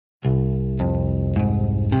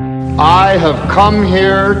I have come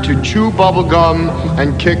here to chew bubblegum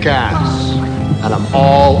and kick ass, and I'm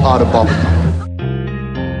all out of bubblegum.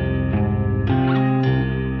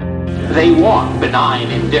 They want benign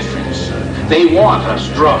indifference. They want us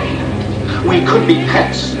drugged. We could be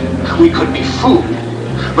pets. We could be food.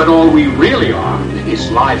 But all we really are is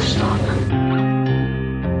livestock.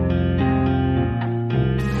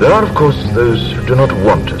 There are, of course, those who do not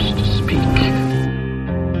want us to speak.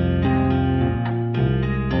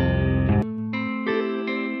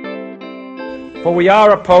 For we are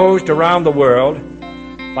opposed around the world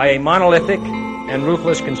by a monolithic and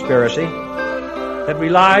ruthless conspiracy that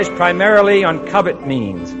relies primarily on covert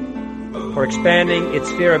means for expanding its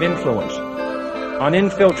sphere of influence, on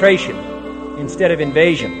infiltration instead of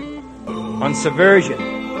invasion, on subversion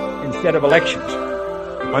instead of elections,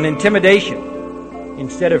 on intimidation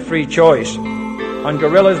instead of free choice, on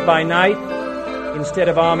guerrillas by night instead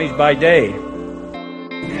of armies by day.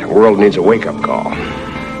 The world needs a wake-up call.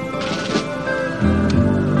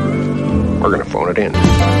 We're going to phone it in.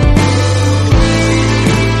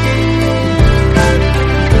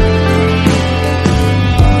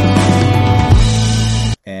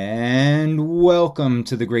 And welcome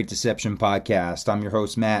to the Great Deception Podcast. I'm your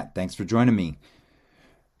host, Matt. Thanks for joining me.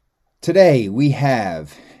 Today we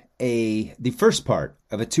have the first part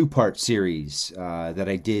of a two-part series that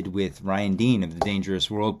I did with Ryan Dean of the Dangerous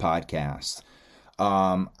World podcast.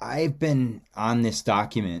 I've been on this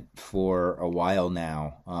document for a while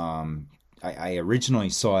now. I originally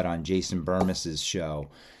saw it on Jason Bermas's show,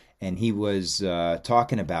 and he was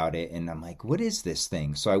talking about it, and I'm like, what is this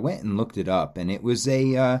thing? So I went and looked it up, and it's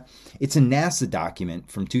a NASA document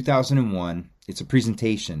from 2001. It's a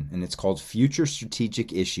presentation, and it's called Future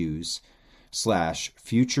Strategic Issues /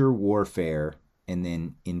 Future Warfare, and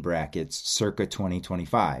then in brackets, Circa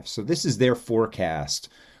 2025. So this is their forecast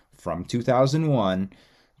from 2001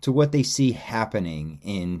 to what they see happening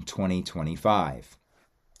in 2025.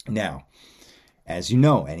 Now, as you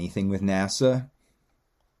know, anything with NASA,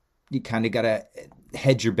 you kind of got to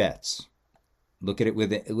hedge your bets. Look at it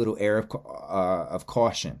with a little air of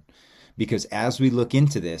caution. Because as we look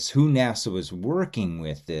into this, who NASA was working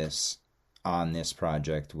with this on this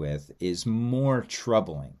project with is more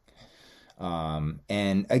troubling.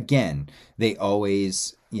 And again, they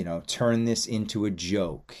always, turn this into a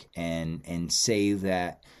joke and say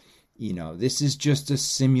that, this is just a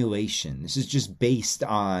simulation. This is just based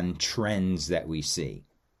on trends that we see.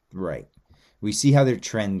 Right. We see how their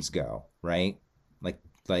trends go, right? Like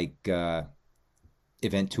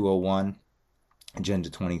Event 201, Agenda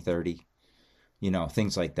 2030,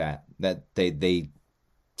 things like that they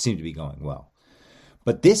seem to be going well.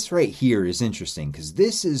 But this right here is interesting because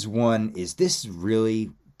this is this really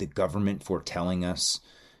the government foretelling us,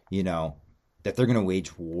 that they're going to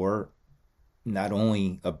wage war not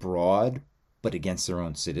only abroad, but against their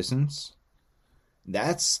own citizens?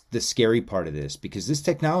 That's the scary part of this, because this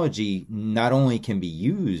technology not only can be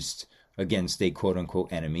used against a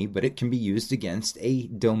quote-unquote enemy, but it can be used against a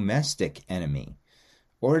domestic enemy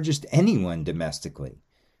or just anyone domestically,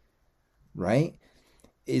 right?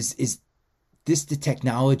 Is this the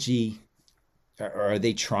technology? Are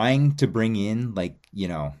they trying to bring in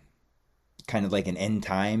kind of like an end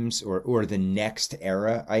times or the next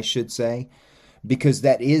era, I should say? Because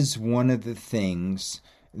that is one of the things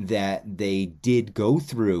that they did go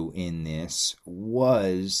through in this,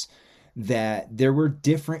 was that there were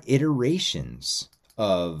different iterations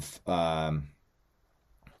of the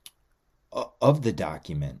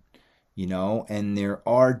document, and there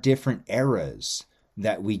are different eras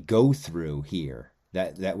that we go through here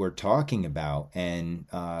that we're talking about. And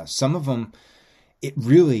some of them,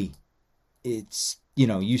 it's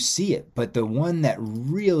you see it, but the one that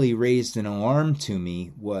really raised an alarm to me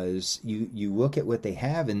was you look at what they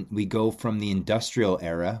have, and we go from the industrial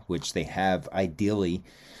era, which they have ideally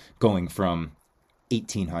going from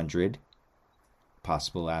 1800,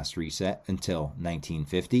 possible last reset, until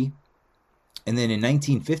 1950. And then in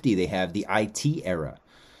 1950, they have the IT era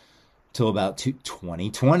till about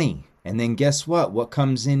 2020. And then guess what? What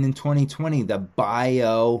comes in 2020? The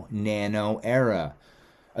bio-nano era.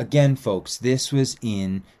 Again, folks, this was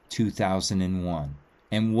in 2001.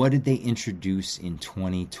 And what did they introduce in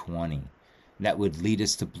 2020 that would lead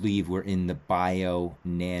us to believe we're in the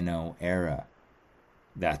bio-nano era?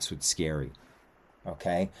 That's what's scary.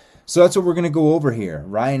 Okay? So that's what we're going to go over here.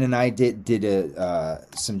 Ryan and I did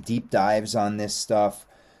some deep dives on this stuff,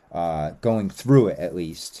 going through it at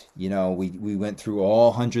least. We went through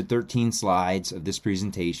all 113 slides of this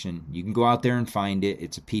presentation. You can go out there and find it.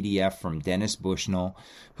 It's a PDF from Dennis Bushnell,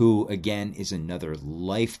 who, again, is another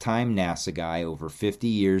lifetime NASA guy, over 50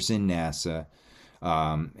 years in NASA.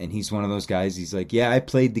 And he's one of those guys. He's like, yeah, I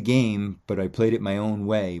played the game, but I played it my own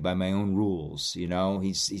way, by my own rules. You know,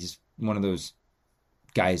 he's one of those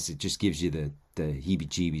guys that just gives you the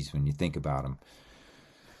heebie-jeebies when you think about him.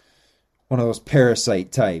 One of those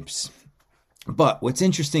parasite types. But what's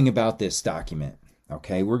interesting about this document,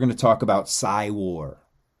 okay, we're going to talk about psy-war,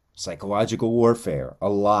 psychological warfare, a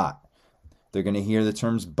lot. They're going to hear the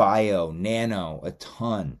terms bio, nano, a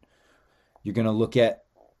ton. You're going to look at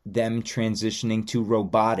them transitioning to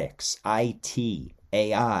robotics, IT,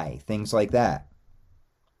 AI, things like that.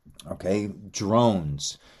 Okay,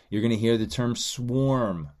 drones. You're going to hear the term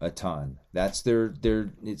swarm a ton. That's their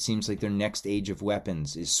it seems like their next age of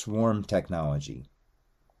weapons is swarm technology.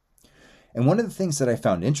 And one of the things that I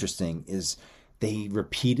found interesting is they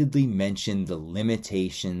repeatedly mention the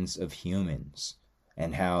limitations of humans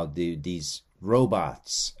and how these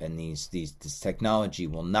robots and this technology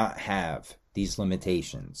will not have these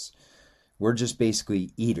limitations. We're just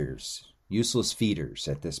basically eaters, useless feeders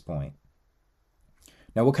at this point.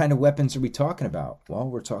 Now, what kind of weapons are we talking about? Well,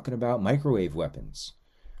 we're talking about microwave weapons,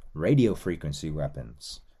 radio frequency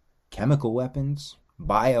weapons, chemical weapons,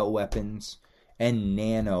 bio weapons, and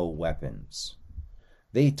nano weapons.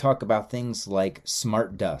 They talk about things like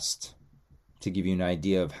smart dust, to give you an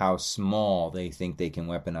idea of how small they think they can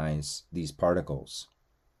weaponize these particles.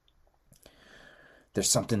 There's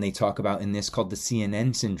something they talk about in this called the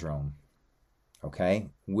CNN syndrome, okay,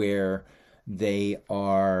 where they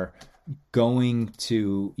are going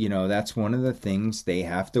to, that's one of the things they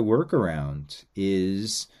have to work around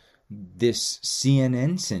is this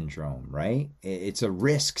CNN syndrome, right? It's a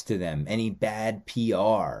risk to them. Any bad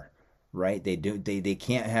PR, right? They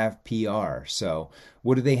can't have PR. So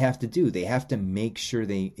what do they have to do? They have to make sure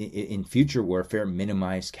they, in future warfare,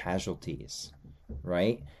 minimize casualties,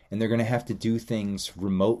 right? And they're going to have to do things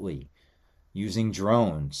remotely using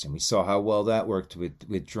drones. And we saw how well that worked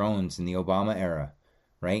with drones in the Obama era,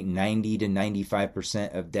 right? 90 to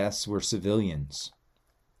 95% of deaths were civilians.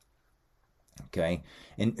 Okay.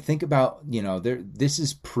 And think about, this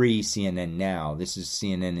is pre-CNN now. This is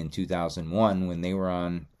CNN in 2001 when they were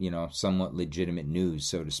on, somewhat legitimate news,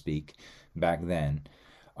 so to speak, back then.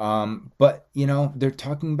 But, they're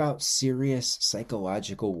talking about serious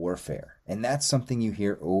psychological warfare. And that's something you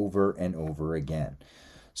hear over and over again.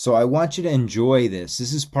 So I want you to enjoy this.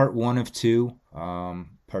 This is part 1 of 2.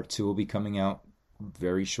 Part 2 will be coming out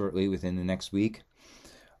very shortly within the next week.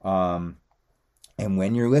 And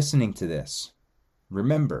when you're listening to this,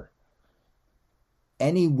 remember,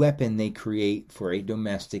 any weapon they create for a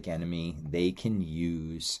domestic enemy, they can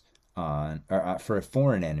use for a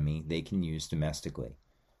foreign enemy, they can use domestically.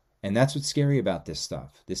 And that's what's scary about this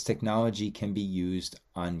stuff. This technology can be used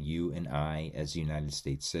on you and I as United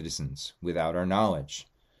States citizens without our knowledge,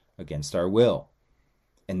 against our will.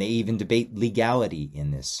 And they even debate legality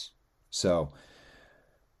in this. So,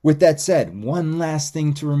 with that said, one last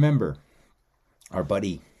thing to remember. Our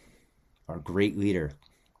buddy, our great leader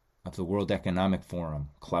of the World Economic Forum,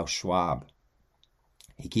 Klaus Schwab,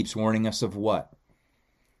 he keeps warning us of what?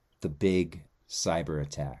 The big cyber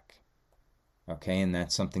attack. Okay, and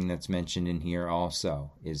that's something that's mentioned in here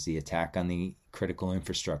also, is the attack on the critical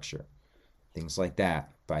infrastructure. Things like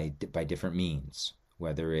that by different means,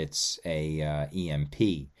 whether it's a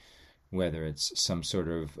EMP, whether it's some sort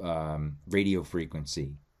of radio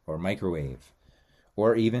frequency or microwave,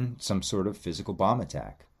 or even some sort of physical bomb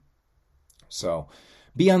attack. So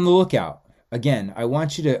be on the lookout. Again, I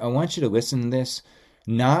want you to listen to this,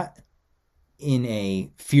 not in a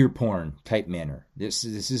fear porn type manner. This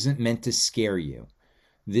isn't meant to scare you.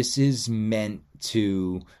 This is meant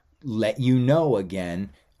to let you know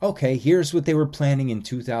again, okay, here's what they were planning in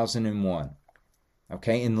 2001.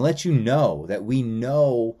 Okay, and let you know that we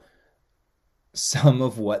know some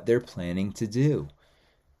of what they're planning to do.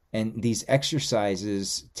 And these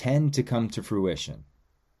exercises tend to come to fruition.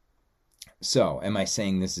 So, am I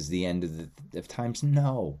saying this is the end of times?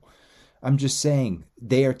 No. I'm just saying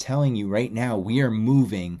they are telling you right now we are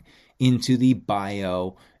moving into the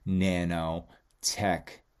bio, nano,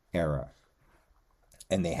 tech era.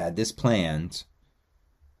 And they had this planned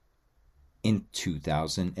in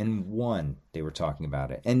 2001. They were talking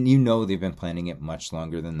about it. And they've been planning it much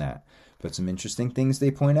longer than that. But some interesting things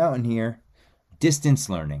they point out in here. Distance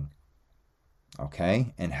learning,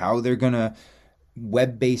 okay, and how they're going to,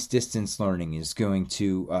 web-based distance learning is going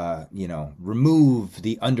to, remove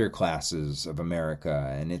the underclasses of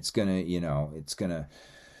America, and it's going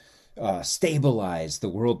to, stabilize the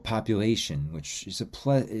world population, which is a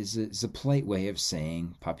polite way of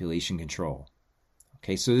saying population control.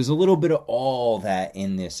 Okay, so there's a little bit of all that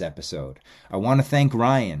in this episode. I want to thank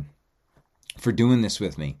Ryan for doing this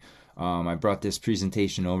with me. I brought this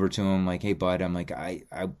presentation over to him, like, hey, bud, I'm like,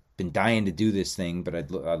 I've been dying to do this thing, but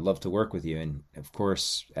I'd love to work with you. And of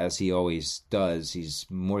course, as he always does, he's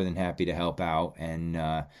more than happy to help out.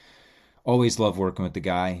 And always love working with the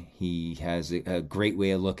guy. He has a great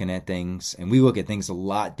way of looking at things, and we look at things a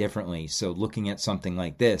lot differently. So looking at something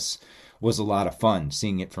like this was a lot of fun,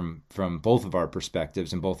 seeing it from both of our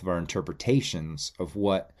perspectives and both of our interpretations of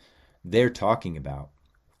what they're talking about.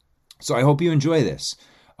 So I hope you enjoy this.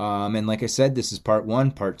 And like I said, this is part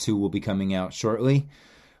 1. Part 2 will be coming out shortly.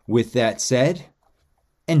 With that said,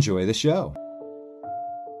 enjoy the show.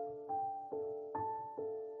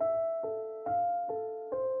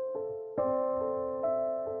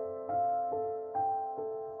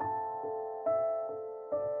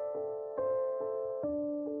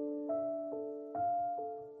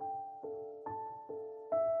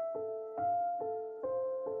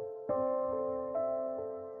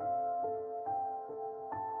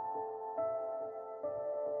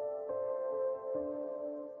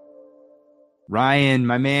 Ryan,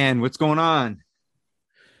 my man, what's going on?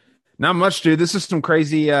 Not much, dude. This is some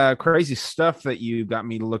crazy stuff that you got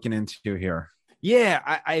me looking into here. Yeah,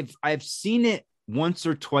 I've seen it once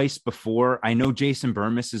or twice before. I know Jason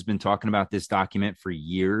Burmis has been talking about this document for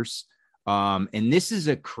years. And this is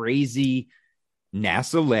a crazy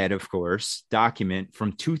NASA-led, of course, document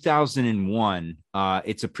from 2001.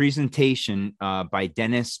 It's a presentation by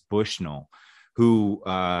Dennis Bushnell, who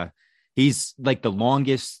he's like the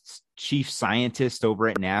longest chief scientist over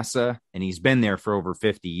at NASA, and he's been there for over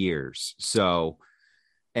 50 years. So,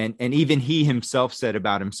 and even he himself said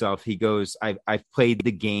about himself, he goes, I've played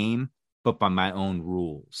the game, but by my own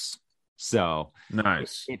rules. So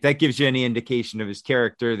nice. If that gives you any indication of his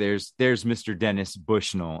character, there's Mr. Dennis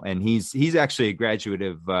Bushnell, and he's actually a graduate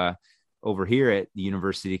of over here at the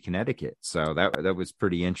University of Connecticut. So that was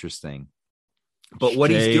pretty interesting. But what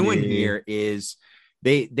he's doing here is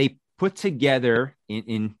they put together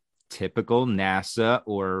in typical NASA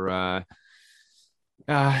or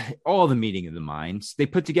all the meeting of the minds, they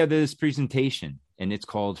put together this presentation, and it's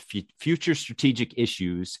called Future Strategic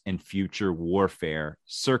Issues and Future Warfare,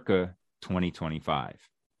 Circa 2025.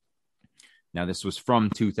 Now, this was from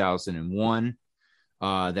 2001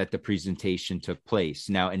 that the presentation took place.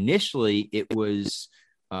 Now, initially, it was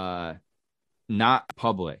not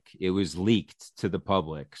public. It was leaked to the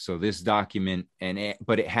public. So this document,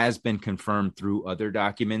 but it has been confirmed through other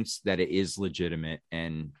documents that it is legitimate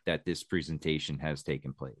and that this presentation has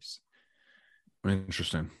taken place.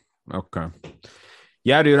 Interesting. Okay.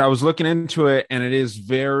 Yeah, dude, I was looking into it, and it is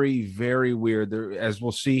very, very weird. There, as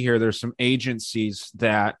we'll see here, there's some agencies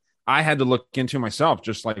that I had to look into myself,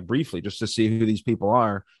 just like briefly, just to see who these people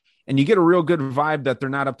are. And you get a real good vibe that they're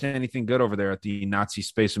not up to anything good over there at the Nazi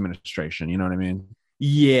Space Administration. You know what I mean?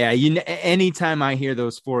 Yeah. Anytime I hear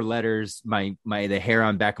those 4 letters, the hair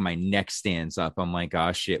on back of my neck stands up. I'm like,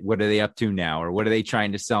 oh shit, what are they up to now? Or what are they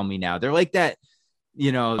trying to sell me now? They're like that,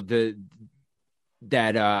 what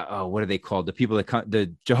are they called? The people that come,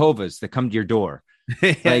 the Jehovah's that come to your door.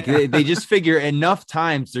 Like they just figure enough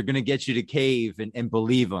times they're going to get you to cave and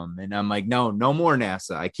believe them. And I'm like, no more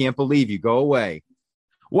NASA. I can't believe you. Go away.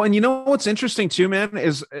 Well, and you know what's interesting too, man,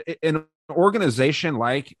 is an organization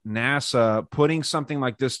like NASA putting something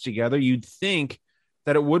like this together, you'd think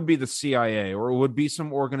that it would be the CIA or it would be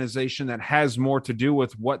some organization that has more to do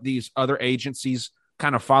with what these other agencies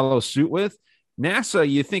kind of follow suit with. NASA,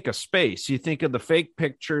 you think of space, you think of the fake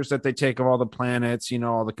pictures that they take of all the planets,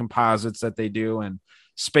 all the composites that they do and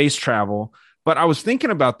space travel. But I was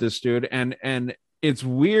thinking about this, dude, and it's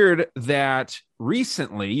weird that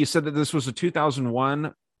recently, you said that this was a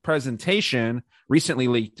 2001 presentation, recently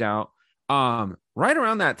leaked out. Right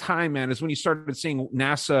around that time, man, is when you started seeing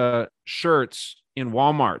NASA shirts in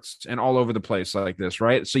Walmarts and all over the place like this,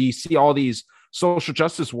 right? So you see all these social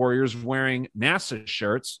justice warriors wearing NASA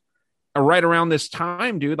shirts right around this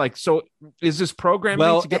time, dude. Like, so is this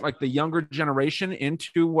programming to get like the younger generation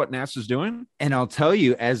into what NASA's doing? And I'll tell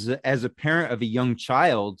you, as a parent of a young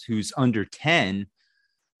child who's under 10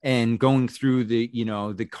 and going through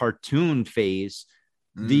the cartoon phase,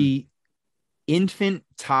 the infant,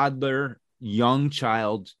 toddler, young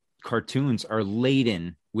child cartoons are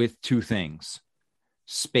laden with 2 things: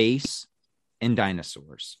 space and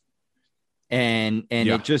dinosaurs. And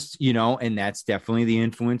it just, and that's definitely the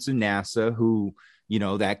influence of NASA, who,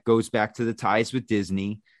 that goes back to the ties with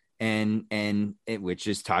Disney and which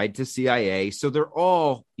is tied to CIA. So they're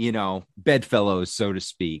all, bedfellows, so to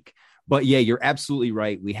speak. But yeah, you're absolutely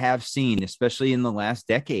right. We have seen, especially in the last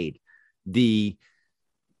decade, the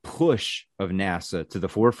push of NASA to the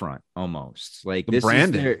forefront, almost like the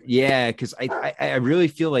branding. Because I really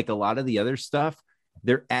feel like a lot of the other stuff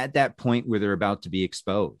they're at that point where they're about to be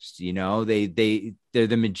exposed. You know, they're the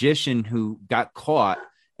magician who got caught,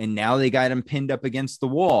 and now they got him pinned up against the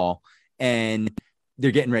wall, and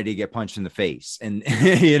they're getting ready to get punched in the face. And,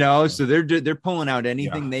 you know, so they're pulling out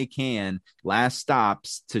anything they can, last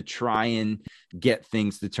stops, to try and get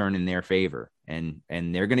things to turn in their favor. And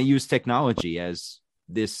they're going to use technology, as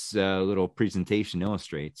this little presentation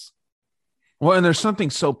illustrates. Well, and there's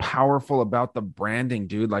something so powerful about the branding,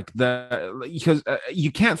 dude. Like because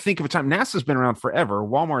you can't think of a time. NASA's been around forever.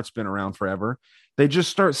 Walmart's been around forever. They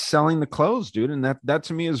just start selling the clothes, dude, and that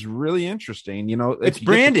to me is really interesting. You know, it's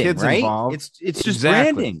branding, kids right? Involved, it's just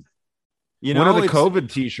branding. You know, one of the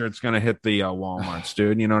COVID T-shirts going to hit the Walmarts,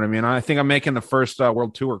 dude. You know what I mean? I think I'm making the first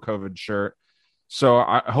World Tour COVID shirt, so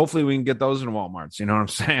hopefully we can get those in Walmarts. You know what I'm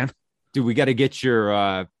saying? Dude, we got to get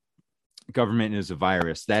your government is a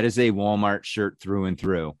virus. That is a Walmart shirt through and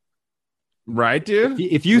through. Right, dude?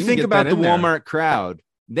 If you think about the Walmart crowd,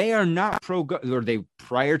 they are not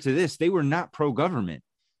prior to this, they were not pro-government.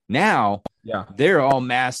 Now, they're all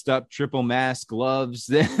masked up, triple mask, gloves.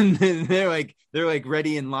 Then they're like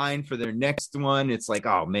ready in line for their next one. It's like,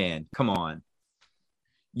 oh man, come on.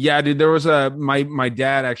 Yeah, dude, there was my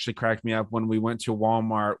dad actually cracked me up when we went to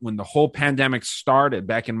Walmart when the whole pandemic started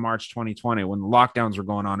back in March 2020, when the lockdowns were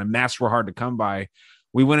going on and masks were hard to come by.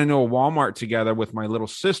 We went into a Walmart together with my little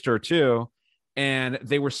sister too, and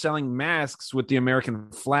they were selling masks with the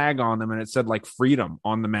American flag on them, and it said like freedom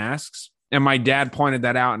on the masks. And my dad pointed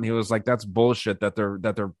that out, and he was like, that's bullshit that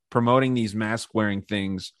they're promoting these mask wearing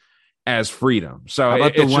things as freedom. So how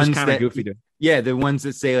about the ones kind of goofy to the ones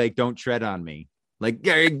that say like don't tread on me. Like,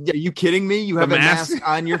 are you kidding me? You have a mask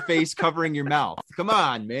on your face covering your mouth. Come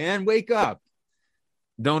on, man. Wake up.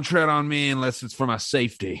 Don't tread on me unless it's for my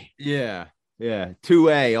safety. Yeah.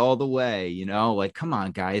 2A all the way, you know, like, come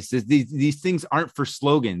on, guys. These things aren't for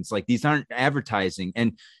slogans. Like, these aren't advertising.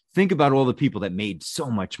 And think about all the people that made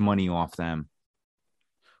so much money off them.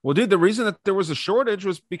 Well, dude, the reason that there was a shortage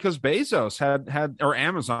was because Bezos had or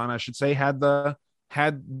Amazon, I should say, had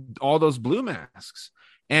all those blue masks.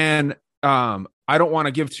 And I don't want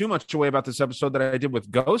to give too much away about this episode that I did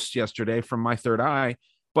with Ghost yesterday from My Third Eye,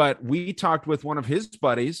 but we talked with one of his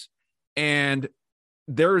buddies, and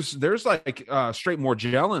there's like straight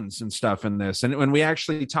Morgellons and stuff in this. And when we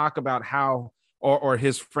actually talk about how, or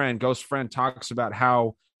his friend, Ghost friend, talks about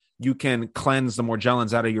how you can cleanse the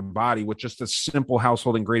Morgellons out of your body with just a simple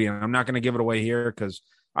household ingredient. I'm not going to give it away here because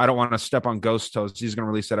I don't want to step on Ghost toes. He's going to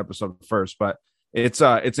release that episode first, but it's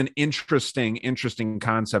an interesting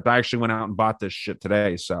concept. I actually went out and bought this shit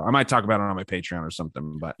today, so I might talk about it on my Patreon or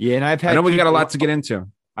something. But yeah, and I know we got a lot to get into.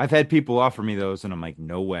 I've had people offer me those, and I'm like,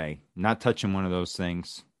 no way, not touching one of those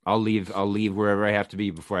things. I'll leave wherever I have to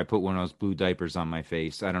be before I put one of those blue diapers on my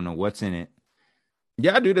face. I don't know what's in it.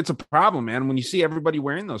 Yeah, dude, it's a problem, man. When you see everybody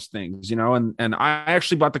wearing those things, you know, and I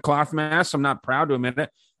actually bought the cloth mask. I'm not proud to admit it.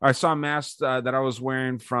 I saw a mask that I was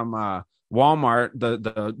wearing from Walmart,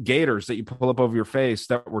 the gaiters that you pull up over your face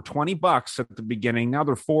that were $20 at the beginning. Now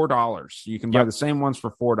they're $4. You can buy the same ones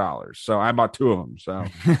for $4. So I bought 2 of them. So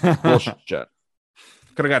bullshit.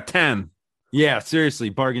 Could have got 10. Yeah, seriously,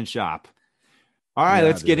 bargain shop. All right,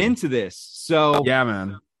 let's get into this. So yeah,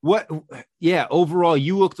 man. Overall,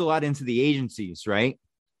 you looked a lot into the agencies, right?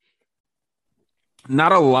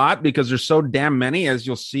 Not a lot because there's so damn many, as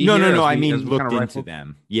you'll see. No. I mean, looked into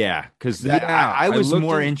them. Yeah, because I was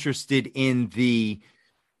more interested in the,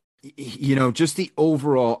 you know, just the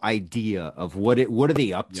overall idea of what are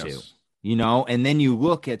they up to, you know? And then you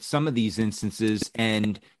look at some of these instances,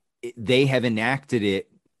 and they have enacted it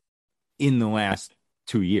in the last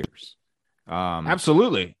 2 years.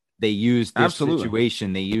 Absolutely. They used this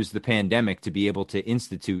situation. They used the pandemic to be able to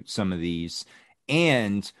institute some of these,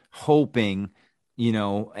 and hoping, you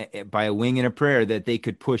know, by a wing and a prayer, that they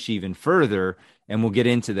could push even further. And we'll get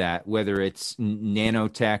into that, whether it's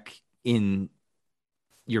nanotech in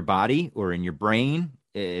your body or in your brain.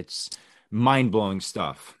 It's mind-blowing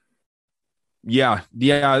stuff. Yeah.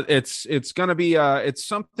 It's going to be, it's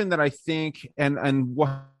something that I think, and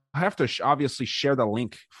we'll have to obviously share the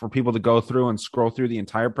link for people to go through and scroll through the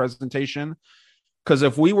entire presentation. Because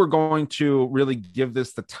if we were going to really give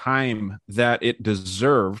this the time that it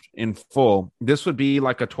deserved in full, this would be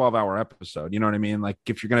like a 12-hour episode. You know what I mean? Like,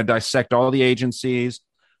 if you're going to dissect all the agencies,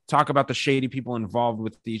 talk about the shady people involved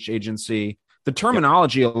with each agency, the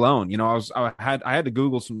terminology alone, you know, I had to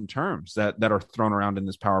Google some terms that are thrown around in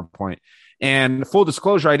this PowerPoint. And full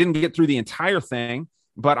disclosure, I didn't get through the entire thing,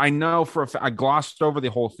 but I know I glossed over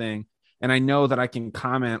the whole thing. And I know that I can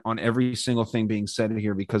comment on every single thing being said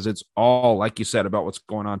here because it's all, like you said, about what's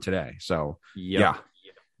going on today. So, yeah.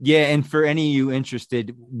 Yeah, and for any of you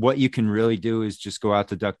interested, what you can really do is just go out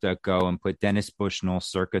to DuckDuckGo and put Dennis Bushnell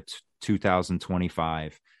circa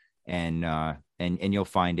 2025, and you'll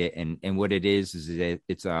find it. And what it is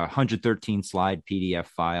it's a 113 slide PDF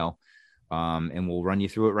file, and we'll run you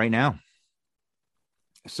through it right now.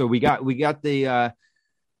 So we got the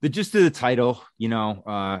gist of the title.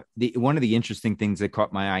 One of the interesting things that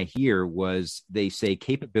caught my eye here was they say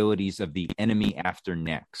capabilities of the enemy after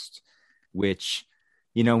next, which,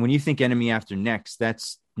 when you think enemy after next,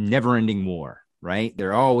 that's never ending war, right?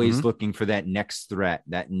 They're always looking for that next threat,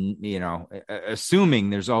 that, assuming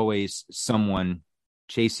there's always someone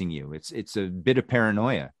chasing you. It's a bit of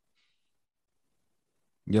paranoia.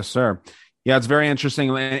 Yes, sir. Yeah, it's very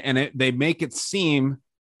interesting. And they make it seem,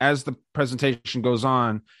 as the presentation goes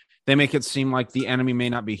on, they make it seem like the enemy may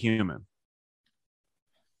not be human.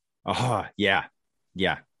 Oh, yeah.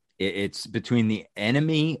 Yeah. It's between the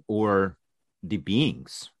enemy or the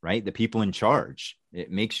beings, right? The people in charge.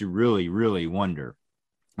 It makes you really, really wonder.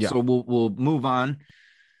 Yeah. So we'll move on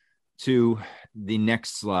to the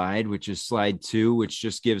next slide, which is slide 2, which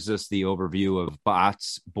just gives us the overview of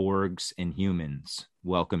bots, Borgs, and humans.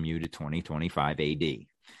 Welcome you to 2025 AD.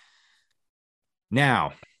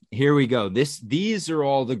 Now, here we go. These are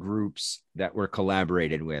all the groups that were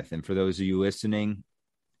collaborated with. And for those of you listening,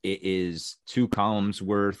 it is 2 columns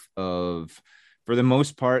worth of, for the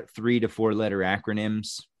most part, 3 to 4 letter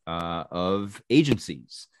acronyms of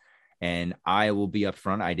agencies. And I will be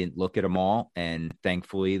upfront. I didn't look at them all. And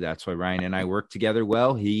thankfully, that's why Ryan and I work together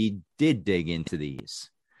well. He did dig into these.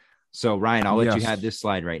 So, Ryan, I'll let you have this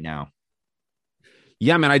slide right now.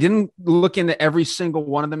 Yeah, man, I didn't look into every single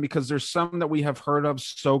one of them because there's some that we have heard of.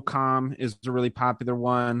 SOCOM is a really popular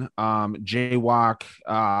one. JWOC,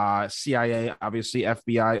 CIA, obviously,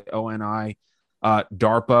 FBI, ONI,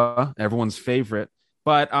 DARPA, everyone's favorite.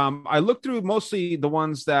 But I looked through mostly the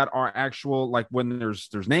ones that are actual, like when there's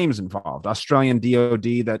names involved. Australian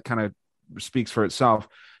DOD, that kind of speaks for itself.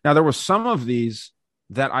 Now, there were some of these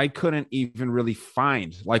that I couldn't even really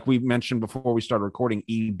find. Like we mentioned before we started recording,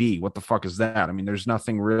 EB. What the fuck is that? I mean, there's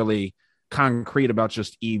nothing really concrete about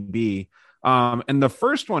just EB. And the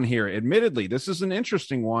first one here, admittedly, this is an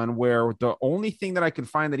interesting one where the only thing that I could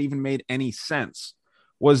find that even made any sense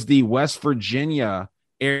was the West Virginia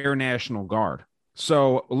Air National Guard.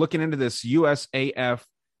 So looking into this, USAF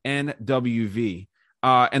NWV.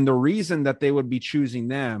 And the reason that they would be choosing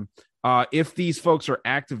them, if these folks are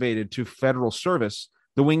activated to federal service,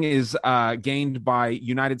 the wing is gained by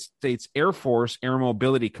United States Air Force Air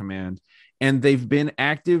Mobility Command, and they've been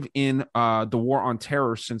active in the war on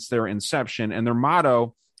terror since their inception, and their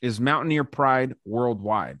motto is Mountaineer Pride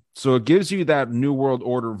Worldwide. So it gives you that New World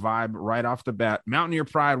Order vibe right off the bat. Mountaineer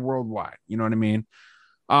Pride Worldwide. You know what I mean?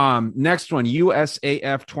 Next one,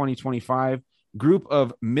 USAF 2025. Group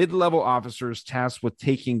of mid-level officers tasked with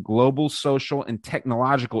taking global social and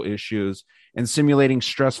technological issues and simulating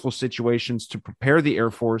stressful situations to prepare the Air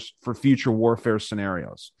Force for future warfare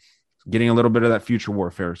scenarios. Getting a little bit of that future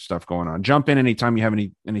warfare stuff going on. Jump in anytime you have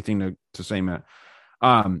anything to say, Matt.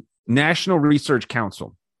 National Research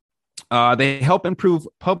Council. They help improve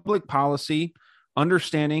public policy,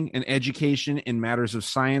 understanding, and education in matters of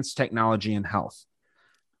science, technology, and health.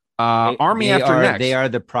 Army after next. They are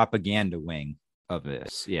the propaganda wing of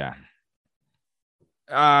this. Yeah.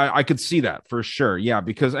 I could see that for sure. Yeah,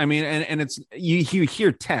 because I mean, and it's you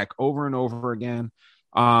hear tech over and over again.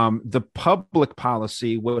 The public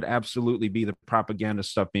policy would absolutely be the propaganda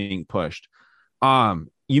stuff being pushed.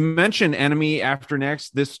 You mentioned enemy after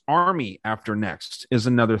next. This army after next is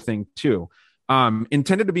another thing too.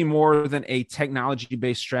 Intended to be more than a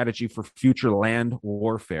technology-based strategy for future land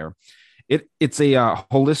warfare. It's a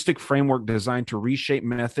holistic framework designed to reshape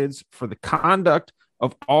methods for the conduct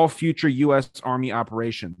of all future U.S. Army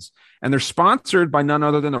operations. And they're sponsored by none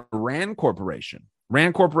other than the RAND Corporation.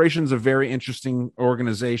 RAND Corporation is a very interesting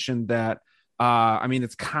organization that,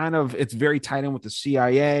 it's very tied in with the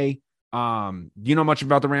CIA. Do you know much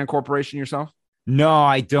about the RAND Corporation yourself? No,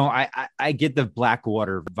 I don't. I get the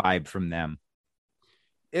Blackwater vibe from them.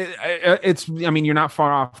 You're not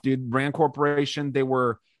far off, dude. RAND Corporation, they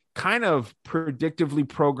were kind of predictively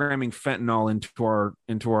programming fentanyl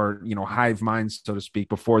into our hive minds, so to speak,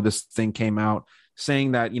 before this thing came out,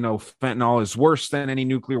 saying that fentanyl is worse than any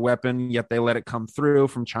nuclear weapon, yet they let it come through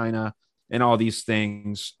from China and all these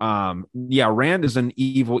things. RAND is an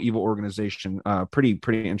evil organization. Pretty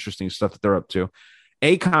interesting stuff that they're up to.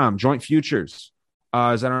 ACOM, Joint Futures,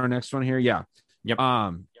 is that our next one here? Yeah. Yep.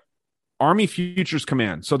 Army Futures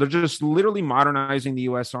Command. So they're just literally modernizing the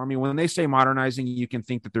U.S. Army. When they say modernizing, you can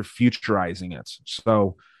think that they're futurizing it.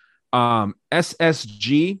 So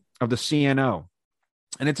SSG of the CNO.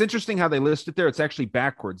 And it's interesting how they list it there. It's actually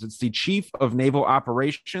backwards. It's the Chief of Naval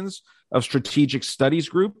Operations of Strategic Studies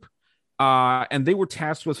Group. And they were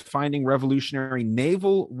tasked with finding revolutionary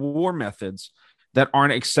naval war methods that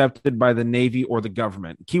aren't accepted by the Navy or the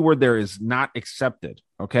government. Keyword there is not accepted.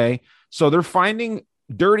 Okay. So they're finding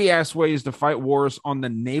dirty ass ways to fight wars on the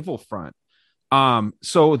naval front.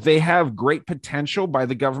 So they have great potential by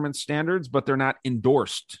the government standards, but they're not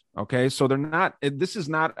endorsed. Okay. So this is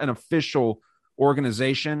not an official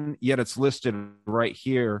organization, yet it's listed right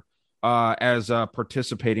here as a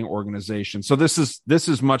participating organization. So this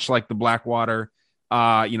is much like the Blackwater,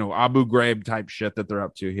 Abu Ghraib type shit that they're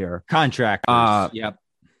up to here. Contractors. Yep.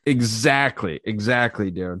 Exactly,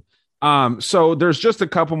 dude. So there's just a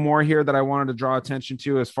couple more here that I wanted to draw attention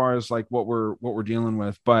to as far as like what we're dealing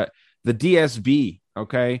with. But the DSB,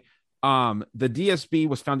 okay. The DSB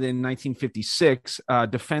was founded in 1956,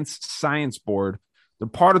 Defense Science Board. They're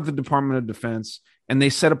part of the Department of Defense, and they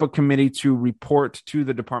set up a committee to report to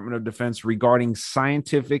the Department of Defense regarding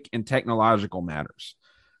scientific and technological matters.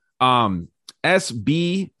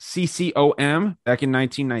 SBCCOM, back in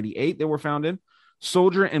 1998, they were founded.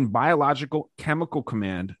 Soldier and Biological Chemical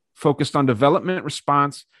Command, focused on development,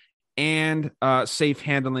 response, and safe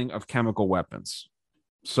handling of chemical weapons.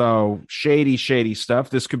 So shady stuff.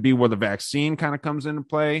 This could be where the vaccine kind of comes into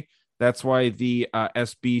play. That's why the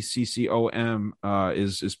SBCCOM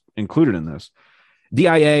is included in this.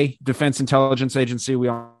 DIA, Defense Intelligence Agency, we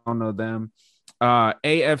all know them.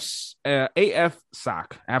 AFSOC,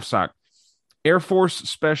 Air Force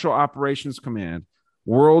Special Operations Command,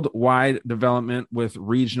 worldwide development with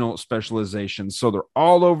regional specialization. So they're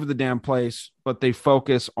all over the damn place, but they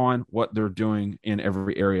focus on what they're doing in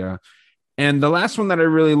every area. And the last one that I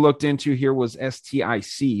really looked into here was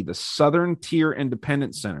STIC, the Southern Tier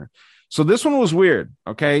Independence Center. So this one was weird.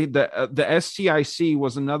 Okay. The STIC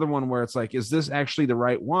was another one where it's like, is this actually the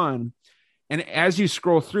right one? And as you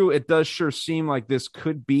scroll through, it does sure seem like this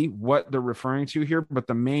could be what they're referring to here. But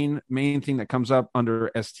the main thing that comes up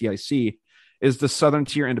under STIC is the Southern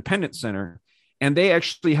Tier Independence Center. And they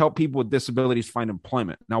actually help people with disabilities find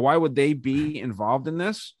employment. Now, why would they be involved in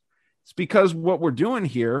this? It's because what we're doing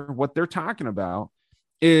here, what they're talking about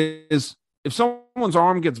is if someone's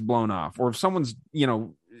arm gets blown off, or if someone's,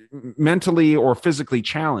 mentally or physically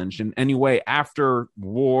challenged in any way after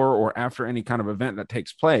war or after any kind of event that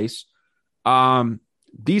takes place,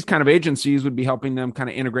 these kind of agencies would be helping them kind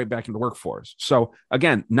of integrate back into the workforce. So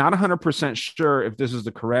again, not 100% sure if this is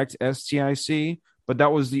the correct STIC, but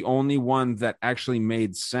that was the only one that actually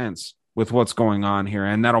made sense with what's going on here.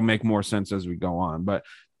 And that'll make more sense as we go on. But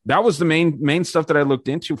that was the main stuff that I looked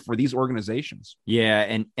into for these organizations.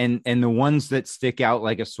 Yeah. And the ones that stick out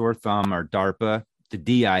like a sore thumb are DARPA, the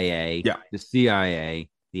DIA, the CIA,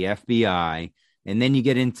 the FBI, and then you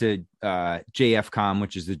get into JFCOM,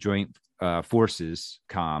 which is the Joint Forces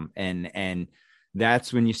Com, and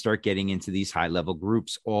that's when you start getting into these high-level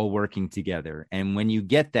groups all working together. And when you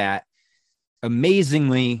get that,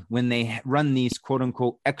 amazingly, when they run these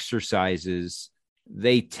quote-unquote exercises,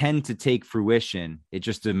 they tend to take fruition. It's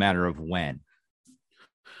just a matter of when.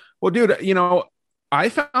 Well, dude, I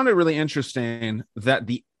found it really interesting that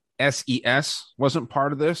the SES wasn't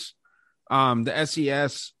part of this. The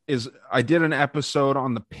SES I did an episode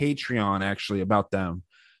on the Patreon actually about them.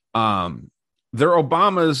 They're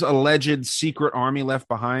Obama's alleged secret army left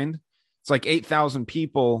behind. It's like 8,000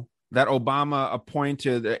 people that Obama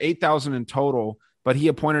appointed, 8,000 in total, but he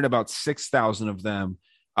appointed about 6,000 of them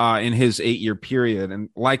in his 8-year period, and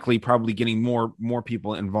likely probably getting more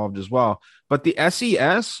people involved as well. But the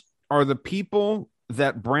SES are the people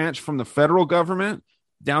that branch from the federal government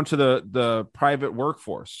down to the private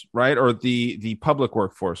workforce, right? Or the public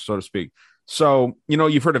workforce, so to speak. So,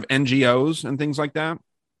 you've heard of NGOs and things like that.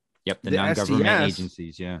 Yep. The non-government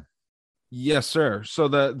agencies. Yeah. Yes, sir. So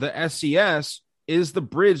the SES is the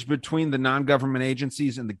bridge between the non-government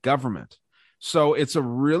agencies and the government. So it's a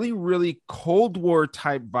really, really Cold War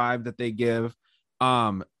type vibe that they give.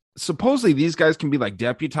 Supposedly these guys can be like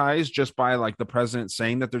deputized just by like the president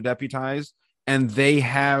saying that they're deputized, and they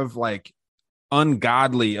have like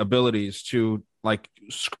ungodly abilities to like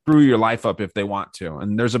screw your life up if they want to.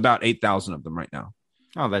 And there's about 8,000 of them right now.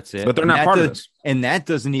 Oh, that's it. But they're not part of this. And that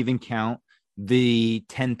doesn't even count the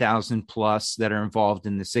 10,000 plus that are involved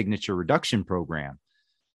in the signature reduction program,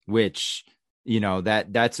 which,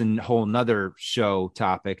 that's a whole nother show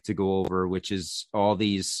topic to go over, which is all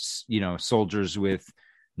these, soldiers with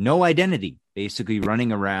no identity basically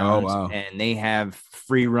running around. Oh, wow. And they have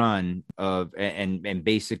free run of, and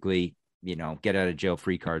basically, get out of jail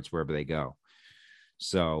free cards wherever they go.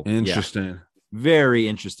 So interesting. Yeah, very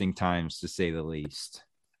interesting times to say the least.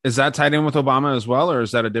 Is that tied in with Obama as well, or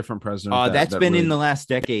is that a different president? That's that been really... in the last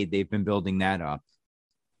decade. They've been building that up.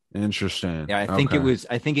 Interesting. Yeah,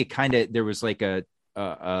 I think it kind of, there was like a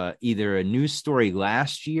either a news story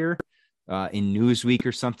last year in Newsweek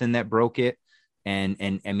or something that broke it.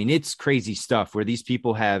 And I mean, it's crazy stuff where these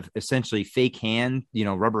people have essentially fake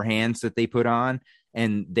rubber hands that they put on,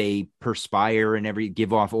 and they perspire and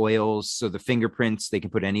give off oils. So the fingerprints, they can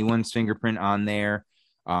put anyone's fingerprint on there.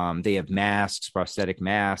 They have masks, prosthetic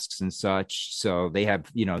masks and such. So they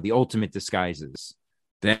have, the ultimate disguises.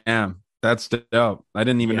 Damn, that's dope. I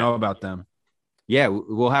didn't even know about them. Yeah,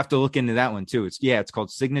 we'll have to look into that one too. It's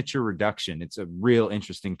called Signature Reduction. It's a real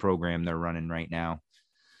interesting program they're running right now.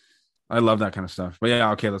 I love that kind of stuff. But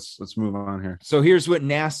yeah, okay, let's move on here. So here's what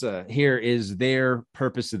NASA, here is their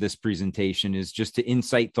purpose of this presentation, is just to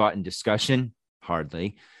incite thought and discussion.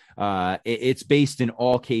 Hardly. It's based in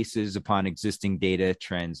all cases upon existing data,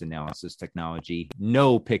 trends, analysis, technology.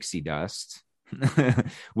 No pixie dust,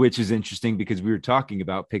 which is interesting because we were talking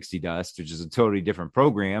about pixie dust, which is a totally different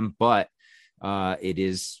program, but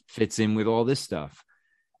it fits in with all this stuff.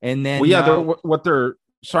 And then, what they're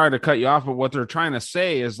sorry to cut you off, but what they're trying to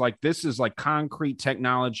say is like, this is like concrete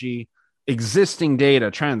technology, existing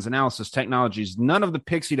data, trends, analysis, technologies, none of the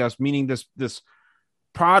pixie dust, meaning this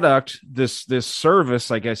product, this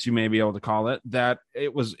service, I guess you may be able to call it, that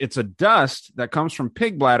it's a dust that comes from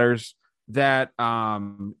pig bladders that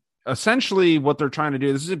essentially what they're trying to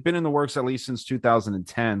do, this has been in the works at least since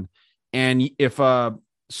 2010. And if a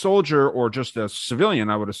soldier or just a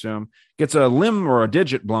civilian, I would assume, gets a limb or a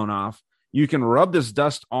digit blown off, you can rub this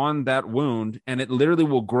dust on that wound and it literally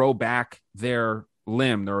will grow back their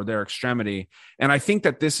limb or their extremity. And I think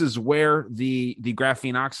that this is where the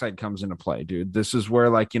graphene oxide comes into play, dude. This is where,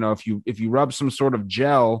 like, if you rub some sort of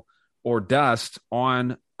gel or dust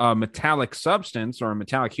on a metallic substance or a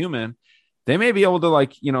metallic human, they may be able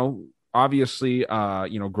to obviously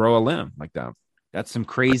grow a limb like that. That's some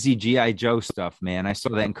crazy G.I. Joe stuff, man. I saw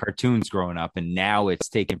that in cartoons growing up, and now it's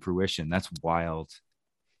taking fruition. That's wild.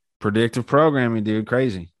 Predictive programming, dude.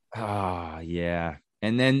 Crazy. Oh, yeah.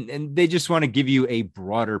 And they just want to give you a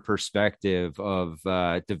broader perspective of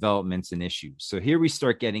developments and issues. So here we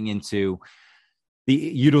start getting into the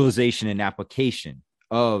utilization and application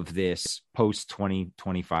of this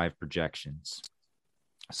post-2025 projections.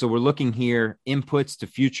 So we're looking here, inputs to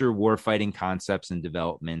future warfighting concepts and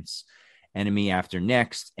developments, enemy after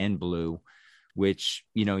next, and blue, which,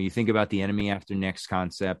 you think about the enemy after next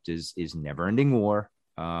concept is never-ending war.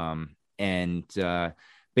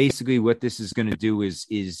 Basically what this is going to do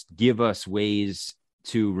is give us ways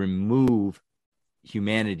to remove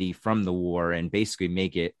humanity from the war and basically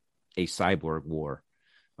make it a cyborg war,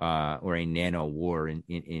 or a nano war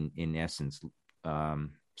in essence,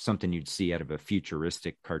 something you'd see out of a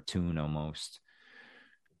futuristic cartoon almost.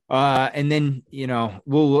 And then,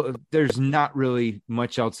 there's not really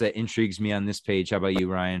much else that intrigues me on this page. How about you,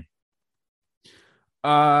 Ryan?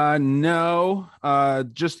 No,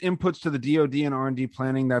 just inputs to the DoD and R&D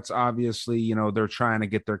planning. That's obviously, they're trying to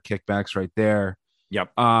get their kickbacks right there.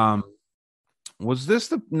 Yep. Was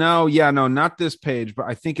this no, not this page, but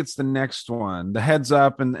I think it's the next one. The heads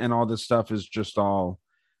up and all this stuff is just all,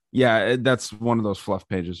 that's one of those fluff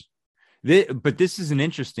pages. But this is an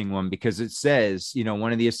interesting one because it says,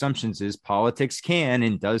 one of the assumptions is politics can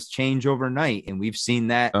and does change overnight. And we've seen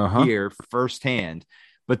that here firsthand.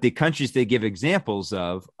 But the countries they give examples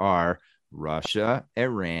of are Russia,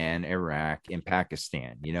 Iran, Iraq, and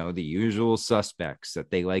Pakistan. The usual suspects that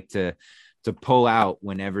they like to pull out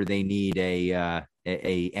whenever they need a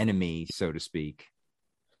enemy, so to speak.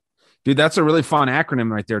 Dude, that's a really fun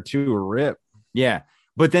acronym right there too. RIP. Yeah.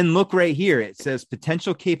 But then look right here. It says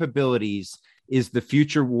potential capabilities is the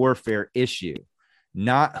future warfare issue,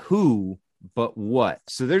 not who, but what.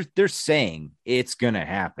 So they're saying it's going to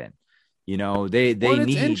happen. They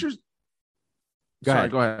need. Go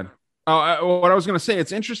ahead. Oh, what I was going to say,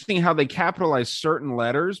 it's interesting how they capitalize certain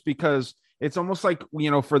letters because it's almost like,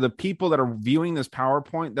 for the people that are viewing this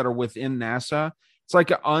PowerPoint that are within NASA, it's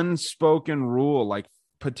like an unspoken rule, like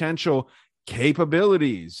potential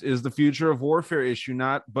capabilities is the future of warfare issue,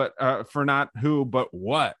 not who, but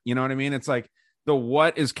what, you know what I mean? It's like the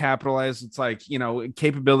what is capitalized. It's like,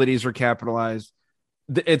 capabilities are capitalized.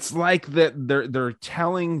 It's like that they're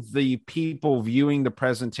telling the people viewing the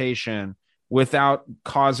presentation without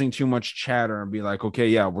causing too much chatter and be like, okay,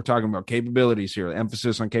 yeah, we're talking about capabilities here.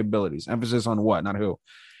 Emphasis on capabilities, emphasis on what, not who.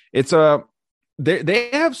 It's they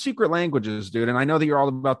have secret languages, dude. And I know that you're all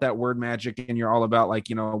about that word magic and you're all about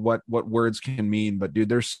what words can mean, but dude,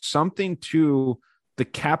 there's something to the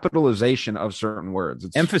capitalization of certain words.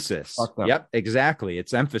 It's emphasis. Yep, exactly.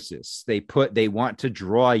 It's emphasis. They want to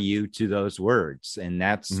draw you to those words. And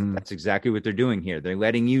that's exactly what they're doing here. They're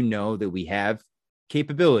letting you know that we have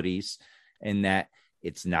capabilities and that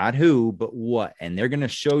it's not who, but what. And they're going to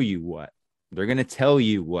show you what. They're going to tell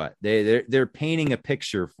you what. They're painting a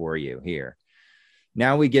picture for you here.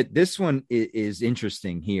 Now we get this one is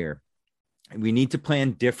interesting here. We need to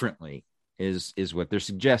plan differently is what they're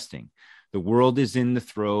suggesting. The world is in the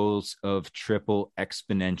throes of triple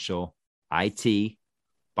exponential IT,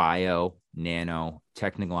 bio, nano,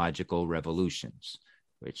 technological revolutions,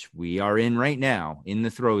 which we are in right now, in the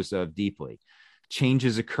throes of deeply. Change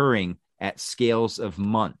is occurring at scales of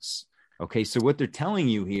months. Okay, so what they're telling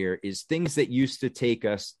you here is things that used to take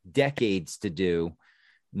us decades to do,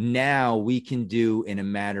 now we can do in a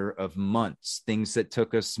matter of months. Things that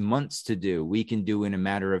took us months to do, we can do in a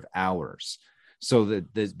matter of hours. So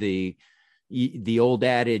the old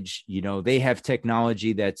adage, they have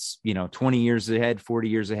technology that's, 20 years ahead, 40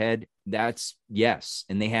 years ahead. That's yes.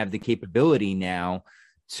 And they have the capability now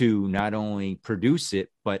to not only produce it,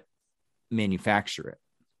 but manufacture it.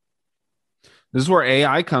 This is where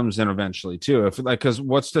AI comes in eventually too. Because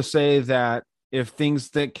what's to say that if things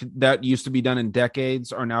that used to be done in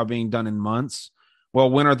decades are now being done in months, well,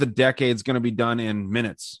 when are the decades going to be done in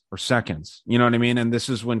minutes or seconds? You know what I mean? And this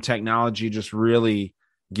is when technology just really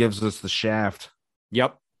gives us the shaft.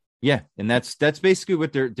 Yep. Yeah. And that's basically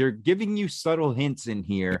what they're giving you subtle hints in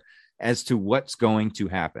here as to what's going to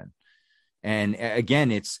happen. And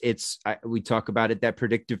again, we talk about it, that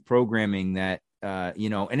predictive programming that,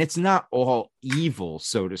 and it's not all evil,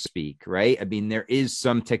 so to speak, right? I mean, there is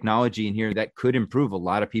some technology in here that could improve a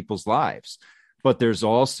lot of people's lives, but there's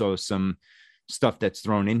also some stuff that's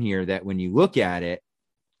thrown in here that when you look at it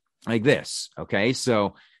like this, okay,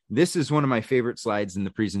 so this is one of my favorite slides in the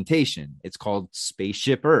presentation. It's called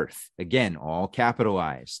Spaceship Earth. Again, all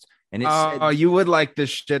capitalized. And it's you would like this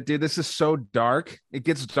shit, dude. This is so dark. It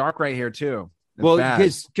gets dark right here too. Well,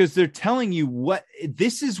 because they're telling you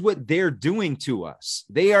this is what they're doing to us.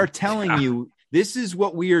 They are telling you this is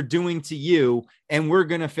what we are doing to you, and we're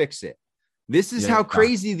gonna fix it. This is how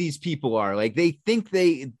crazy these people are. Like they think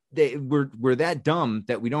we're that dumb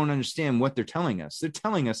that we don't understand what they're telling us. They're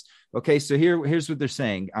telling us, okay, so here's what they're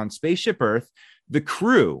saying. On Spaceship Earth, the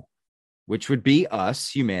crew, which would be us,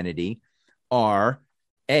 humanity, are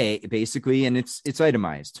basically, and it's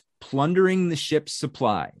itemized, plundering the ship's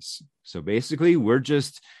supplies. So basically, we're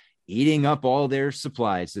just eating up all their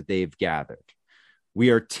supplies that they've gathered. We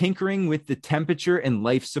are tinkering with the temperature and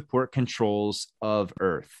life support controls of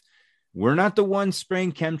Earth. We're not the ones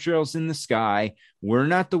spraying chemtrails in the sky. We're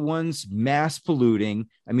not the ones mass polluting.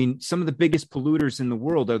 I mean, some of the biggest polluters in the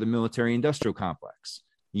world are the military-industrial complex.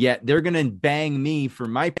 Yet they're going to bang me for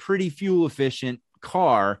my pretty fuel-efficient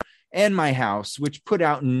car and my house, which put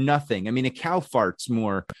out nothing. I mean, a cow farts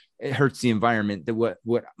more. It hurts the environment than what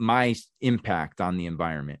my impact on the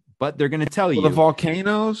environment. But they're going to tell you the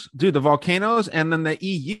volcanoes, and then the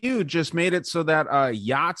EU just made it so that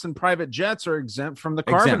yachts and private jets are exempt from the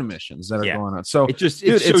carbon emissions that are going on. So it shows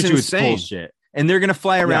you it's bullshit. And they're going to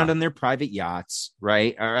fly around on their private yachts,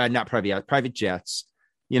 right? Or not private yachts, private jets.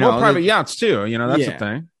 Private yachts too. That's the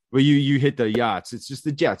thing. Well, you hit the yachts. It's just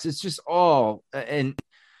the jets. It's just all. And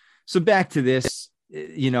so back to this,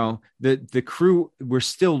 the crew, we're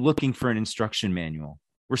still looking for an instruction manual.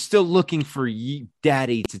 We're still looking for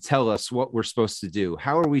daddy to tell us what we're supposed to do.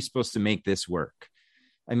 How are we supposed to make this work?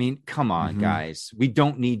 I mean, come on, guys. We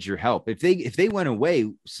don't need your help. If they went away,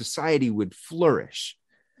 society would flourish.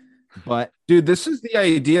 But dude, this is the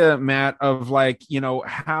idea, Matt, of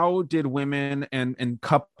how did women and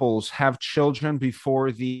couples have children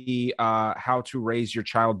before the How to Raise Your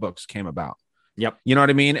Child books came about? Yep. You know what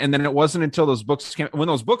I mean? And then it wasn't until when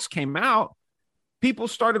those books came out, people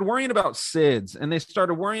started worrying about SIDS, and they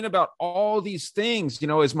started worrying about all these things.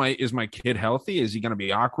 Is my kid healthy? Is he going to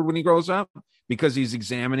be awkward when he grows up? Because he's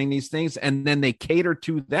examining these things. And then they cater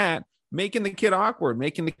to that, making the kid awkward,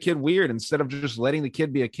 making the kid weird, instead of just letting the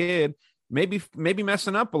kid be a kid, maybe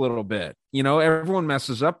messing up a little bit. Everyone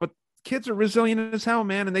messes up, but kids are resilient as hell,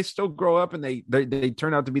 man. And they still grow up and they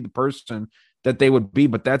turn out to be the person that they would be.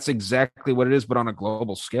 But that's exactly what it is, but on a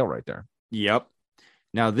global scale right there. Yep.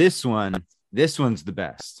 Now this one's the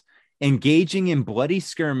best. Engaging in bloody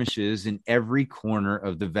skirmishes in every corner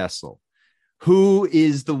of the vessel. Who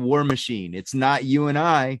is the war machine? It's not you and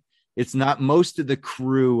I. It's not most of the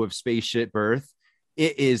crew of Spaceship Earth.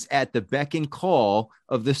 It is at the beck and call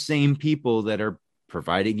of the same people that are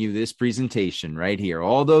providing you this presentation right here.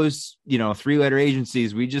 All those, 3-letter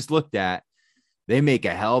agencies we just looked at, they make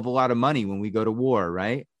a hell of a lot of money when we go to war,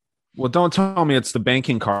 right? Well, don't tell me it's the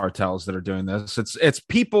banking cartels that are doing this. It's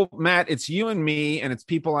people, Matt. It's you and me, and it's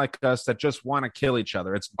people like us that just want to kill each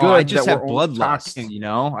other. It's good I just that have we're only bloodlust, talking. you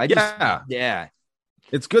know. Yeah.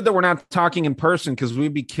 It's good that we're not talking in person because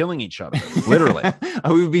we'd be killing each other, literally.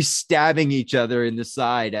 We would be stabbing each other in the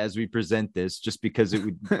side as we present this, just because it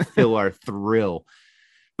would fill our thrill.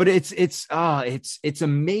 But it's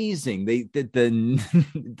amazing.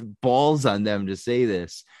 The balls on them to say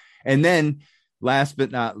this. And then last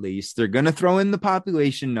but not least, they're going to throw in the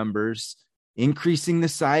population numbers, increasing the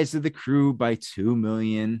size of the crew by 2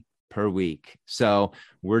 million per week. So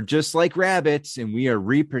we're just like rabbits and we are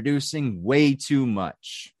reproducing way too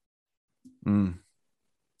much. And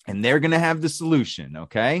they're going to have the solution.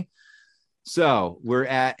 Okay. So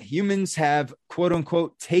humans have quote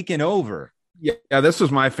unquote taken over. Yeah, this was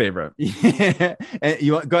my favorite.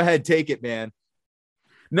 And go ahead, take it, man.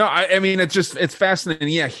 No, I mean, it's fascinating.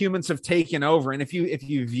 Yeah, humans have taken over. And if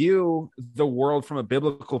you view the world from a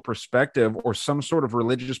biblical perspective or some sort of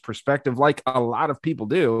religious perspective, like a lot of people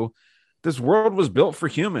do, this world was built for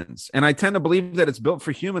humans. And I tend to believe that it's built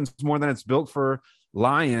for humans more than it's built for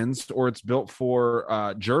lions or it's built for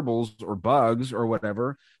gerbils or bugs or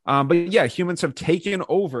whatever. But yeah, humans have taken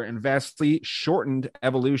over and vastly shortened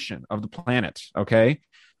evolution of the planet. Okay.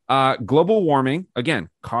 Global warming, again,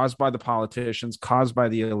 caused by the politicians, caused by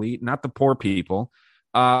the elite, not the poor people.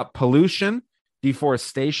 Pollution,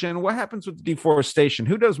 deforestation. What happens with deforestation?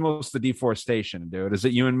 Who does most of the deforestation, dude? Is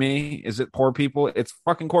it you and me? Is it poor people? It's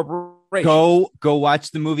fucking corporations. Go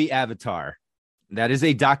watch the movie Avatar. That is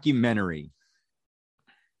a documentary.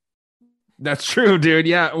 That's true, dude.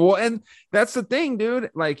 Yeah. Well, and that's the thing,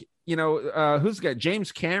 dude. Like, who's got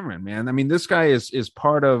James Cameron, man? I mean, this guy is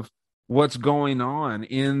part of what's going on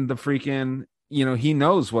in the freaking, he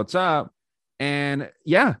knows what's up. And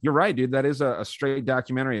yeah, you're right, dude. That is a straight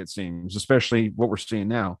documentary, it seems, especially what we're seeing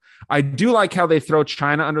now. I do like how they throw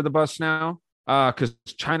China under the bus now, because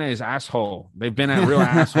China is asshole. They've been a real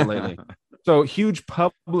asshole lately. So huge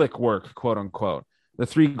public work, quote unquote, the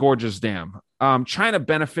Three Gorges Dam. China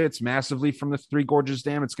benefits massively from the Three Gorges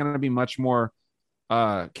Dam. It's going to be much more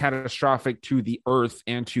catastrophic to the earth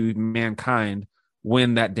and to mankind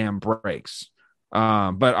when that dam breaks.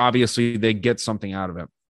 But obviously they get something out of it.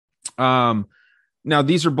 Now,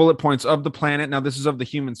 these are bullet points of the planet. Now, this is of the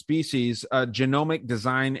human species, genomic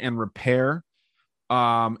design and repair,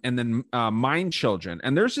 and then mind children.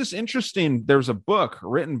 And there's a book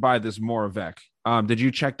written by this Moravec. Did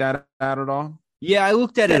you check that out at all? Yeah, I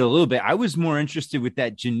looked at it a little bit. I was more interested with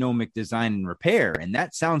that genomic design and repair. And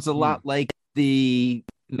that sounds a lot like the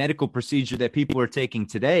medical procedure that people are taking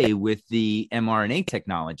today with the mRNA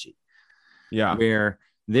technology. Yeah. Where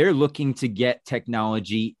they're looking to get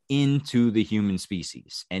technology into the human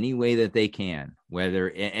species any way that they can,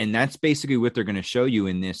 and that's basically what they're going to show you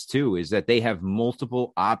in this too, is that they have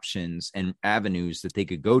multiple options and avenues that they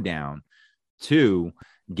could go down to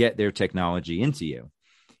get their technology into you.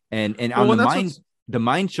 And on the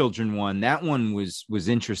Mind Children one, that one was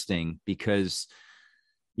interesting because,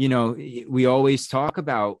 we always talk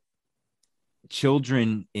about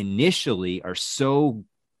children initially are so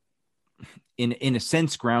in a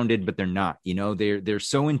sense grounded, but they're not, they're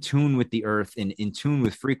so in tune with the earth and in tune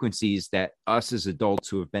with frequencies that us as adults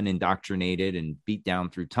who have been indoctrinated and beat down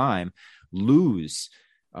through time lose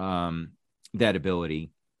that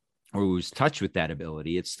ability or lose touch with that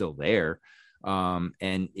ability. It's still there.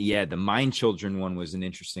 And yeah, the Mind Children one was an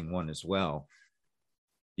interesting one as well.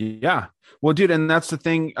 Yeah. Well, dude, and that's the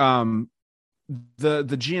thing. The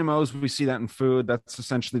GMOs, we see that in food. That's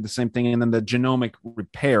essentially the same thing. And then the genomic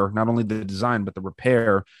repair, not only the design, but the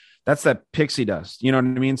repair, that's that pixie dust. You know what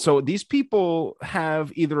I mean? So these people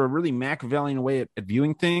have either a really Machiavellian way at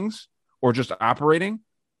viewing things or just operating,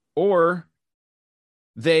 or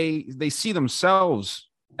they see themselves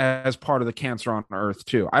as part of the cancer on earth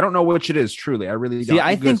too. I don't know which it is, truly. I really don't.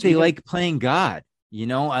 I think they like playing God.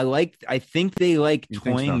 I think they like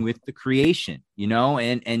toying with the creation,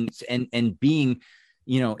 and being,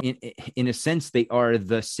 in a sense, they are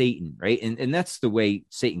the Satan, right? And that's the way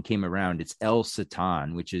Satan came around. It's El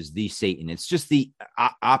Satan, which is the Satan. It's just the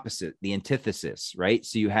opposite, the antithesis, right?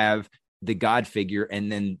 So you have the God figure, and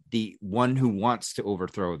then the one who wants to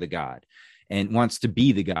overthrow the God and wants to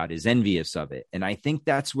be the God is envious of it. And I think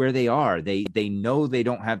that's where they are. They know they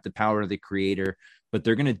don't have the power of the creator, but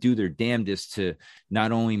they're going to do their damnedest to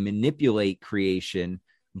not only manipulate creation,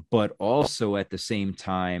 but also at the same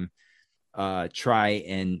time, try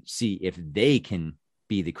and see if they can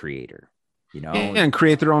be the creator, and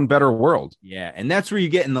create their own better world. Yeah. And that's where you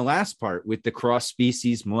get in the last part with the cross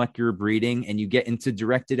species molecular breeding, and you get into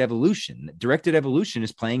directed evolution. Directed evolution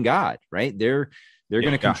is playing God, right? They're They're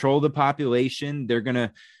going to control the population. They're going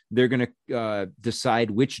to decide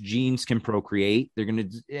which genes can procreate. They're going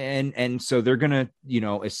to, and so they're going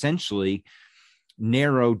to, essentially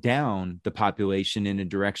narrow down the population in a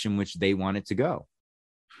direction which they want it to go.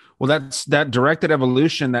 Well, that's that directed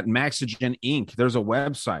evolution, that Maxigen Inc. There's a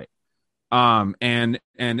website. And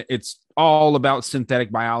it's all about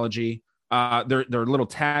synthetic biology. Their little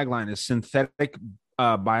tagline is synthetic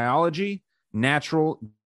biology, natural.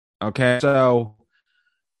 Okay. So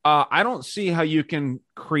I don't see how you can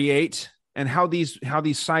create, and how these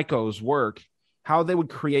psychos work, how they would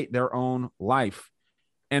create their own life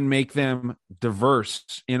and make them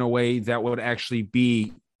diverse in a way that would actually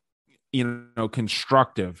be,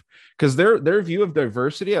 constructive. Because their view of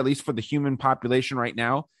diversity, at least for the human population right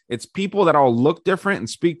now, it's people that all look different and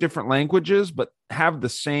speak different languages, but have the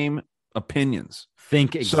same opinions.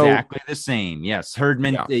 Think exactly the same. Yes.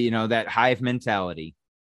 That hive mentality.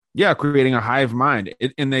 Yeah. Creating a hive mind.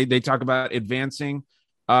 And they talk about advancing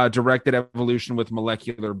directed evolution with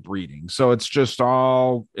molecular breeding. So it's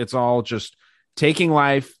all just taking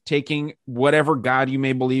life, taking whatever God you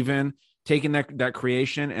may believe in, taking that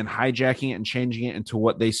creation and hijacking it and changing it into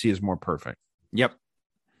what they see as more perfect. Yep.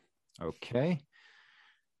 Okay.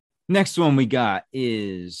 Next one we got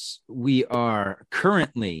is we are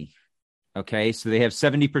currently, okay, so they have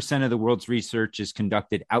 70% of the world's research is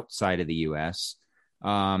conducted outside of the U.S.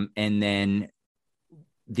 And then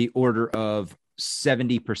the order of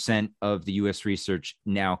 70% of the U.S. research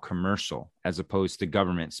now commercial as opposed to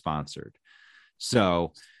government sponsored.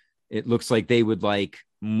 So it looks like they would like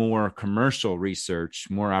more commercial research,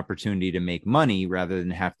 more opportunity to make money rather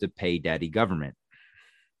than have to pay daddy government.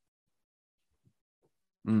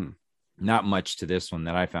 Not much to this one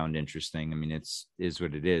that I found interesting. I mean, is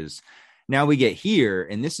what it is. Now we get here,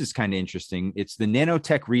 and this is kind of interesting. It's the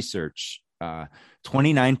nanotech research.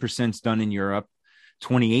 29% is done in Europe,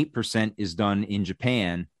 28% is done in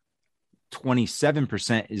Japan,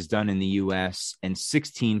 27% is done in the US, and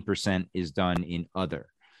 16% is done in other,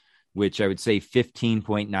 which I would say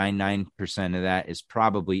 15.99% of that is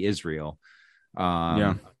probably Israel.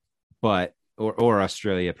 But or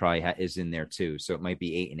Australia probably is in there too. So it might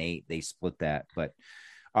be 8 and 8. They split that, but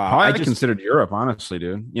I just considered Europe, honestly,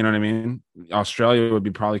 dude. You know what I mean? Australia would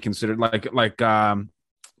be probably considered like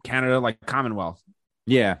Canada, like Commonwealth.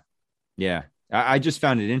 Yeah. I just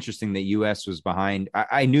found it interesting that US was behind.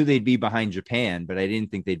 I knew they'd be behind Japan, but I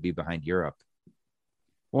didn't think they'd be behind Europe.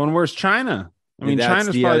 Well, and where's China? I mean,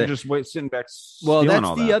 China's probably just sitting back. Well,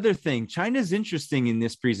 that's the other thing. China's interesting in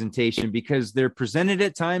this presentation because they're presented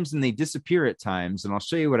at times and they disappear at times. And I'll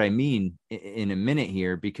show you what I mean in a minute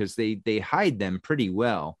here, because they hide them pretty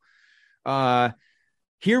well.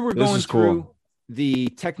 Here we're going through the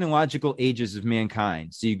technological ages of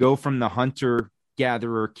mankind. So you go from the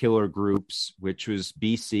hunter-gatherer killer groups, which was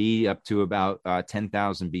BC, up to about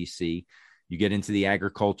 10,000 BC. You get into the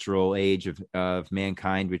agricultural age of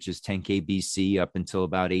mankind, which is 10K BC up until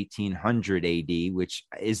about 1800 AD, which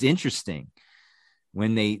is interesting.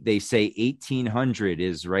 When they say 1800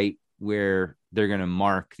 is right where they're going to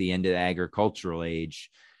mark the end of the agricultural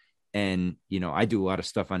age. And, I do a lot of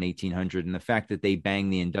stuff on 1800, and the fact that they bang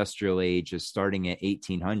the industrial age as starting at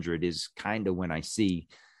 1800 is kind of when I see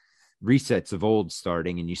resets of old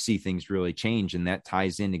starting, and you see things really change, and that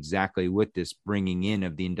ties in exactly with this bringing in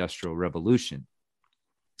of the Industrial Revolution.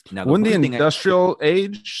 Now, wouldn't the industrial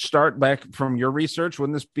age start back from your research?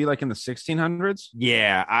 Wouldn't this be like in the 1600s?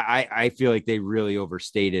 Yeah, I feel like they really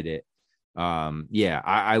overstated it.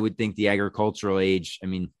 I would think the agricultural age. I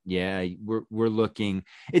mean, yeah, we're looking.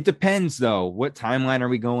 It depends though. What timeline are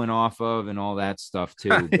we going off of, and all that stuff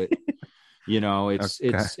too. But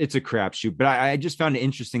it's a crapshoot. But I just found it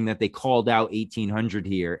interesting that they called out 1800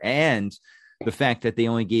 here, and the fact that they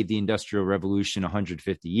only gave the Industrial Revolution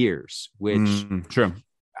 150 years, which true.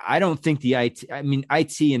 I don't think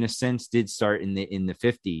IT in a sense did start in the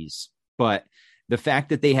 50s, but the fact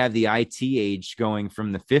that they have the IT age going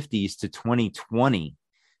from the 50s to 2020,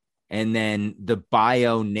 and then the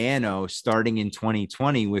bio nano starting in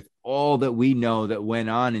 2020 with all that we know that went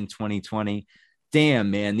on in 2020. Damn,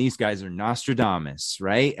 man, these guys are Nostradamus,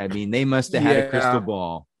 right? I mean, they must have had a crystal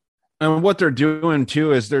ball. And what they're doing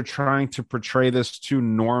too is they're trying to portray this to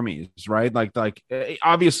normies, right? Like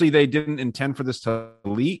obviously they didn't intend for this to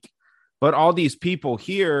leak, but all these people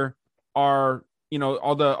here are,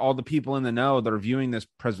 all the people in the know that are viewing this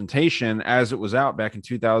presentation as it was out back in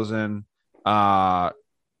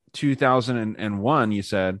 2001, you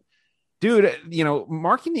said, dude,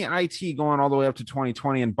 marking the IT going all the way up to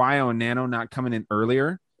 2020 and bio and nano not coming in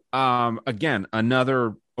earlier. Again,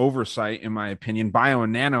 another oversight, in my opinion. Bio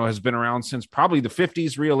and nano has been around since probably the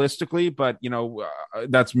 50s, realistically, but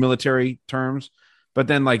that's military terms. But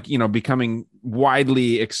then, like, becoming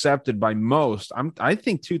widely accepted by most, I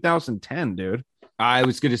think 2010, dude. I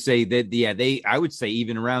was going to say that, yeah, I would say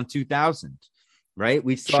even around 2000, right?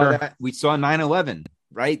 We saw Sure. that. We saw 9/11,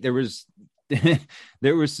 right? There was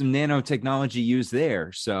there was some nanotechnology used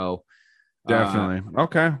there. So Definitely.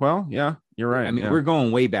 Okay. Well, yeah, you're right. I mean, yeah. we're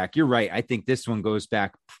going way back. You're right. I think this one goes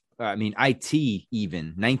back. I mean, IT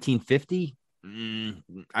even 1950.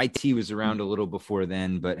 IT was around a little before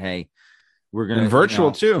then, but hey, we're gonna And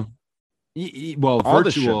virtual too. Well, All the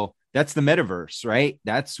virtual. That's the metaverse, right?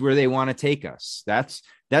 That's where they want to take us. That's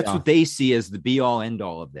Yeah. what they see as the be all end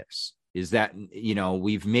all of this. Is that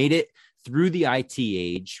we've made it through the IT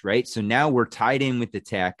age, right? So now we're tied in with the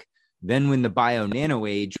tech. Then when the bio nano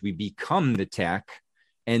age, we become the tech.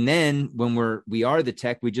 And then when we are the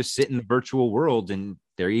tech, we just sit in the virtual world, and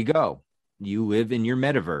there you go. You live in your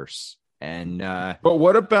metaverse. And But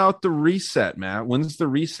what about the reset, Matt? When's the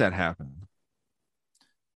reset happen?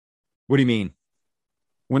 what do you mean?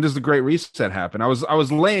 When does the great reset happen? I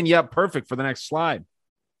was laying you up perfect for the next slide.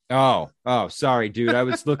 Oh, sorry, dude. I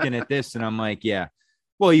was looking at this and I'm like, yeah.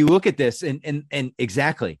 Well, you look at this and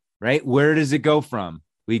exactly, right? Where does it go from?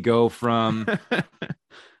 We go from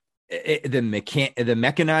the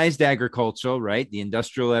mechanized agriculture, right? The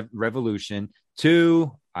industrial revolution,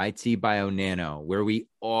 to IT bio nano, where we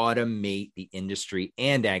automate the industry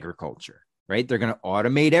and agriculture, right? They're going to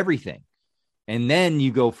automate everything. And then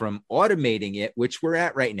you go from automating it, which we're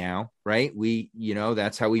at right now, right?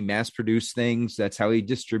 That's how we mass produce things. That's how we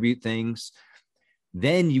distribute things.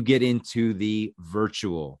 Then you get into the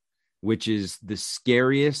virtual, which is the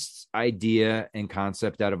scariest idea and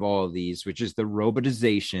concept out of all of these, which is the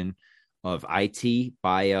robotization of IT,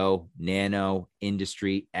 bio, nano,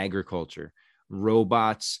 industry, agriculture.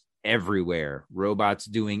 Robots everywhere, robots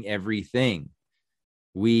doing everything.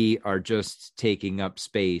 We are just taking up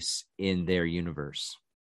space in their universe.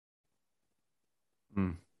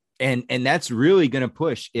 And that's really going to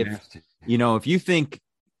push if you think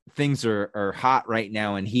things are hot right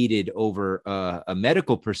now and heated over a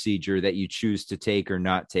medical procedure that you choose to take or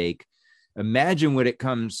not take. Imagine what it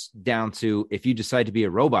comes down to if you decide to be a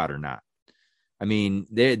robot or not. I mean,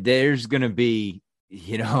 there's going to be,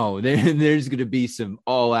 there's going to be some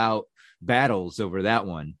all out battles over that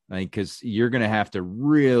one, like, because you're going to have to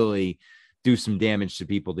really do some damage to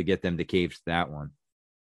people to get them to cave to that one.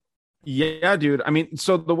 Yeah, dude. I mean,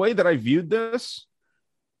 so the way that I viewed this,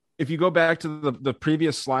 if you go back to the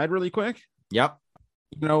previous slide really quick. Yep.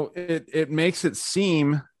 It makes it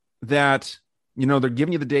seem that, they're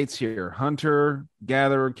giving you the dates here: hunter,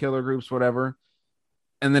 gatherer, killer groups, whatever.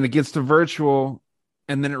 And then it gets to virtual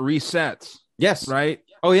and then it resets. Yes. Right.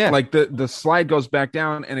 Oh yeah. Like the slide goes back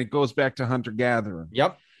down and it goes back to hunter gatherer.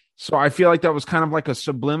 Yep. So I feel like that was kind of like a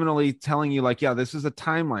subliminally telling you, like, yeah, this is a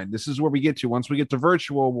timeline. This is where we get to. Once we get to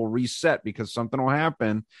virtual, we'll reset because something will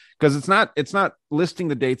happen. Because it's not listing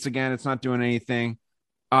the dates again. It's not doing anything.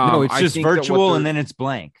 No, it's just virtual and then it's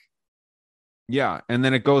blank. Yeah. And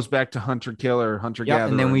then it goes back to hunter killer, hunter gatherer.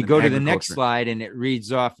 And then we go to the next slide and it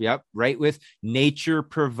reads off. Yep. Right. With nature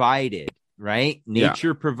provided, right?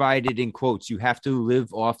 Nature provided in quotes. You have to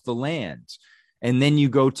live off the land. And then you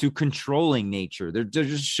go to controlling nature. They're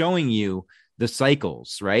just showing you the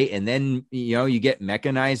cycles, right? And then, you get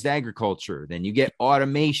mechanized agriculture, then you get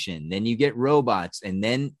automation, then you get robots, and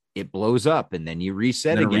then it blows up and then you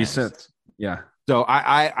reset again. Resets. Yeah. So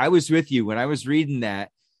I was with you when I was reading that.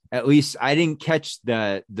 At least I didn't catch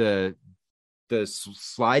the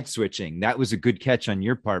slide switching. That was a good catch on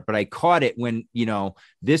your part, but I caught it when,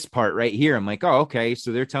 this part right here, I'm like, oh, okay.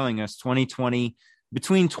 So they're telling us 2020,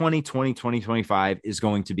 between 2020, 2025 is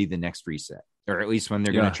going to be the next reset, or at least when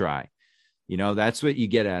they're going to try. That's what you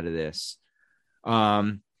get out of this.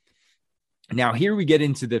 Now here we get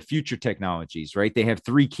into the future technologies, right? They have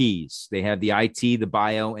three keys. They have the IT, the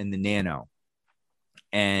bio, and the nano.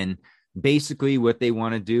 And basically what they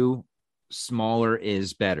want to do, smaller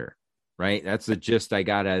is better, right? That's the gist I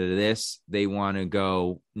got out of this. They want to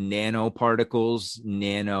go nanoparticles,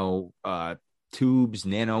 nano tubes,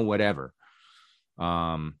 nano whatever.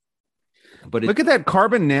 But look at that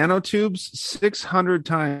carbon nanotubes, 600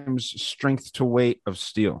 times strength to weight of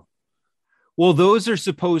steel. Well, those are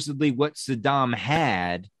supposedly what Saddam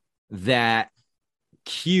had that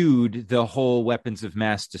cued the whole weapons of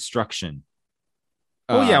mass destruction.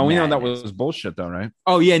 Oh yeah, we know that was bullshit though, right?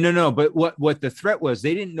 Oh yeah, no. But what the threat was,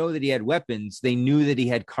 they didn't know that he had weapons. They knew that he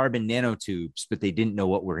had carbon nanotubes, but they didn't know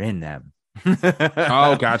what were in them.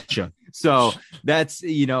 Oh, gotcha. So that's,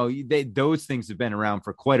 those things have been around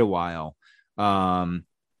for quite a while.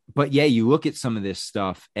 but yeah, you look at some of this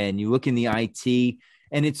stuff and you look in the IT,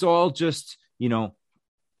 and it's all just,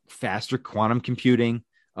 faster quantum computing.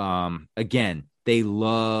 Again, they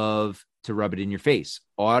love to rub it in your face.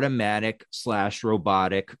 Automatic /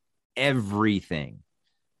 robotic, everything.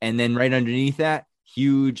 And then right underneath that,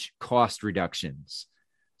 huge cost reductions.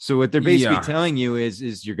 So what they're basically telling you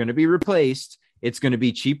is you're going to be replaced. It's going to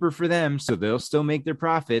be cheaper for them, so they'll still make their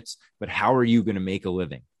profits. But how are you going to make a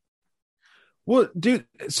living? Well, dude,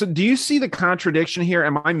 so do you see the contradiction here?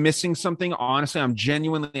 Am I missing something? Honestly, I'm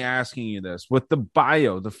genuinely asking you this. With the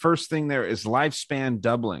bio, the first thing there is lifespan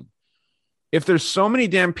doubling. If there's so many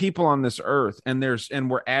damn people on this earth and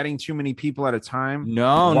we're adding too many people at a time,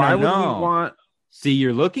 why would we want? See,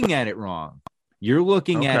 you're looking at it wrong. You're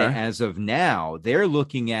looking at it as of now. They're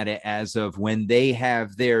looking at it as of when they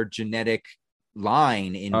have their genetic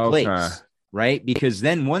line in place. Right? Because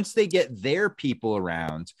then once they get their people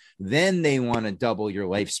around, then they want to double your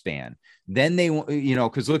lifespan. Then they,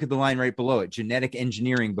 because look at the line right below it, genetic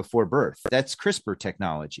engineering before birth. That's CRISPR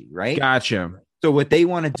technology, right? Gotcha. So what they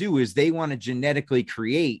want to do is they want to genetically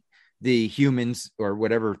create the humans or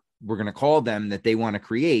whatever we're going to call them that they want to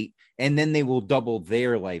create. And then they will double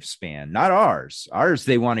their lifespan, not ours. Ours,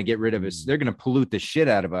 they want to get rid of us. They're going to pollute the shit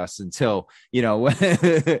out of us until, give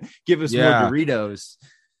us more Doritos.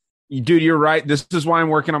 Dude, you're right. This is why I'm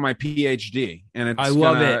working on my PhD, and I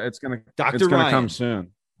love it. It's gonna come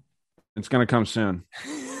soon. It's gonna come soon.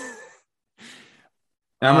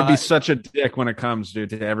 I'm gonna be such a dick when it comes,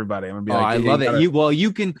 dude, to everybody. I'm gonna be like, I love it.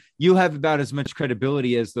 You have about as much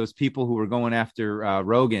credibility as those people who were going after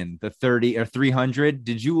Rogan, the 30 or 300.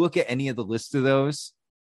 Did you look at any of the list of those?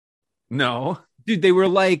 No. Dude, they were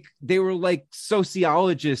like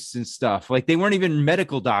sociologists and stuff. Like they weren't even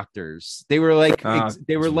medical doctors. They were like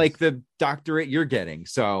like the doctorate you're getting.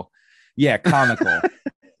 So yeah, comical.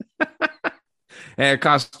 Hey, it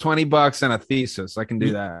costs $20 and a thesis. I can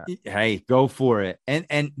do that. Hey, go for it.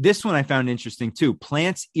 And this one I found interesting too.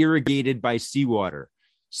 Plants irrigated by seawater.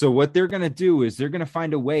 So what they're going to do is they're going to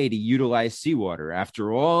find a way to utilize seawater.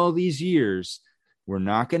 After all these years, we're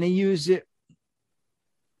not going to use it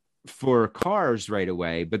for cars right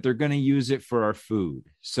away, but they're going to use it for our food.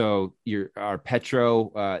 So our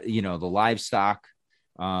the livestock,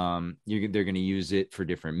 they're going to use it for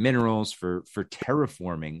different minerals, for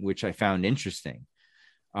terraforming, which I found interesting.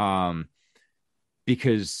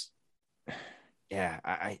 Because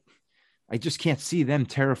I just can't see them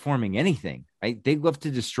terraforming anything. They love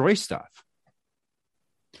to destroy stuff.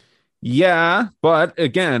 Yeah, but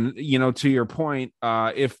again, to your point,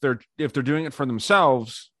 if they're doing it for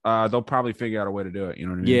themselves, they'll probably figure out a way to do it. You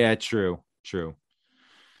know what I mean? Yeah, true.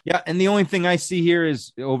 Yeah, and the only thing I see here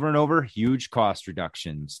is over and over huge cost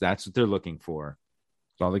reductions. That's what they're looking for.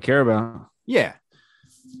 That's all they care about. Yeah.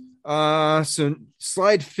 So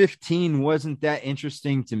slide 15 wasn't that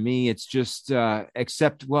interesting to me. It's just no,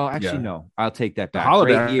 I'll take that back.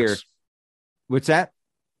 Right here. What's that?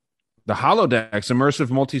 The holodecks, immersive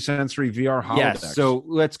multisensory VR holodecks. Yes. So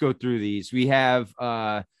let's go through these. We have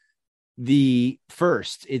the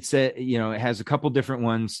first. It's it has a couple different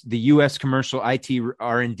ones. The U.S. commercial IT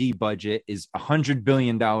R&D budget is $100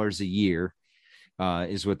 billion a year,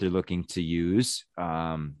 is what they're looking to use.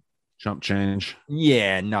 Chump change.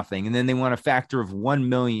 Yeah, nothing. And then they want a factor of 1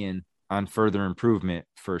 million on further improvement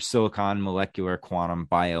for silicon, molecular, quantum,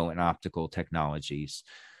 bio, and optical technologies,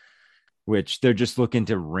 which they're just looking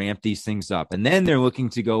to ramp these things up. And then they're looking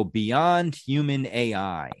to go beyond human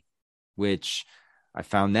AI, which I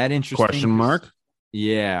found that interesting. Question mark?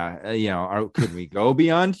 Yeah. Could we go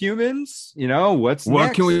beyond humans?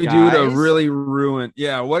 What can we do to really ruin?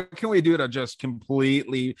 Yeah. What can we do to just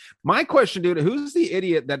completely? My question, dude, who's the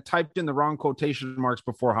idiot that typed in the wrong quotation marks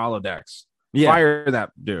before holodecks? Yeah. Fire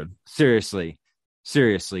that dude. Seriously.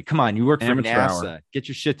 Come on. You work for NASA. Get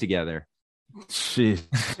your shit together. Jeez.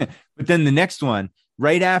 But then the next one,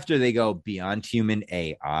 right after they go beyond human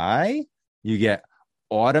AI, you get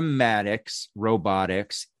automatics,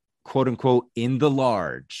 robotics, quote unquote, in the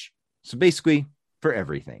large. So basically for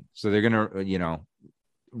everything. So they're going to,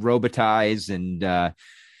 robotize and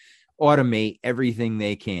automate everything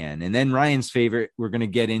they can. And then Ryan's favorite, we're going to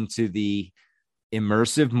get into the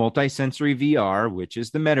immersive multisensory VR, which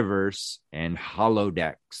is the metaverse, and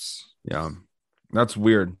holodecks. Yeah, that's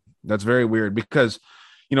weird. That's very weird because,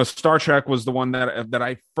 Star Trek was the one that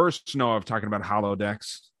I first know of talking about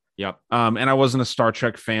holodecks. Yep. And I wasn't a Star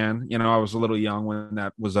Trek fan. I was a little young when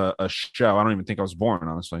that was a show. I don't even think I was born,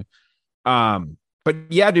 honestly. But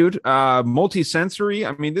yeah, dude, multisensory.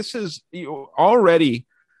 I mean, this is already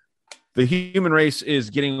the human race is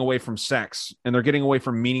getting away from sex, and they're getting away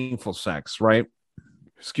from meaningful sex, right?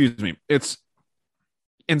 Excuse me. It's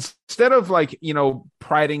instead of like,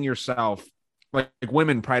 priding yourself, like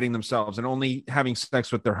women priding themselves and only having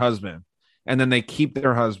sex with their husband, and then they keep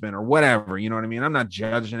their husband or whatever, you know what I mean? I'm not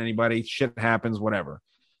judging anybody. Shit happens, whatever.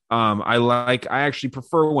 I actually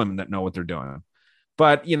prefer women that know what they're doing.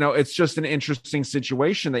 But, it's just an interesting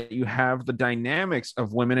situation that you have the dynamics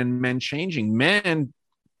of women and men changing. Men,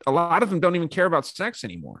 a lot of them don't even care about sex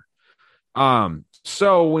anymore.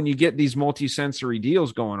 So when you get these multi-sensory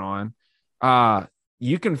deals going on,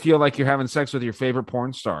 you can feel like you're having sex with your favorite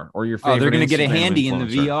porn star or your favorite. Oh, they're going to get a Instagram handy in the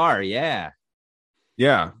influencer. VR. Yeah.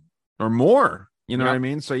 Yeah. Or more, you know Yep. what I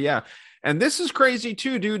mean? So yeah. And this is crazy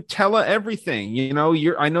too, dude. Tele everything,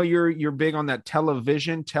 I know you're big on that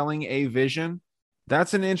television, telling a vision.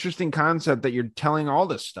 That's an interesting concept that you're telling all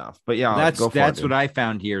this stuff. But yeah, That's what I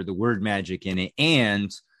found here, the word magic in it,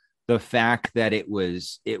 and the fact that it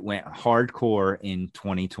went hardcore in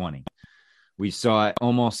 2020. We saw it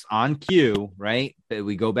almost on cue, right? But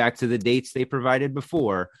we go back to the dates they provided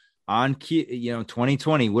before. On cue,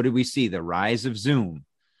 2020, what did we see? The rise of Zoom.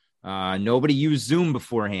 Nobody used Zoom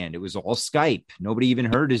beforehand. It was all Skype. Nobody even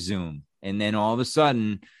heard of Zoom. And then all of a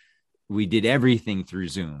sudden, we did everything through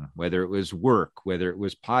Zoom, whether it was work, whether it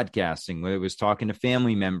was podcasting, whether it was talking to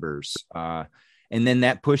family members. And then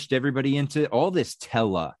that pushed everybody into all this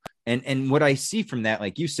tele. And what I see from that,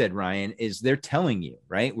 like you said, Ryan, is they're telling you,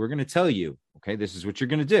 right? We're going to tell you, okay, this is what you're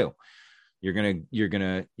going to do. You're going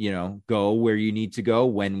to, go where you need to go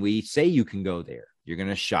when we say you can go there. You're going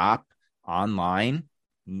to shop online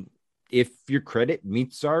if your credit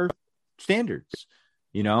meets our standards.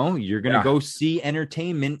 You're going to go see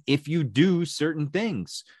entertainment if you do certain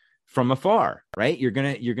things from afar, right? You're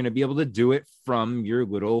going to be able to do it from your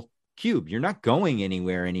little cube. You're not going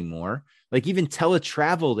anywhere anymore. Like even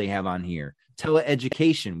teletravel they have on here,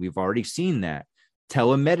 teleeducation. We've already seen that.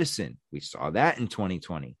 Telemedicine. We saw that in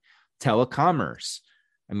 2020. Telecommerce.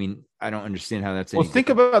 I mean, I don't understand how that's. Well, think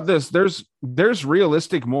about this. There's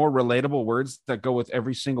realistic, more relatable words that go with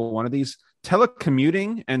every single one of these.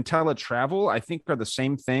 Telecommuting and teletravel, I think, are the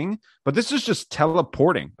same thing, but this is just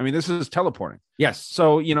teleporting. I mean, this is teleporting. Yes.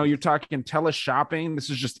 So, you're talking teleshopping. This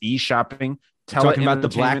is just e-shopping. Talking about the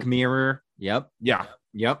Black Mirror. Yep. Yeah.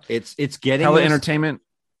 Yep. It's getting tele-entertainment.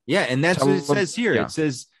 Yeah. And that's what it says here. Yeah. It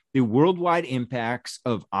says the worldwide impacts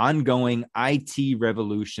of ongoing IT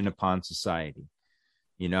revolution upon society.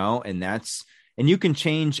 And you can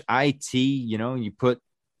change IT, you put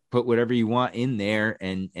whatever you want in there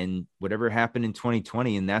and whatever happened in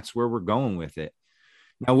 2020. And that's where we're going with it.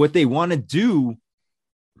 Now, what they want to do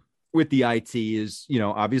with the IT is,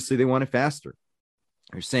 obviously they want it faster.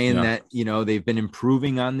 They're saying that, they've been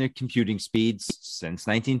improving on their computing speeds since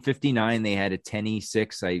 1959. They had a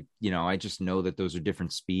 10E6. I just know that those are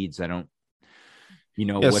different speeds. I don't,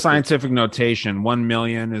 scientific notation. 1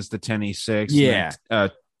 million is the 10E6. Yeah.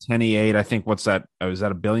 10E8. I think what's that? Oh, is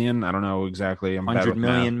that a billion? I don't know exactly. 100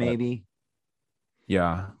 million, maybe.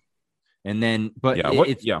 Yeah. And then, but what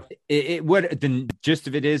the gist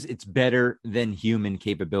of it is, it's better than human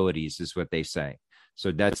capabilities, is what they say.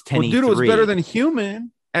 So that's 10E3. Well, dude, it was better than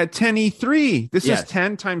human at 10E3. This is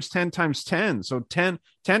 10 times 10 times 10. So 10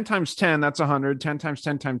 times 10, that's 100. 10 times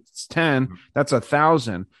 10 times 10, that's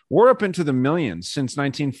 1,000. We're up into the millions since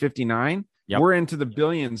 1959. Yep. We're into the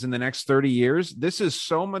billions in the next 30 years. This is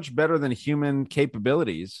so much better than human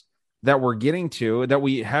capabilities that we're getting to, that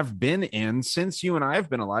we have been in since you and I have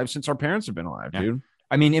been alive, since our parents have been alive, dude.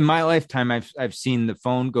 I mean, in my lifetime, I've seen the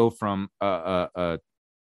phone go from a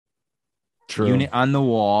unit on the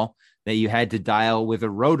wall that you had to dial with a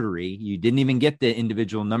rotary. You didn't even get the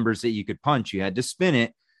individual numbers that you could punch. You had to spin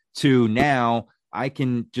it, to now I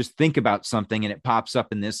can just think about something and it pops up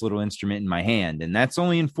in this little instrument in my hand. And that's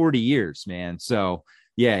only in 40 years, man. So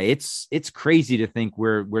yeah, it's crazy to think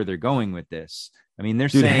where they're going with this. I mean, they're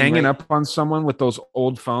saying hanging up on someone with those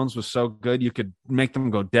old phones was so good. You could make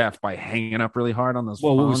them go deaf by hanging up really hard on those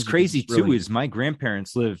phones. What was crazy too is my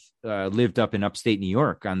grandparents lived up in upstate New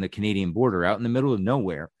York on the Canadian border, out in the middle of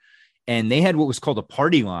nowhere. And they had what was called a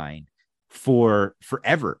party line for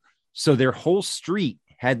forever. So their whole street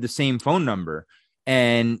had the same phone number,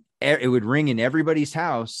 and it would ring in everybody's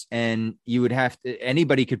house, and you would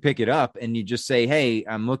anybody could pick it up, and you just say, "Hey,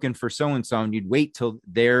 I'm looking for so-and-so," and you'd wait till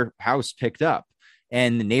their house picked up,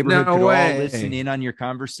 and the neighborhood could all listen in on your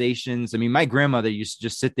conversations. I mean, my grandmother used to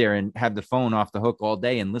just sit there and have the phone off the hook all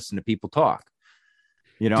day and listen to people talk.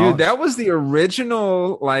 You know, dude, that was the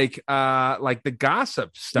original, like the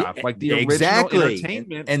gossip stuff, like the original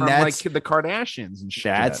entertainment and from that's like the Kardashians and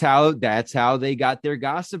shit. That's how they got their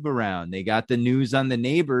gossip around. They got the news on the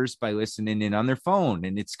neighbors by listening in on their phone,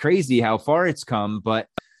 and it's crazy how far it's come. But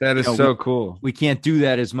that is so cool. We can't do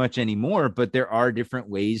that as much anymore, but there are different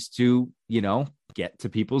ways to, get to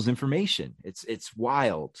people's information. It's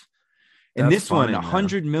wild. And That's this funny, one,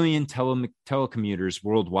 100 million telecommuters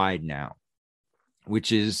worldwide now,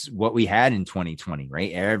 which is what we had in 2020,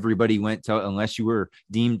 right? Everybody went to, unless you were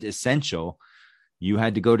deemed essential, you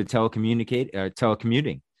had to go to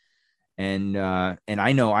telecommuting. And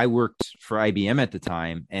I know I worked for IBM at the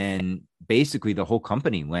time, and basically the whole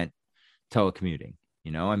company went telecommuting.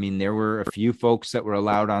 I mean, there were a few folks that were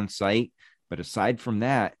allowed on site, but aside from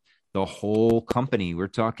that, the whole company, we're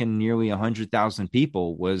talking nearly 100,000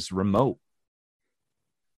 people, was remote.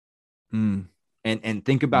 And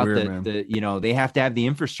think about weird, they have to have the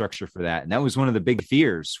infrastructure for that. And that was one of the big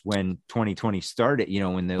fears when 2020 started,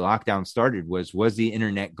 when the lockdown started, was the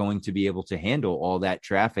internet going to be able to handle all that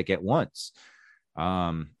traffic at once?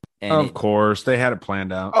 And of course, they had it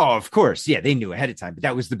planned out. Oh, of course. Yeah, they knew ahead of time. But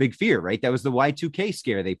that was the big fear, right? That was the Y2K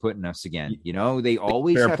scare they put in us again. They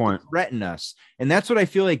always have to threaten us. And that's what I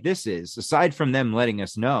feel like this is. Aside from them letting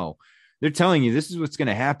us know, they're telling you this is what's going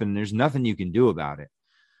to happen. There's nothing you can do about it.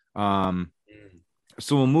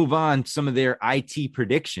 So we'll move on. Some of their IT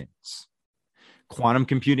predictions. Quantum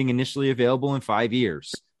computing initially available in 5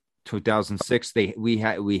 years. 2006, we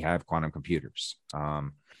have quantum computers.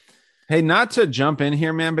 Hey, not to jump in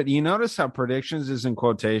here, man, but you notice how predictions is in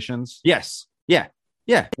quotations? Yes. Yeah.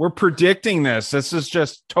 We're predicting this. This is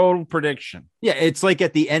just total prediction. Yeah. It's like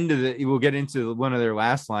at the end of we'll get into one of their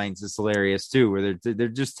last lines. It's hilarious too, where they're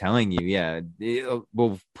just telling you,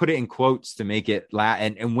 we'll put it in quotes to make it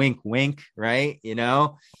and wink, wink. Right.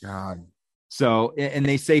 God. So, and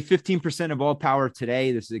they say 15% of all power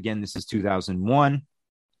today. This is 2001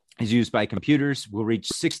 is used by computers, will reach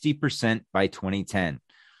 60% by 2010.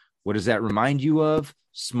 What does that remind you of?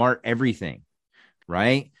 Smart everything,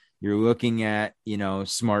 right? You're looking at,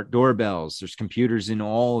 smart doorbells. There's computers in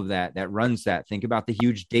all of that runs that. Think about the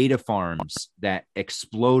huge data farms that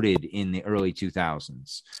exploded in the early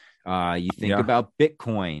 2000s. You think about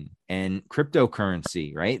Bitcoin and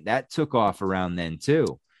cryptocurrency, right? That took off around then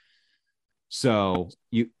too. So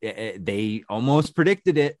they almost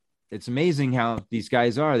predicted it. It's amazing how these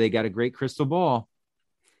guys are. They got a great crystal ball.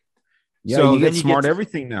 Yeah, so you get smart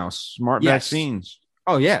everything now. Smart vaccines.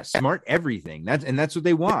 Oh yeah, smart everything. That's what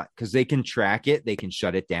they want, because they can track it, they can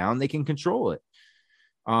shut it down, they can control it.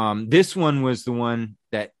 This one was the one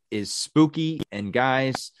that is spooky, and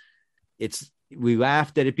guys, we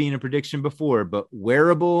laughed at it being a prediction before, but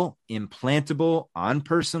wearable, implantable,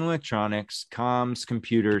 on-person electronics, comms,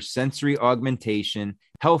 computers, sensory augmentation,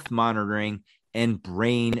 health monitoring, and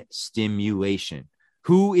brain stimulation.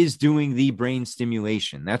 Who is doing the brain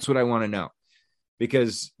stimulation? That's what I want to know,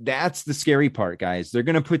 because that's the scary part, guys. They're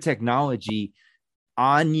going to put technology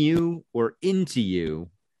on you or into you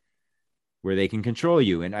where they can control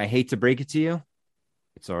you. And I hate to break it to you,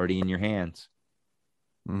 it's already in your hands.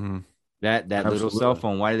 Mm-hmm. That little cell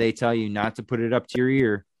phone, why do they tell you not to put it up to your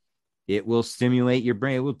ear? It will stimulate your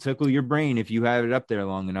brain. It will tickle your brain if you have it up there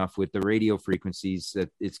long enough with the radio frequencies that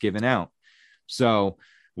it's given out. So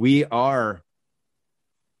we are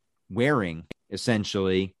wearing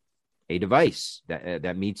essentially a device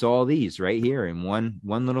that meets all these right here in one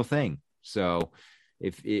little thing. So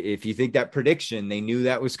if you think that prediction, they knew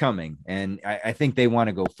that was coming, and I think they want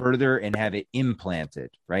to go further and have it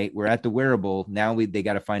implanted. Right, we're at the wearable now. They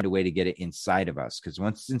got to find a way to get it inside of us, because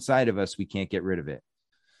once it's inside of us, we can't get rid of it.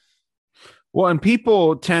 Well, and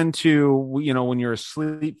people tend to, when you're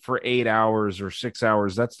asleep for 8 hours or 6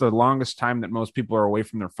 hours, that's the longest time that most people are away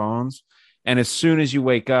from their phones. And as soon as you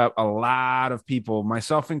wake up, a lot of people,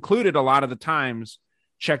 myself included, a lot of the times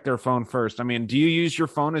check their phone first. I mean, do you use your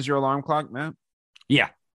phone as your alarm clock, Matt?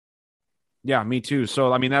 Yeah, me too.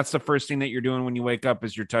 So, I mean, that's the first thing that you're doing when you wake up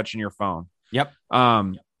is you're touching your phone. Yep.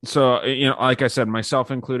 So, like I said, myself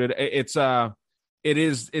included, it's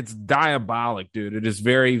diabolic, dude. It is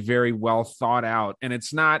very, very well thought out. And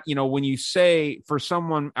it's not, when you say, for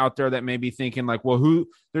someone out there that may be thinking like, well,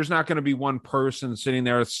 there's not going to be one person sitting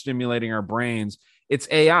there stimulating our brains. It's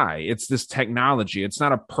AI. It's this technology. It's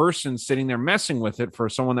not a person sitting there messing with it, for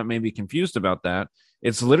someone that may be confused about that.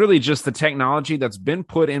 It's literally just the technology that's been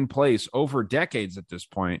put in place over decades at this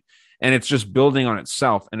point, and it's just building on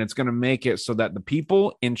itself, and it's going to make it so that the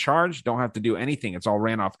people in charge don't have to do anything. It's all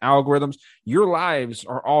ran off algorithms. Your lives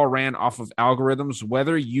are all ran off of algorithms,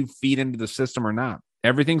 whether you feed into the system or not.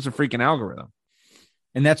 Everything's a freaking algorithm.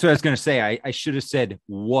 And that's what I was going to say. I should have said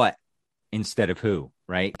what instead of who,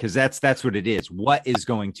 right? Because that's what it is. What is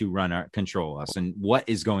going to control us, and what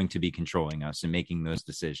is going to be controlling us and making those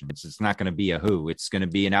decisions? It's not going to be a who. It's going to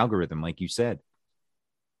be an algorithm, like you said.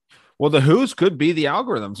 Well, the who's could be the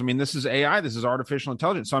algorithms. I mean, this is AI. This is artificial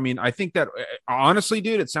intelligence. So, I mean, I think that honestly,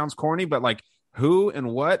 dude, it sounds corny, but like who and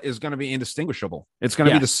what is going to be indistinguishable. It's going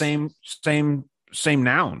to be the same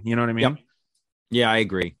noun. You know what I mean? Yep. Yeah, I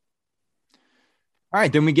agree. All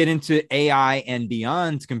right, then we get into AI and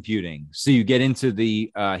beyond computing. So you get into the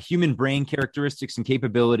human brain characteristics and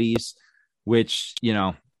capabilities, which,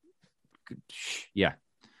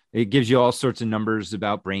 it gives you all sorts of numbers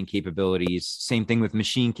about brain capabilities. Same thing with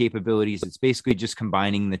machine capabilities. It's basically just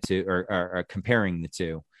combining the two or comparing the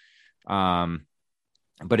two.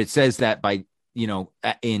 But it says that by,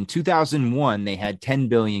 in 2001, they had 10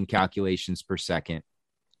 billion calculations per second.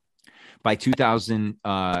 By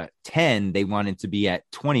 2010, they wanted to be at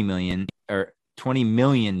 20 million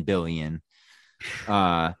billion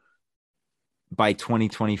by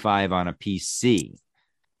 2025 on a PC,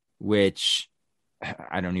 which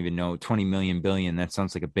I don't even know, 20 million billion. That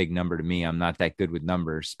sounds like a big number to me. I'm not that good with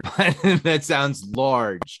numbers, but that sounds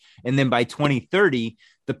large. And then by 2030,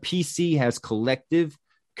 the PC has collective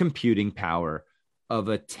computing power of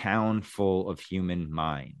a town full of human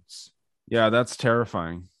minds. Yeah, that's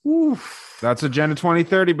terrifying. Oof. That's Agenda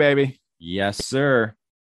 2030, baby. Yes, sir.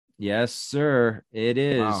 Yes, sir. It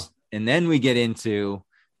is. Wow. And then we get into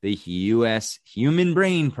the U.S. Human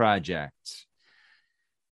Brain Project.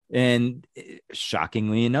 And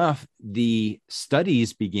shockingly enough, the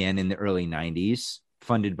studies began in the early 90s,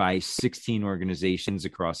 funded by 16 organizations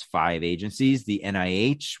across 5 agencies, the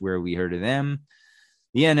NIH, where we heard of them,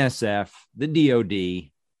 the NSF, the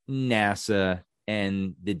DOD, NASA,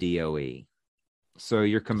 and the DOE. So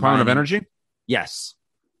you're combining... Department of Energy? Yes.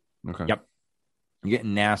 Okay. Yep. You're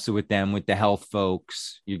getting NASA with them, with the health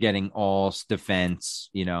folks. You're getting all defense,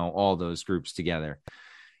 all those groups together.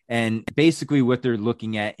 And basically what they're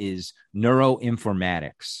looking at is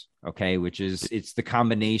neuroinformatics, okay, which is it's the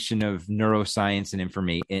combination of neuroscience and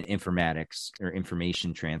informatics or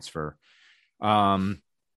information transfer. Let's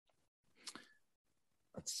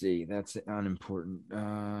see, that's unimportant.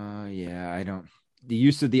 The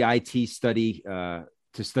use of the IT study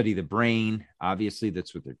to study the brain. Obviously,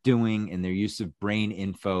 that's what they're doing, and their use of brain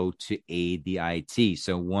info to aid the IT.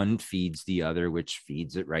 So one feeds the other, which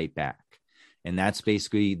feeds it right back. And that's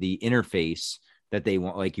basically the interface that they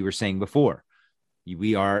want. Like you were saying before,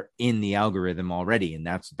 we are in the algorithm already. And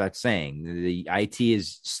that's saying the IT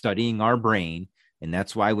is studying our brain. And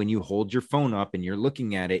that's why when you hold your phone up and you're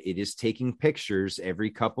looking at it, it is taking pictures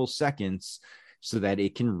every couple seconds so that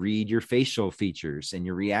it can read your facial features and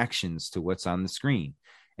your reactions to what's on the screen.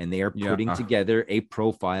 And they are putting together a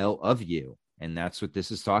profile of you. And that's what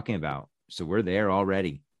this is talking about. So we're there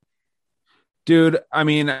already. Dude, I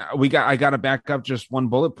mean, I got to back up just one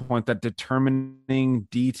bullet point, that determining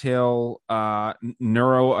detail,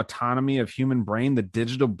 neuro autonomy of human brain, the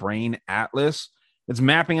digital brain atlas. It's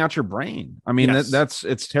mapping out your brain. I mean, yes.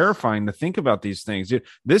 It's terrifying to think about these things. Dude,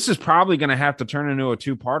 this is probably going to have to turn into a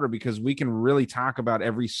 2-parter because we can really talk about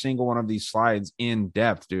every single one of these slides in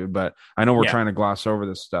depth, dude. But I know we're trying to gloss over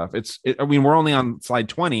this stuff. I mean, we're only on slide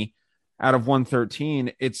 20 out of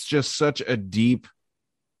 113. It's just such a deep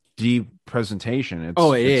presentation. It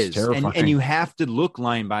is terrifying. And you have to look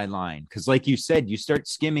line by line because, like you said, you start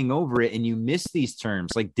skimming over it and you miss these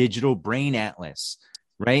terms like digital brain atlas,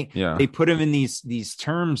 right? Yeah, they put them in these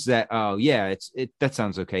terms that that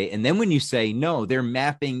sounds okay. And then when you say no, they're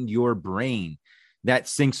mapping your brain, that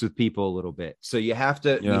syncs with people a little bit. So you have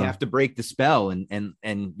to break the spell and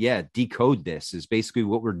decode. This is basically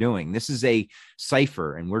what we're doing. This is a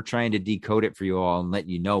cipher, and we're trying to decode it for you all and let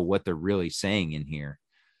you know what they're really saying in here.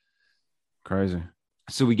 Crazy.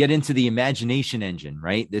 So we get into the imagination engine,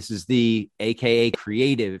 right? This is the AKA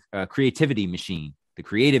creativity machine, the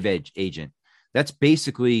creative agent. That's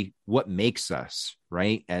basically what makes us,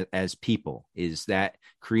 right? As people, is that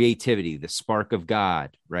creativity, the spark of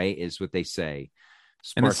God, right? Is what they say.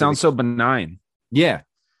 And it sounds so benign. Yeah.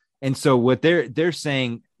 And so what they're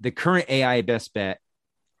saying, the current AI best bet,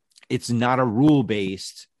 it's not a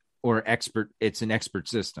rule-based or expert, it's an expert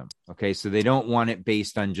system. Okay. So they don't want it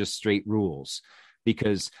based on just straight rules,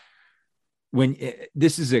 because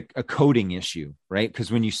this is a coding issue, right?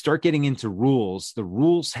 Because when you start getting into rules, the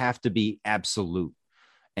rules have to be absolute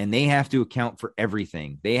and they have to account for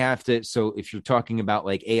everything. They have to. So if you're talking about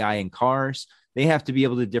like AI in cars, they have to be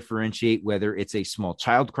able to differentiate whether it's a small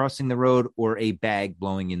child crossing the road or a bag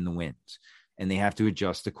blowing in the wind, and they have to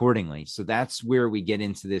adjust accordingly. So that's where we get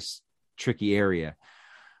into this tricky area.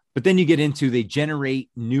 But then you get into, they generate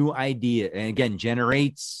new idea. And again,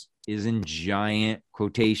 generates is in giant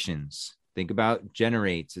quotations. Think about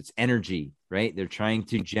generates. It's energy, right? They're trying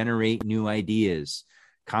to generate new ideas,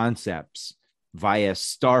 concepts via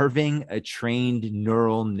starving a trained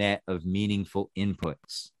neural net of meaningful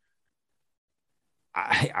inputs.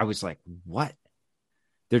 I was like, what?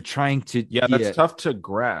 They're trying to. Yeah, that's tough to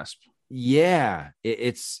grasp. Yeah,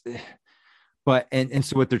 it's. But and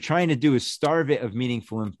so what they're trying to do is starve it of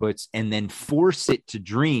meaningful inputs and then force it to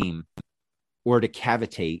dream or to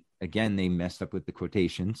cavitate. Again, they messed up with the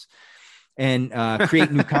quotations, and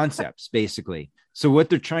create new concepts, basically. So what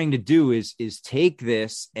they're trying to do is take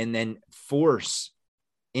this and then force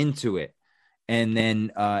into it. And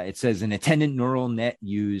then it says an attendant neural net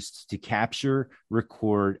used to capture,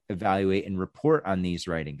 record, evaluate, and report on these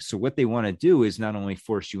writings. So what they want to do is not only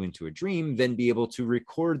force you into a dream, then be able to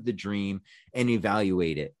record the dream and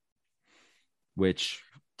evaluate it. Which,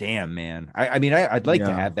 damn, man. I mean, I'd like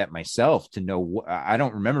to have that myself, to know. I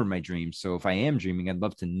don't remember my dreams. So if I am dreaming, I'd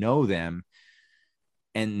love to know them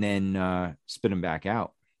and then spit them back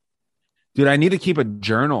out. Dude, I need to keep a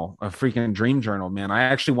journal, a freaking dream journal, man. I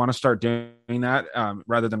actually want to start doing that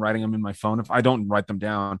rather than writing them in my phone if I don't write them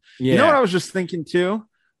down. Yeah. You know what I was just thinking too?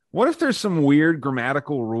 What if there's some weird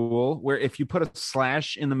grammatical rule where if you put a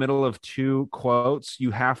slash in the middle of two quotes,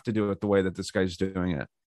 you have to do it the way that this guy's doing it?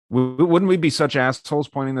 Wouldn't we be such assholes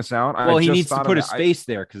pointing this out? Well, he needs to put a space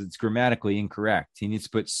there because it's grammatically incorrect. He needs to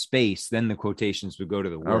put space, then the quotations would go to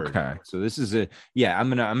the word. Okay. So this is I'm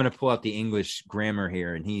gonna pull out the English grammar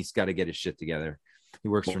here, and he's got to get his shit together. He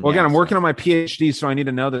works for. Well, again, I'm working on my PhD, so I need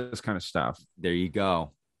to know this kind of stuff. There you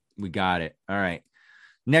go. We got it. All right.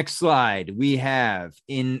 Next slide. We have,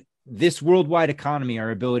 in this worldwide economy,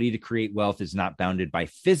 our ability to create wealth is not bounded by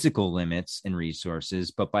physical limits and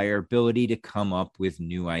resources, but by our ability to come up with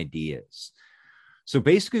new ideas. So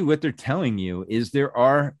basically what they're telling you is there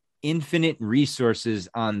are infinite resources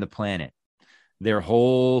on the planet. Their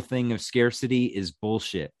whole thing of scarcity is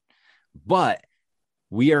bullshit. But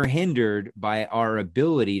we are hindered by our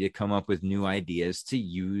ability to come up with new ideas to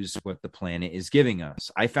use what the planet is giving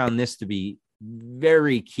us. I found this to be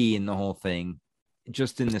very key in the whole thing,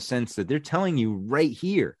 just in the sense that they're telling you right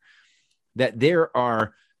here that there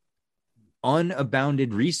are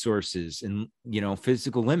unabounded resources and,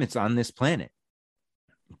 physical limits on this planet,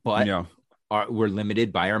 but we're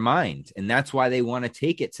limited by our mind. And that's why they want to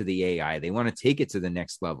take it to the AI. They want to take it to the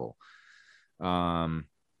next level. But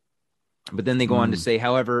then they go on to say,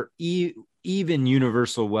 however, even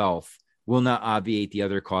universal wealth will not obviate the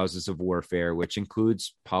other causes of warfare, which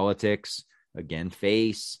includes politics, again,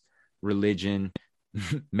 face, religion,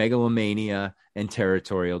 megalomania, and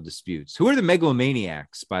territorial disputes. Who are the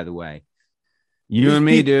megalomaniacs, by the way? You and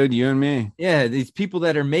me, dude. You and me. Yeah, these people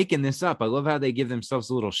that are making this up. I love how they give themselves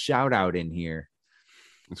a little shout out in here.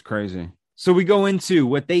 It's crazy. So we go into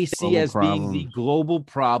what they see as being the global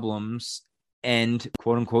problems and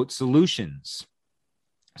quote unquote solutions.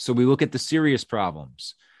 So we look at the serious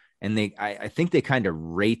problems, and I think they kind of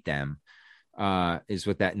rate them. Is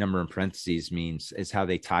what that number in parentheses means, is how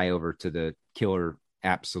they tie over to the killer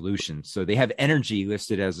app solutions. So they have energy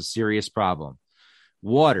listed as a serious problem,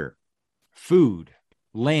 water, food,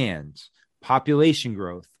 land, population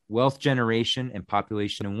growth, wealth generation, and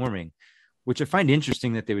population and warming, which I find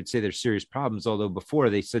interesting that they would say they're serious problems, although before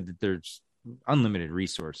they said that there's unlimited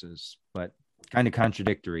resources, but kind of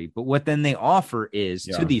contradictory. But what then they offer is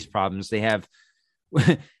to these problems, they have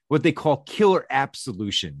what they call killer app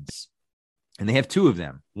solutions. And they have two of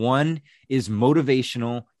them. One is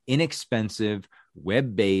motivational, inexpensive,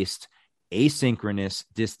 web-based, asynchronous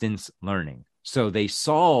distance learning. So they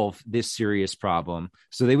solve this serious problem.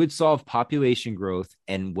 So they would solve population growth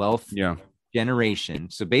and wealth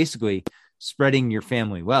generation. So basically spreading your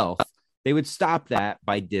family wealth. They would stop that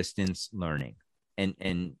by distance learning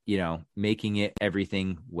and making it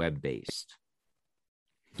everything web-based.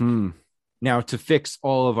 Now, to fix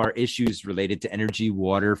all of our issues related to energy,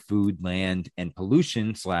 water, food, land, and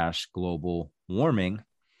pollution / global warming,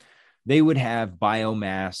 they would have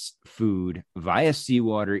biomass food via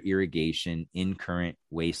seawater irrigation in current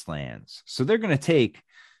wastelands. So they're going to think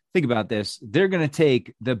about this, they're going to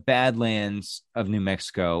take the Badlands of New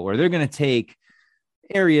Mexico, or they're going to take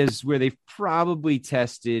areas where they've probably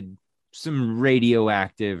tested some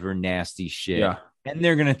radioactive or nasty shit. Yeah. And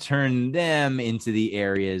they're going to turn them into the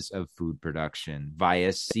areas of food production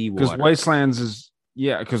via seawater.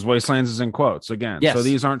 Because wastelands is in quotes again. Yes. So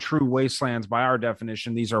these aren't true wastelands by our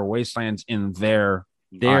definition. These are wastelands in their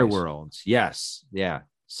worlds. Yes. Yeah.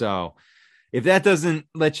 So if that doesn't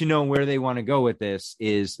let you know where they want to go with this,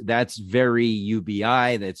 that's very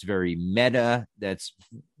UBI. That's very meta. That's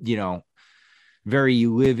very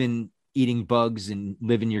you live in eating bugs and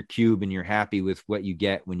live in your cube and you're happy with what you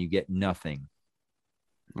get when you get nothing.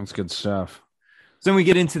 That's good stuff. So then we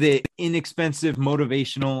get into the inexpensive,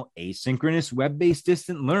 motivational, asynchronous, web-based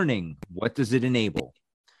distant learning. What does it enable?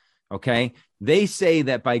 Okay. They say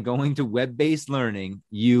that by going to web-based learning,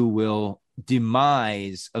 you will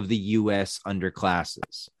demise of the U.S.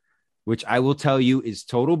 underclasses, which I will tell you is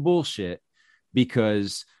total bullshit,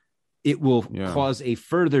 because it will cause a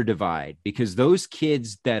further divide, because those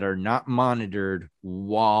kids that are not monitored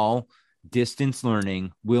while distance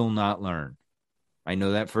learning will not learn. I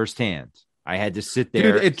know that firsthand. I had to sit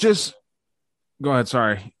there. Dude, go ahead.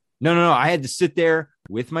 Sorry. No. I had to sit there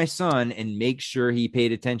with my son and make sure he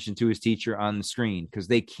paid attention to his teacher on the screen, because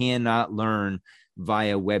they cannot learn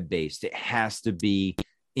via web-based. It has to be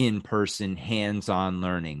in-person, hands-on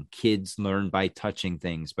learning. Kids learn by touching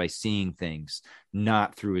things, by seeing things,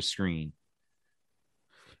 not through a screen.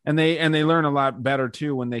 And they learn a lot better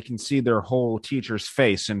too when they can see their whole teacher's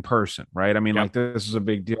face in person, right? I mean, like, this is a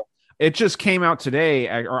big deal. It just came out today,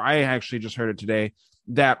 or I actually just heard it today,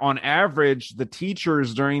 that on average, the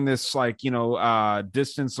teachers during this,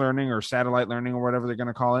 distance learning or satellite learning or whatever they're going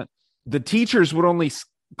to call it, the teachers would only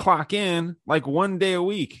clock in like 1 day a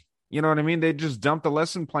week. You know what I mean? They just dump the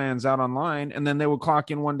lesson plans out online, and then they would clock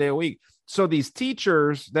in 1 day a week. So these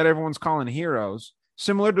teachers that everyone's calling heroes,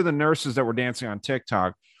 similar to the nurses that were dancing on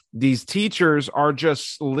TikTok, these teachers are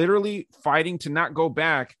just literally fighting to not go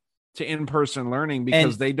back to in-person learning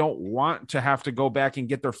because they don't want to have to go back and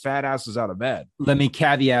get their fat asses out of bed. Let me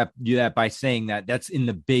caveat you that by saying that that's in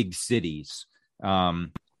the big cities.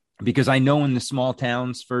 Because I know in the small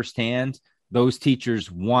towns firsthand, those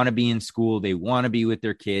teachers want to be in school. They want to be with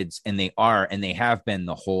their kids, and they are, and they have been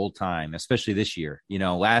the whole time, especially this year.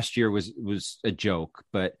 Last year was a joke,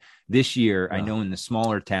 but this year, I know in the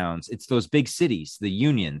smaller towns, it's those big cities,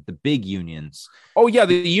 the big unions. Oh yeah.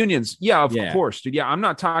 The unions. Yeah, of course, dude. Yeah. I'm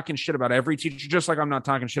not talking shit about every teacher, just like I'm not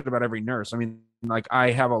talking shit about every nurse. I mean, like,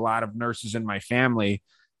 I have a lot of nurses in my family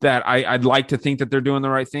that I'd like to think that they're doing the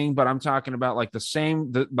right thing, but I'm talking about like the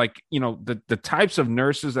types of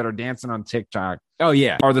nurses that are dancing on TikTok. Oh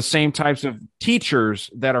yeah. Are the same types of teachers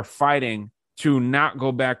that are fighting to not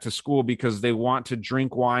go back to school because they want to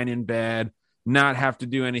drink wine in bed, not have to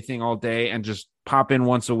do anything all day, and just pop in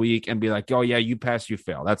once a week and be like, oh yeah, you pass, you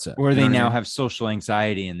fail. That's it. Or they now have social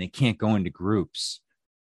anxiety and they can't go into groups.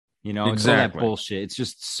 It's all that bullshit. It's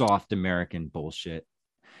just soft American bullshit.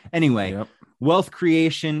 Anyway, wealth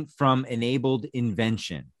creation from enabled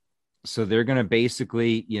invention. So they're going to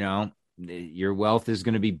basically, your wealth is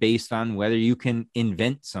going to be based on whether you can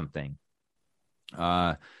invent something.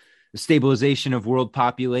 The stabilization of world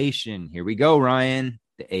population. Here we go, Ryan.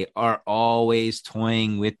 They are always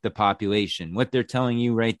toying with the population. What they're telling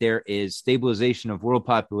you right there is stabilization of world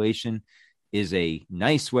population is a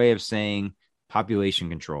nice way of saying population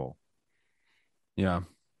control. Yeah.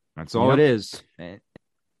 That's all it is.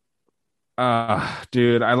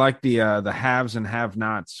 Dude, I like the haves and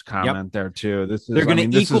have-nots comment there too. They're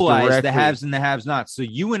going to equalize the haves and the have-nots. So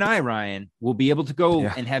you and I, Ryan, will be able to go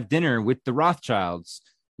and have dinner with the Rothschilds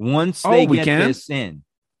once they get this in.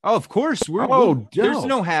 Oh, of course. There's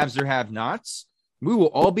no haves or have-nots. We will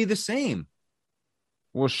all be the same.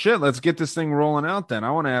 Well, shit. Let's get this thing rolling out then. I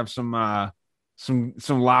want to have some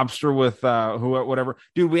lobster with whatever.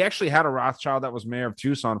 Dude, we actually had a Rothschild that was mayor of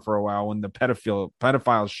Tucson for a while when the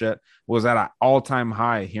pedophile shit was at an all-time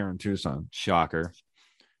high here in Tucson. Shocker.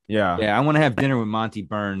 Yeah. I want to have dinner with Monty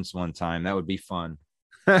Burns one time. That would be fun.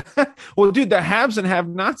 Well, dude, the haves and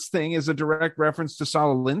have-nots thing is a direct reference to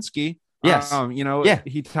Saul Alinsky. Yes.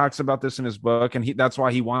 He talks about this in his book, and that's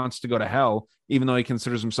why he wants to go to hell, even though he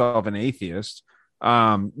considers himself an atheist.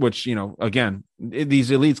 Which, again,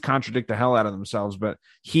 these elites contradict the hell out of themselves, but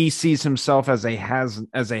he sees himself as a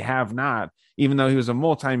have-not, even though he was a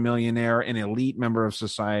multimillionaire, an elite member of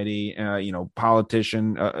society,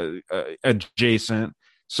 politician, adjacent.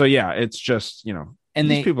 So yeah, it's just,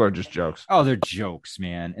 and these people are just jokes. Oh, they're jokes,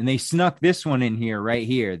 man. And they snuck this one in here, right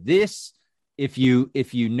here. This, if you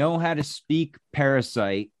know how to speak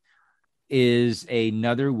parasite, is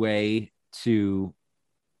another way to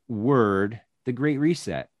word the Great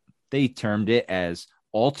Reset. They termed it as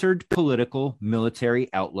altered political military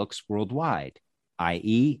outlooks worldwide,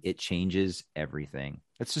 i.e., it changes everything.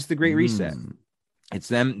 That's just the Great Reset. It's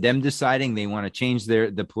them deciding they want to change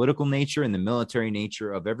the political nature and the military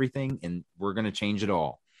nature of everything, and we're going to change it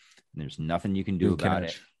all. And there's nothing you can do about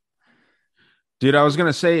it. Dude, I was going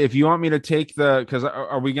to say, if you want me to take because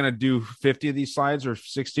are we going to do 50 of these slides or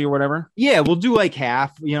 60 or whatever? Yeah, we'll do like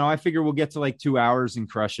half. I figure we'll get to like 2 hours and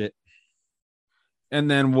crush it. and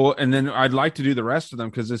then I'd like to do the rest of them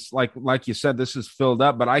because it's like you said, this is filled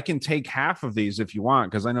up. But I can take half of these if you want,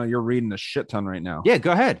 because I know you're reading a shit ton right now. Yeah,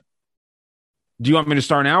 go ahead. Do you want me to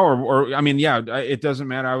start now, or I mean, yeah, it doesn't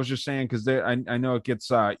matter. I was just saying because I know it gets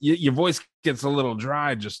your voice gets a little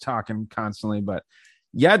dry just talking constantly, but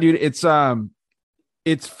yeah, dude, it's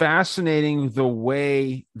fascinating the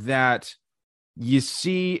way that you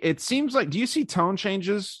see. It seems like, do you see tone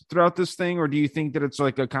changes throughout this thing, or do you think that it's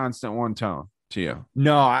like a constant one tone to you?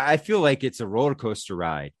 No, I feel like it's a roller coaster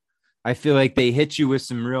ride. I feel like they hit you with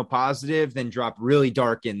some real positive, then drop really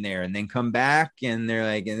dark in there, and then come back and they're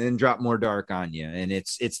like, and then drop more dark on you. And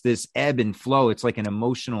it's this ebb and flow. It's like an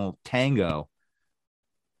emotional tango.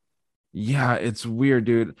 Yeah, it's weird,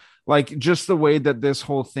 dude. Like just the way that this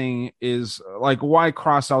whole thing is, like, why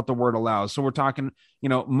cross out the word allows? So we're talking,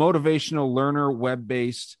 motivational learner,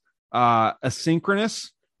 web-based, asynchronous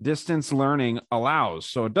distance learning allows.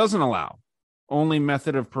 So it doesn't allow. Only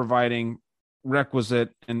method of providing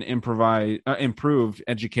requisite and improved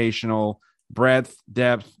educational breadth,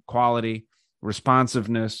 depth, quality,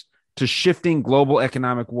 responsiveness to shifting global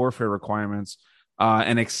economic warfare requirements,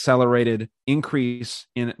 and accelerated increase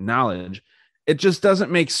in knowledge. It just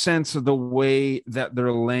doesn't make sense of the way that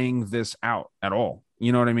they're laying this out at all.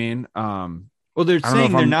 You know what I mean? Well, they're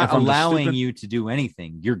saying they're not allowing you to do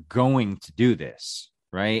anything. You're going to do this,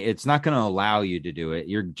 right? It's not going to allow you to do it.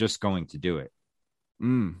 You're just going to do it.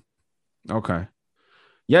 Okay.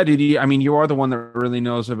 Yeah, dude. I mean, you are the one that really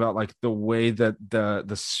knows about like the way that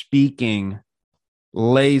the speaking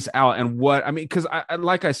lays out and what, I mean, because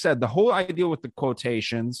like I said, the whole idea with the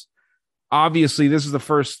quotations, obviously this is the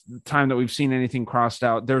first time that we've seen anything crossed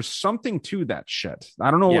out. There's something to that shit.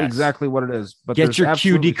 I don't know exactly what it is, but get your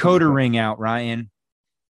Q decoder ring out, Ryan.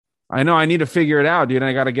 I know I need to figure it out, dude.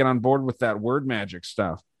 I got to get on board with that word magic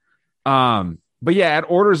stuff. But yeah, at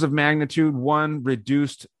orders of magnitude, 1,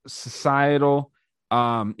 reduced societal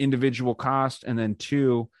individual cost, and then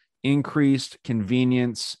 2, increased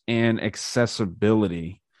convenience and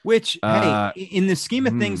accessibility. Which, hey, in the scheme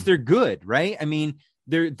of things, they're good, right? I mean,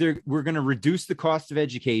 we're going to reduce the cost of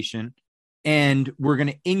education, and we're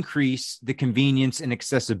going to increase the convenience and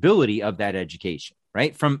accessibility of that education,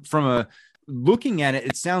 right? From a looking at it,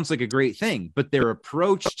 it sounds like a great thing, but their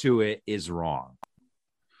approach to it is wrong.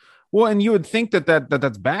 Well, and you would think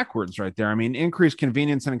that's backwards right there. I mean, increased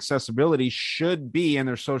convenience and accessibility should be in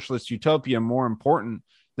their socialist utopia more important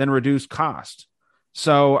than reduced cost.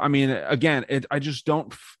 So, I mean, again, I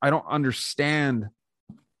don't understand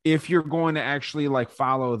if you're going to actually like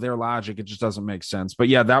follow their logic. It just doesn't make sense. But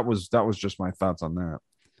yeah, that was just my thoughts on that.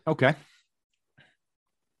 Okay.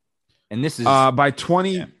 And this is by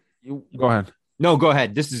 20. Yeah. Go ahead. No, go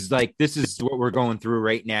ahead. This is what we're going through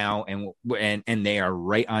right now, and they are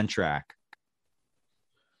right on track.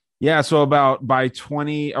 Yeah, so by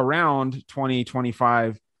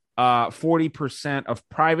 2025, 40% of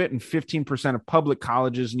private and 15% of public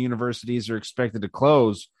colleges and universities are expected to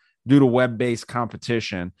close due to web-based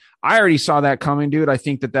competition. I already saw that coming, dude. I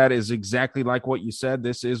think that is exactly like what you said.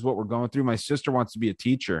 This is what we're going through. My sister wants to be a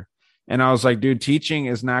teacher. And I was like, dude, teaching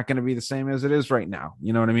is not going to be the same as it is right now.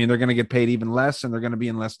 You know what I mean? They're going to get paid even less, and they're going to be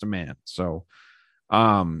in less demand. So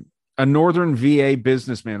a Northern VA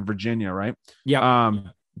businessman, Virginia, right? Yeah.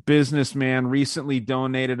 Businessman recently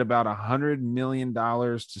donated about $100 million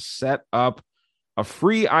to set up a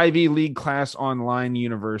free Ivy League class online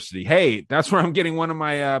university. Hey, that's where I'm getting one of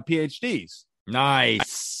my PhDs.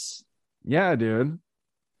 Nice. Yeah, dude.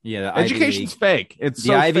 Yeah, education's fake. It's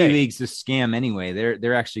the Ivy League's a scam anyway.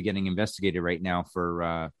 They're actually getting investigated right now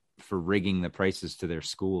for rigging the prices to their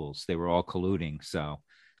schools. They were all colluding, so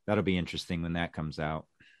that'll be interesting when that comes out.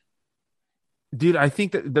 Dude, I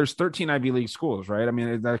think that there's 13 Ivy League schools, right? I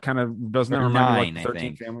mean, that kind of doesn't remind me like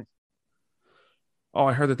 13 families. Oh,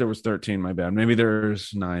 I heard that there was 13. My bad. Maybe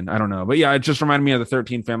there's 9. I don't know, but yeah, it just reminded me of the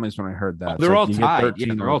 13 families when I heard that. They're all tied.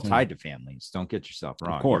 Yeah, they're all tied to families. Don't get yourself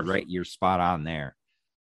wrong. Of course. You're right. You're spot on there.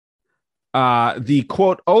 The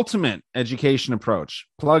quote ultimate education approach,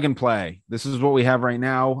 plug and play. This is what we have right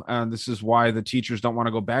now. This is why the teachers don't want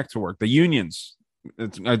to go back to work. The unions.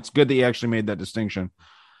 It's good that you actually made that distinction.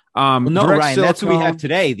 No, Ryan, that's what we have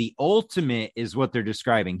today. The ultimate is what they're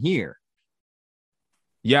describing here.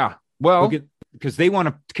 Yeah. Well, because they want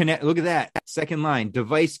to connect. Look at that second line,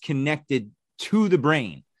 device connected to the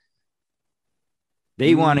brain.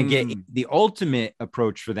 They want to get the ultimate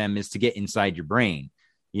approach for them is to get inside your brain.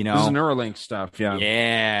 You know, this is Neuralink stuff. Yeah.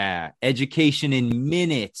 Yeah. Education in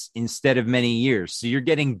minutes instead of many years. So you're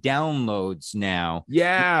getting downloads now.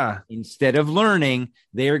 Yeah. Instead of learning,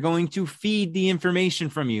 they are going to feed the information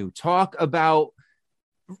from you. Talk about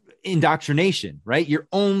indoctrination, right? You're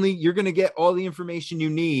going to get all the information you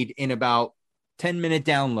need in about 10-minute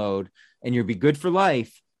download, and you'll be good for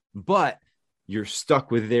life, but you're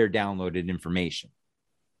stuck with their downloaded information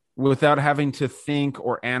without having to think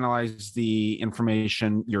or analyze the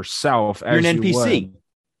information yourself. You're an NPC.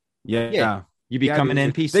 Yeah. You become an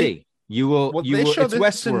NPC. It's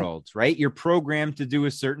Westworld, right? You're programmed to do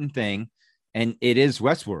a certain thing, and it is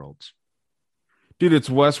Westworld. Dude, it's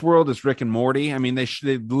Westworld. It's Rick and Morty. I mean, they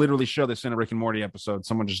literally show this in a Rick and Morty episode.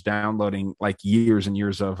 Someone just downloading like years and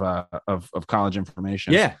years of college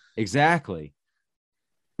information. Yeah, exactly.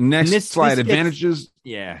 Next slide. Advantages.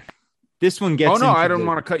 This one gets. Oh no, I don't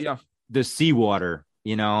want to cut you off. The seawater.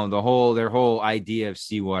 Their whole idea of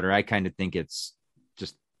seawater. I kind of think it's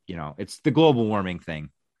just it's the global warming thing.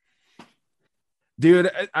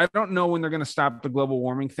 Dude, I don't know when they're going to stop the global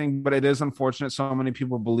warming thing, but it is unfortunate so many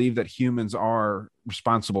people believe that humans are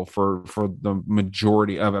responsible for the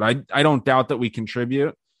majority of it. I don't doubt that we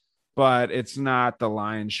contribute, but it's not the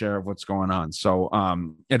lion's share of what's going on. So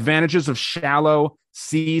advantages of shallow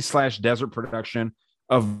sea/desert production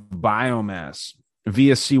of biomass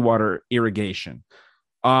via seawater irrigation.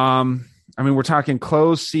 We're talking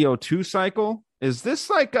closed CO2 cycle. Is this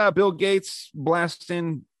like Bill Gates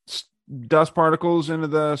blasting dust particles into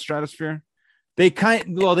the stratosphere? They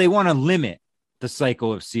want to limit the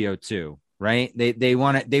cycle of CO2, right? They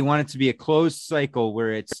want it to be a closed cycle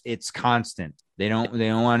where it's constant. They don't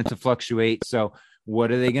want it to fluctuate. So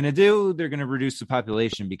what are they going to do? They're going to reduce the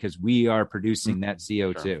population because we are producing that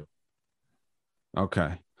CO2.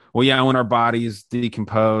 Okay. Well, yeah, when our bodies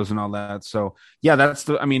decompose and all that. So yeah,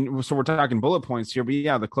 so we're talking bullet points here, but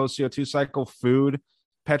yeah, the closed CO2 cycle, food,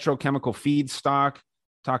 petrochemical feedstock,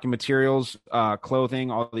 talking materials,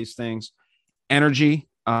 clothing, all these things, energy,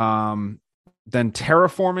 then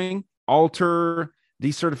terraforming, alter,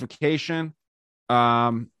 desertification.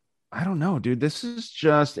 I don't know, dude. This is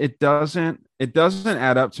just, it doesn't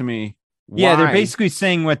add up to me. Why? Yeah, they're basically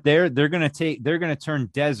saying what they're going to turn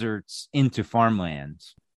deserts into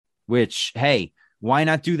farmlands, which, hey, why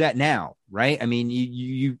not do that now? Right. I mean,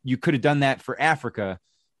 you could have done that for Africa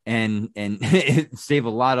and save a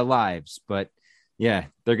lot of lives, but yeah,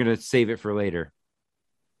 they're going to save it for later.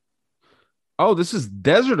 Oh, this is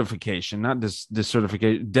desertification, not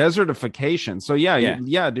desertification. Desertification. So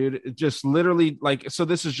yeah, dude. It just literally so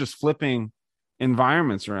this is just flipping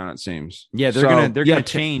environments around, it seems. Yeah, they're gonna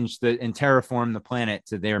change and terraform the planet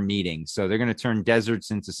to their meeting. So they're gonna turn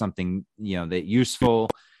deserts into something that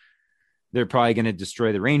useful. They're probably gonna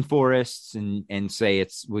destroy the rainforests and say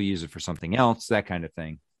we'll use it for something else, that kind of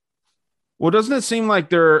thing. Well, doesn't it seem like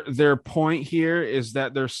their point here is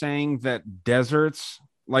that they're saying that deserts,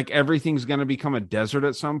 like everything's going to become a desert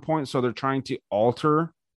at some point, so they're trying to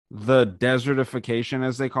alter the desertification,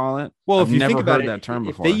 as they call it? Well, I've if you never think about heard that term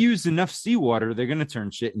before. If they use enough seawater, they're going to turn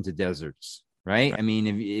shit into deserts, right? I mean,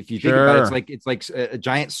 if you think about it, it's like a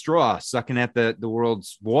giant straw sucking at the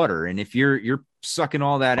world's water, and if you're sucking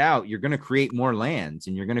all that out, you're going to create more lands,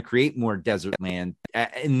 and you're going to create more desert land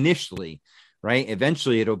initially, right?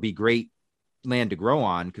 Eventually, it'll be great land to grow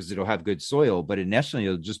on because it'll have good soil, but initially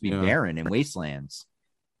it'll just be barren and wastelands.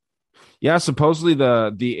 Yeah, supposedly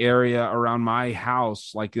the area around my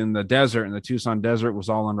house, like in the desert, in the Tucson desert, was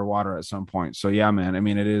all underwater at some point. So yeah, man, I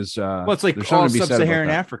mean, it is it's like all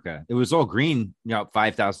sub-Saharan Africa. It was all green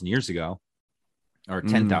 5,000 years ago or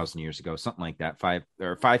 10,000 years ago, something like that.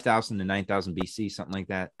 5,000 to 9,000 BC, something like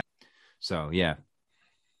that. So yeah,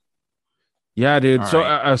 dude. All so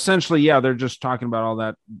right. Essentially, they're just talking about all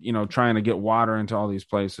that, trying to get water into all these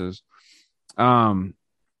places.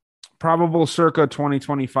 Probable circa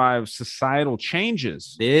 2025 societal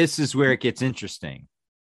changes. This is where it gets interesting.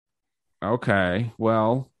 Okay.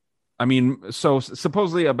 Well, I mean, so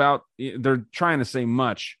supposedly they're trying to say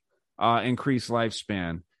much increased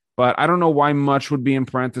lifespan, but I don't know why much would be in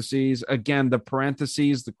parentheses. Again, the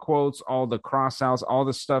parentheses, the quotes, all the cross outs, all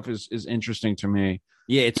this stuff is interesting to me.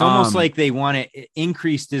 Yeah, it's almost like they want it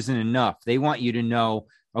increased isn't enough. They want you to know,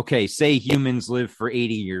 okay, say humans live for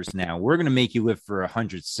 80 years now. We're going to make you live for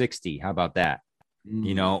 160. How about that?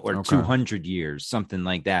 Or 200 years, something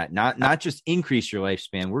like that. Not just increase your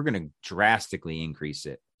lifespan. We're going to drastically increase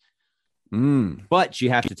it. But you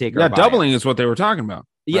have to take our buyout. Doubling is what they were talking about.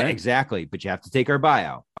 Yeah, right? exactly. But you have to take our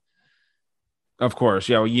buyout. Of course.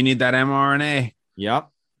 Yeah, well, you need that mRNA. Yep.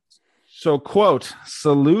 So, quote,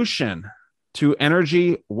 solution to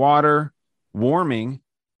energy, water, warming,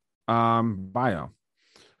 bio.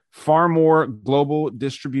 Far more global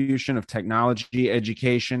distribution of technology,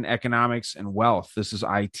 education, economics, and wealth. This is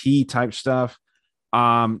IT type stuff.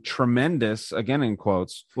 Tremendous, again in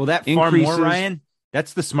quotes. Well, that far more, Ryan,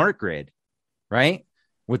 that's the smart grid, right?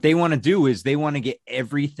 What they want to do is they want to get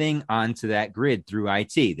everything onto that grid through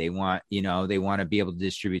IT. They want, they want to be able to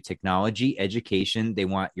distribute technology, education. They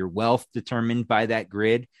want your wealth determined by that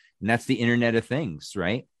grid. And that's the Internet of Things,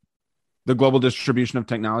 right? The global distribution of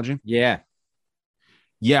technology. Yeah.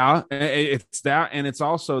 Yeah, it's that, and it's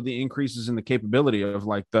also the increases in the capability of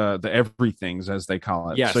like the everythings, as they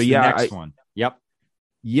call it. Yes, so yeah, next one. Yep.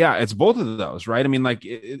 Yeah, it's both of those, right? I mean, like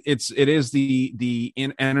it is the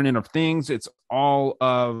Internet of Things. It's all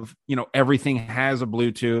of, everything has a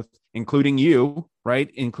Bluetooth, including you,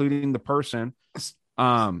 right? Including the person.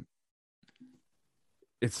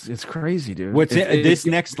 It's crazy, dude. This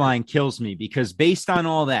next line kills me, because based on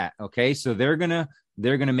all that, okay, so they're gonna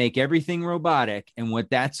make everything robotic, and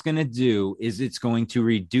what that's gonna do is it's going to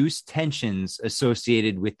reduce tensions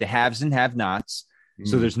associated with the haves and have-nots.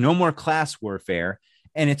 So there's no more class warfare.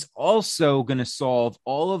 And it's also going to solve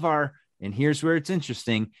all of our, and here's where it's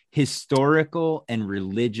interesting, historical and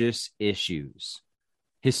religious issues.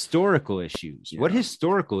 Historical issues. Yeah. What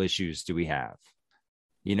historical issues do we have?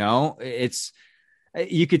 You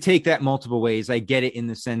could take that multiple ways. I get it in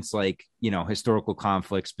the sense like, historical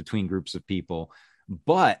conflicts between groups of people.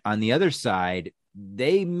 But on the other side,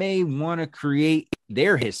 they may want to create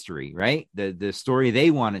their history, right? The story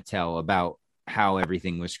they want to tell about how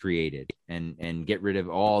everything was created, and get rid of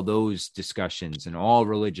all those discussions and all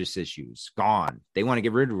religious issues. Gone. They want to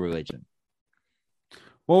get rid of religion.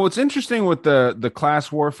 Well, what's interesting with the class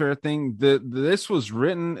warfare thing, this was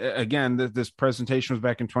written again, this presentation was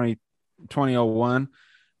back in 2001.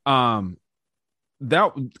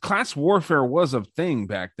 That class warfare was a thing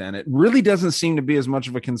back then. It really doesn't seem to be as much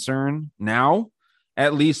of a concern now,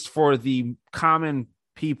 at least for the common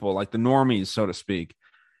people, like the normies, so to speak.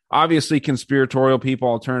 Obviously, conspiratorial people,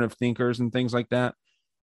 alternative thinkers, and things like that,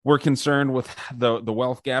 we're concerned with the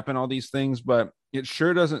wealth gap and all these things, but it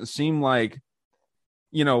sure doesn't seem like,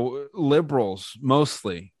 liberals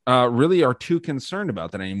mostly really are too concerned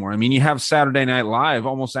about that anymore. I mean, you have Saturday Night Live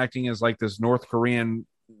almost acting as like this North Korean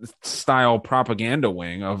style propaganda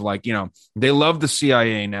wing of like, they love the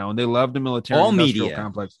CIA now, and they love the military industrial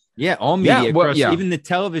complex. Yeah, all media, even the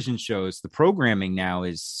television shows, the programming now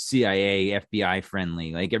is CIA, FBI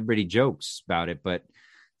friendly. Like, everybody jokes about it, but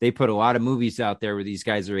they put a lot of movies out there where these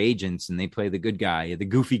guys are agents and they play the good guy, the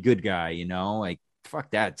goofy good guy, like,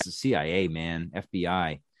 fuck that. It's the CIA, man,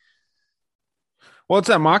 FBI. Well, it's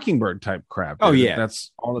that Mockingbird type crap. Oh, yeah.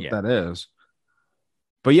 That's all that is.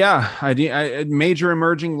 But yeah, I major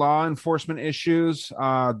emerging law enforcement issues.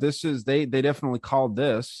 They definitely called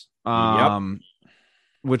this.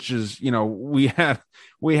 Which is, we had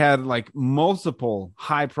like multiple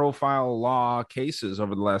high profile law cases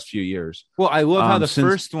over the last few years. Well, I love how the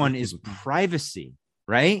first one is privacy,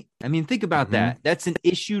 right? I mean, think about that. That's an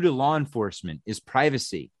issue to law enforcement, is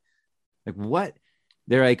privacy. Like, what?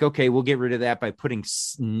 They're like, okay, we'll get rid of that by putting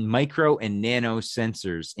micro and nano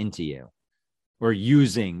sensors into you, or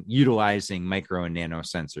utilizing micro and nano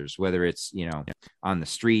sensors, whether it's, on the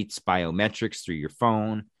streets, biometrics through your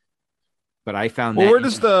phone. But I found that.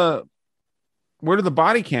 Where do the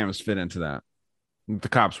body cams fit into that? The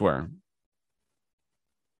cops wear.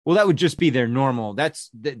 Well, that would just be their normal.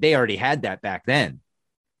 They already had that back then.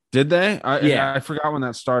 Did they? Yeah, I forgot when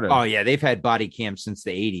that started. Oh yeah, they've had body cams since the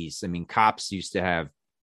 80s. I mean, cops used to have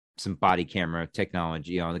some body camera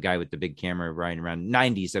technology. The guy with the big camera riding around.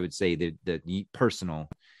 90s, I would say the personal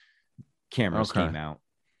cameras came out.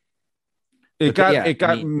 It got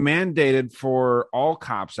mandated for all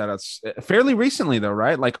cops fairly recently, though,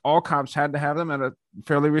 right? Like, all cops had to have them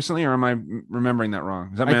fairly recently, or am I remembering that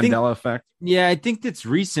wrong? Is that Mandela effect? Yeah, I think that's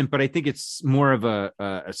recent, but I think it's more of a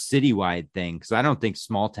citywide thing, because I don't think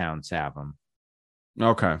small towns have them.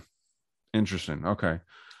 Okay, interesting. Okay,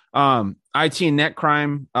 IT and net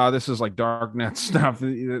crime. This is like dark net stuff.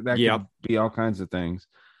 That could be all kinds of things.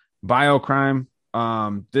 Biocrime.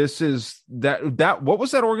 This is that what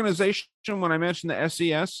was that organization when I mentioned the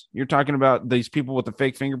SES? You're talking about these people with the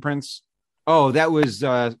fake fingerprints? Oh, that was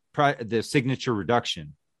the signature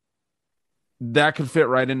reduction. That could fit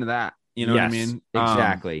right into that. You know what I mean?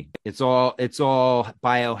 Exactly. It's all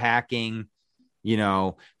biohacking,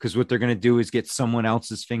 because what they're going to do is get someone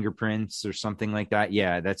else's fingerprints or something like that.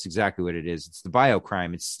 Yeah, that's exactly what it is. It's the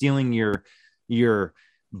biocrime. It's stealing your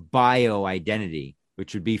bio identity,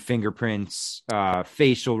 which would be fingerprints,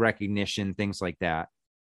 facial recognition, things like that.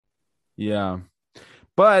 Yeah.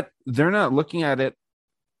 But they're not looking at it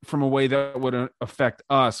from a way that would affect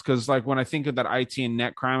us. Because, like, when I think of that IT and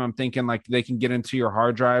net crime, I'm thinking like they can get into your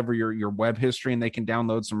hard drive or your web history, and they can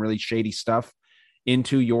download some really shady stuff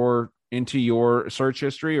into your search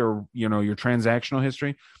history, or, your transactional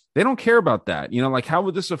history. They don't care about that. Like, how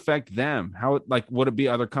would this affect them? Would it be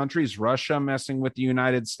other countries, Russia messing with the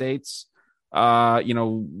United States? I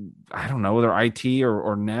don't know, their IT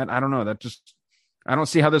or net. I don't know. I don't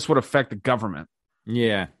see how this would affect the government.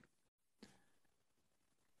 Yeah.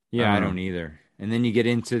 Yeah, I know. don't either. And then you get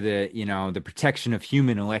into the protection of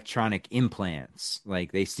human electronic implants.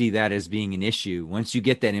 Like they see that as being an issue. Once you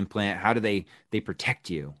get that implant, how do they protect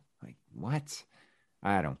you? Like what?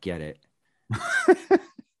 I don't get it.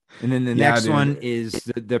 And then the next one is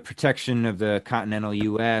the protection of the continental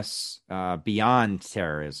U.S. Beyond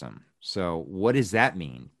terrorism. So what does that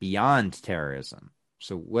mean? Beyond terrorism.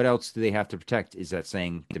 So what else do they have to protect? Is that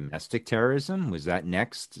saying domestic terrorism? Was that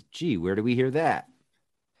next? Gee, where do we hear that?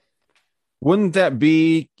 Wouldn't that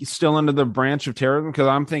be still under the branch of terrorism? Because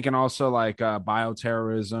I'm thinking also like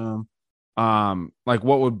bioterrorism. Like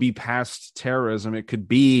what would be past terrorism? It could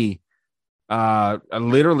be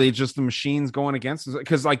literally just the machines going against us.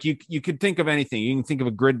 Because like you could think of anything. You can think of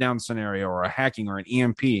a grid down scenario or a hacking or an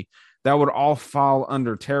EMP. That would all fall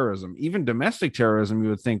under terrorism. Even domestic terrorism, you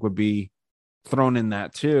would think would be thrown in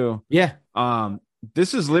that too. Yeah.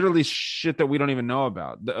 This is literally shit that we don't even know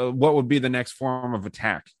about. What would be the next form of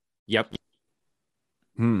attack? Yep.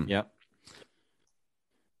 Yep.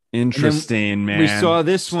 Interesting, man. We saw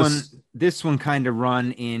this one kind of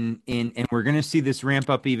run in, and we're going to see this ramp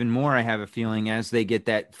up even more. I have a feeling as they get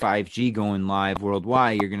that 5G going live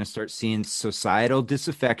worldwide, you're going to start seeing societal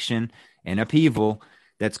disaffection and upheaval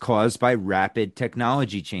that's caused by rapid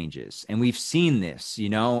technology changes. And we've seen this,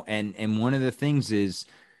 and one of the things is,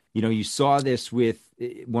 you saw this with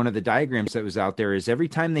one of the diagrams that was out there is every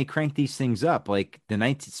time they crank these things up, like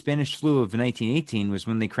the Spanish flu of 1918 was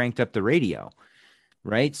when they cranked up the radio,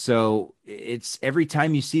 right? So it's every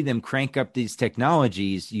time you see them crank up these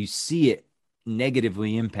technologies, you see it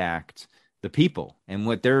negatively impact the people. And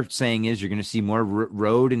what they're saying is you're going to see more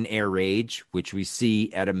road and air rage, which we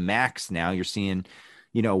see at a max now. You're seeing,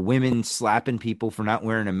 women slapping people for not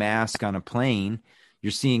wearing a mask on a plane.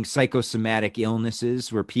 You're seeing psychosomatic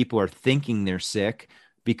illnesses where people are thinking they're sick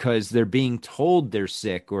because they're being told they're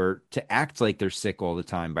sick or to act like they're sick all the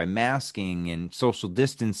time by masking and social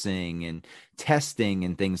distancing and testing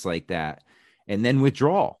and things like that. And then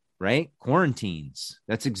withdrawal, right? Quarantines.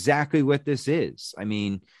 That's exactly what this is. I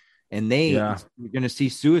mean, and you're going to see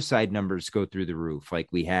suicide numbers go through the roof like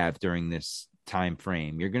we have during this time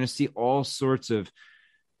frame. You're going to see all sorts of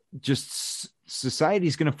just society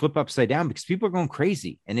is going to flip upside down because people are going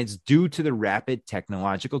crazy, and it's due to the rapid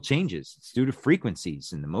technological changes. It's due to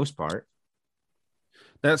frequencies in the most part.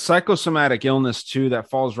 That psychosomatic illness too, that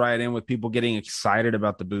falls right in with people getting excited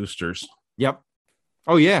about the boosters. Yep.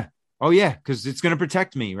 Oh yeah. Because it's going to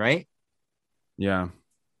protect me, right? Yeah.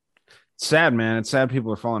 It's sad, man. It's sad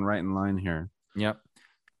people are falling right in line here. Yep.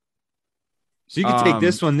 So you can take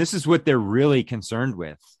this one. This is what they're really concerned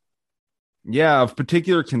with. Yeah, of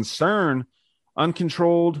particular concern,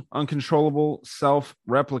 uncontrollable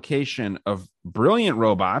self-replication of brilliant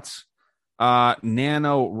robots,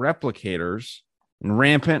 nano replicators, and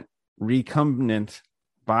rampant recombinant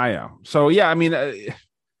bio. So, yeah, I mean,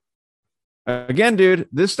 again, dude,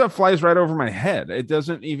 this stuff flies right over my head. It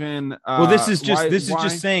doesn't even. Well, this is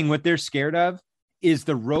just saying what they're scared of is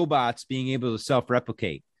the robots being able to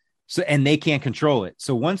self-replicate. So, and they can't control it.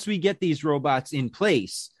 So once we get these robots in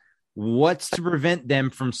place, what's to prevent them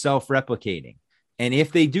from self-replicating? And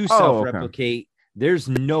if they do self-replicate, there's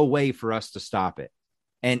no way for us to stop it.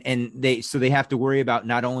 And they have to worry about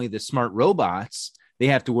not only the smart robots, they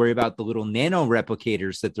have to worry about the little nano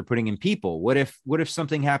replicators that they're putting in people. What if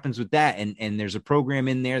something happens with that and there's a program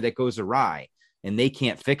in there that goes awry and they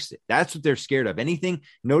can't fix it? That's what they're scared of. Anything.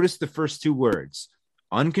 Notice the first two words: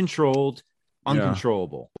 uncontrolled,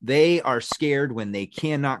 uncontrollable. Yeah. They are scared when they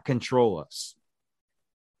cannot control us.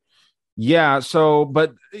 Yeah. So,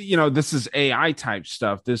 but this is AI type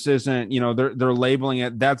stuff. This isn't, they're labeling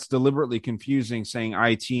it. That's deliberately confusing, saying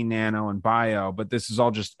IT, nano, and bio, but this is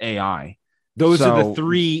all just AI. Those are the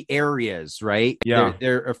three areas, right? Yeah.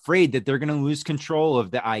 They're afraid that they're going to lose control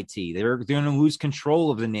of the IT. They're going to lose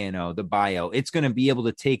control of the nano, the bio. It's going to be able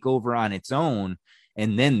to take over on its own,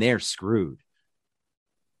 and then they're screwed.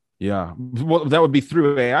 Yeah. Well, that would be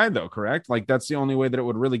through AI though, correct? Like that's the only way that it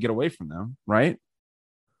would really get away from them, right?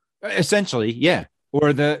 Essentially, yeah.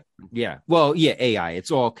 Well, AI.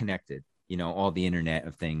 It's all connected, all the internet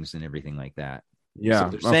of things and everything like that. Yeah. So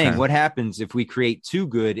they're saying what happens if we create too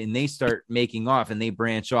good and they start making off and they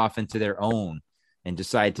branch off into their own and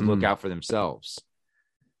decide to look out for themselves.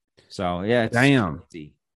 So, yeah. Damn.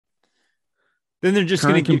 Crazy. Then they're just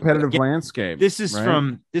going to competitive landscape. This is right?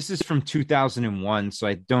 from 2001,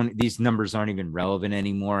 so these numbers aren't even relevant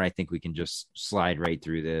anymore. I think we can just slide right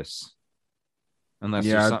through this. Unless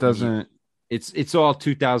it doesn't. It's all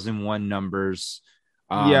 2001 numbers.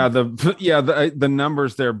 The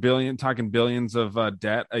numbers there, talking billions of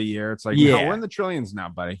debt a year. It's like, no, we're in the trillions now,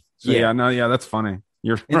 buddy. So that's funny.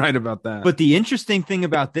 You're right about that. But the interesting thing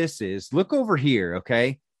about this is, look over here.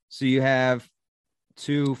 Okay, so you have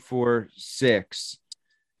 2, 4, 6.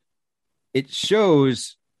 It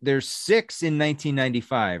shows there's 6 in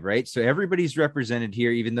 1995, right? So everybody's represented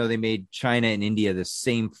here, even though they made China and India the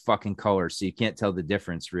same fucking color. So you can't tell the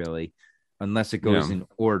difference really, unless it goes in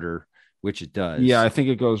order, which it does. Yeah, I think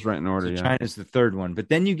it goes right in order. So China's the third one. But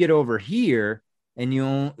then you get over here and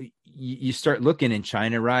you start looking, and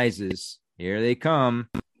China rises. Here they come.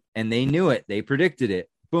 And they knew it. They predicted it.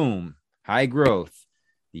 Boom. High growth.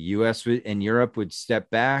 The U.S. and Europe would step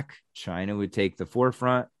back. China would take the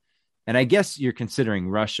forefront. And I guess you're considering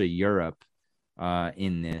Russia, Europe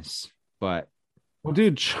in this. But, well,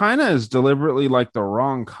 dude, China is deliberately like the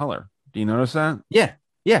wrong color. Do you notice that? Yeah.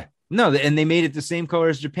 Yeah. No, and they made it the same color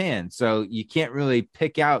as Japan. So you can't really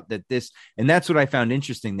pick out that this. And that's what I found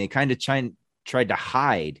interesting. They kind of tried to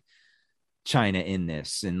hide China in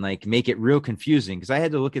this and like make it real confusing, because I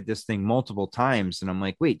had to look at this thing multiple times and I'm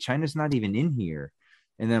like, wait, China's not even in here.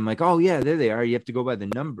 And then I'm like, oh yeah, there they are. You have to go by the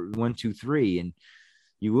number 1, 2, 3. And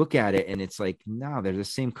you look at it and it's like, no, they're the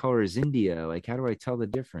same color as India. Like, how do I tell the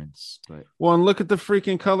difference? But and look at the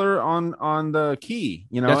freaking color on the key,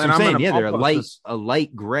 you know. That's what I'm saying. Yeah, they're a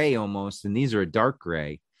light gray almost, and these are a dark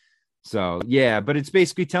gray. So yeah, but it's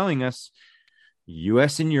basically telling us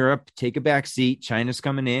US and Europe take a back seat. China's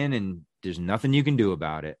coming in, and there's nothing you can do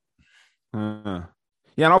about it. Yeah,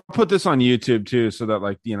 and I'll put this on YouTube too, so that,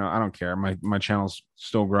 like, you know, I don't care. My channel's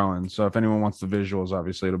still growing, so if anyone wants the visuals,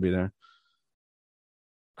 obviously it'll be there.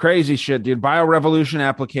 Crazy shit, dude. Biorevolution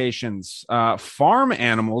applications, farm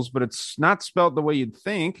animals, but it's not spelled the way you'd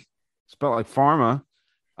think. It's spelled like pharma.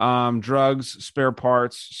 Drugs, spare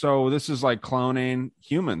parts. So this is like cloning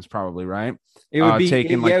humans, probably, right? It would be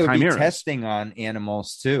taking like chimeras. Testing on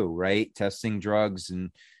animals too, right? Testing drugs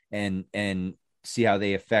and see how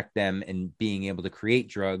they affect them, and being able to create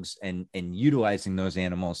drugs and utilizing those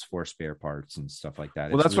animals for spare parts and stuff like that.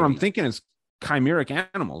 Well, that's what I'm thinking is chimeric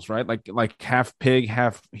animals, right? Like half pig,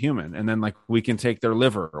 half human, and then like we can take their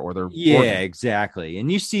liver or their organ. Exactly.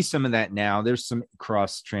 And you see some of that now. There's some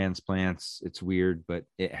cross transplants. It's weird, but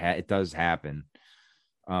it does happen.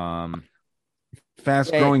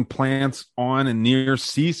 Fast growing plants on and near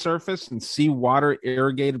sea surface and seawater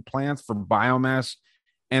irrigated plants for biomass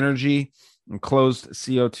energy and closed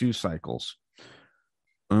CO2 cycles.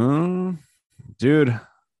 Dude,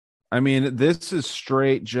 I mean, this is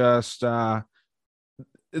straight just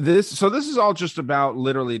this is all just about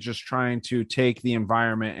literally just trying to take the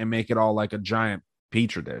environment and make it all like a giant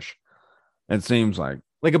petri dish. It seems like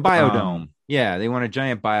a biodome. Yeah, they want a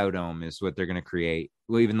giant biodome is what they're going to create.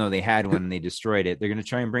 Well, even though they had one and they destroyed it, they're going to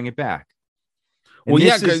try and bring it back. And well,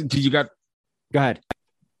 yeah, because you got. Go ahead.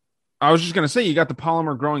 I was just going to say, you got the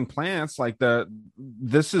polymer growing plants. Like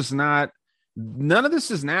this is not. None of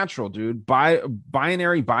this is natural, dude.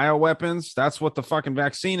 Binary bioweapons. That's what the fucking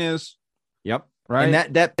vaccine is. Yep. Right.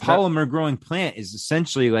 And that polymer growing plant is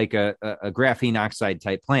essentially like a graphene oxide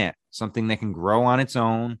type plant, something that can grow on its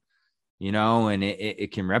own, you know, and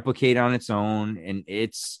it can replicate on its own. And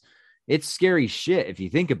it's scary shit if you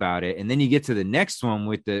think about it. And then you get to the next one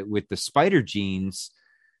with the spider genes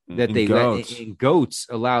that they let in goats,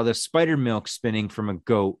 allow the spider milk spinning from a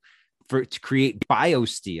goat to create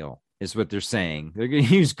biosteel. Is what they're saying. They're going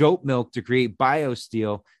to use goat milk to create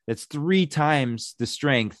biosteel that's 3 times the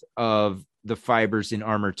strength of the fibers in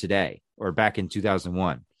armor today, or back in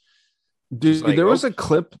 2001. Dude, there was a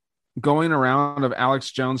clip going around of Alex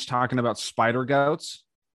Jones talking about spider goats,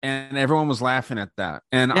 and everyone was laughing at that.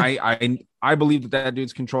 And yeah. I believe that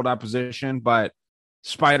dude's controlled opposition, but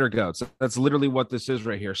spider goats, that's literally what this is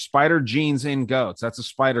right here. Spider genes in goats. That's a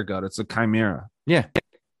spider goat. It's a chimera. Yeah.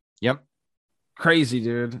 Yep. Crazy,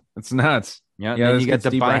 dude. It's nuts. Yeah. You got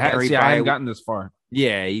the binary. I haven't gotten this far.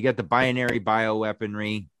 Yeah. You got the binary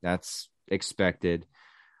bioweaponry. That's expected.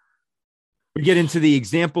 We get into the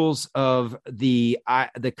examples of the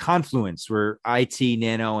confluence where IT,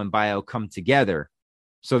 nano, and bio come together.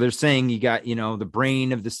 So they're saying you got, the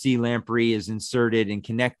brain of the sea lamprey is inserted and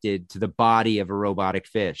connected to the body of a robotic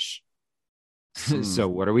fish. So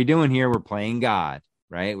what are we doing here? We're playing God.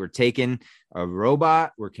 Right? We're taking a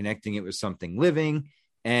robot, we're connecting it with something living,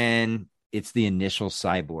 and it's the initial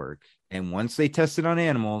cyborg. And once they test it on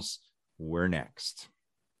animals, we're next.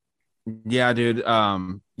 Yeah, dude.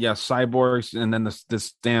 Yeah, cyborgs, and then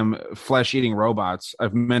this damn flesh eating robots.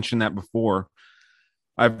 I've mentioned that before.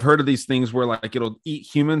 I've heard of these things where like it'll eat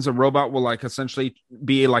humans. A robot will like essentially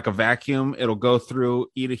be like a vacuum. It'll go through,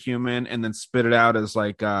 eat a human, and then spit it out as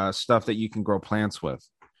like stuff that you can grow plants with.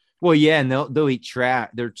 Well, yeah, and they'll eat trash.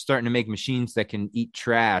 They're starting to make machines that can eat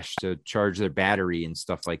trash to charge their battery and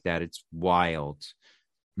stuff like that. It's wild.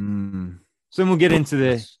 Mm. So then we'll get into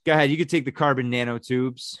the. Go ahead. You could take the carbon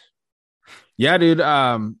nanotubes. Yeah, dude.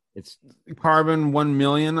 It's Carbon 1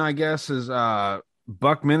 million, I guess, is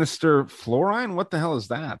Buckminster fluorine. What the hell is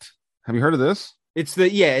that? Have you heard of this?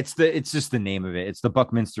 it's just the name of it. It's the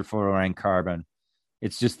Buckminster fluorine carbon.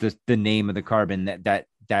 It's just the name of the carbon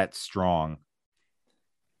that's strong.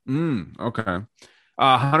 Okay.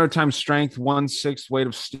 100 times strength, 1/6 weight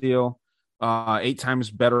of steel, 8 times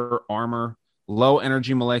better armor, low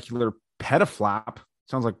energy molecular petaflop.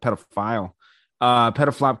 Sounds like pedophile.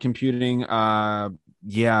 Petaflop computing.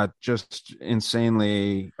 Yeah, just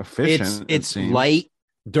insanely efficient. It's light,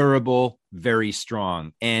 durable, very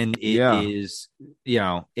strong, and it's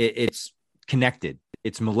it's connected.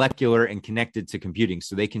 It's molecular and connected to computing,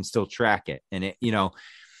 so they can still track it. And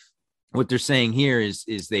what they're saying here is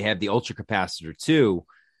they have the ultra capacitor too,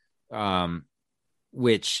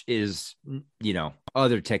 which is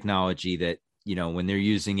other technology that when they're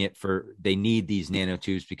using it they need these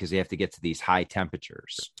nanotubes because they have to get to these high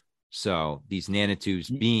temperatures. So these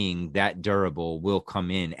nanotubes being that durable will come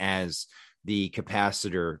in as the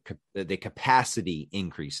capacity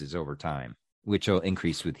increases over time, which will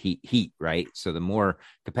increase with heat, right? So the more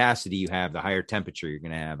capacity you have, the higher temperature you're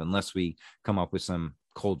going to have, unless we come up with some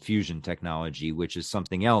cold fusion technology, which is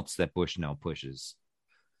something else that Bushnell pushes.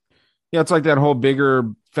 Yeah, it's like that whole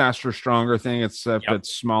bigger, faster, stronger thing. It's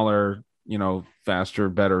smaller, faster,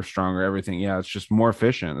 better, stronger, everything. Yeah, it's just more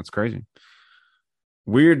efficient. It's crazy.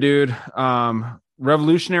 Weird, dude.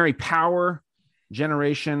 Revolutionary power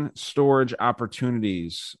generation storage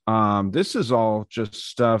opportunities. This is all just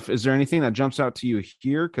stuff. Is there anything that jumps out to you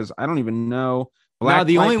here? Because I don't even know.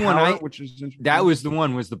 The only one which is that was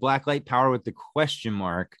the black light power with the question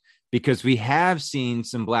mark, because we have seen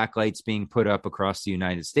some black lights being put up across the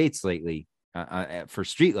United States lately for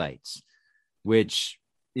streetlights, which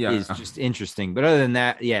is just interesting. But other than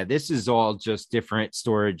that, this is all just different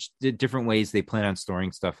storage, different ways they plan on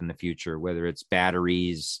storing stuff in the future, whether it's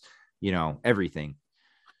batteries, everything.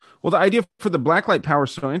 Well, the idea for the blacklight power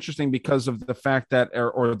is so interesting because of the fact that,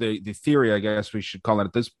 or the theory, I guess we should call it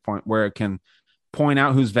at this point, where it can point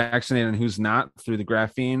out who's vaccinated and who's not through the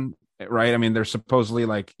graphene, right? I mean, there's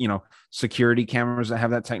supposedly security cameras that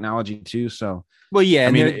have that technology too. So, well, yeah,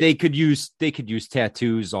 I mean, they could use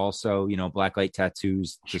tattoos also, blacklight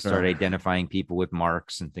tattoos to start identifying people with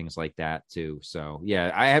marks and things like that too. So,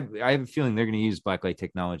 yeah, I have a feeling they're going to use blacklight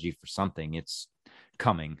technology for something. It's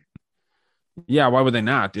coming. Yeah, why would they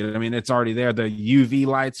not, dude? I mean, it's already there. The UV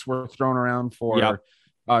lights were thrown around for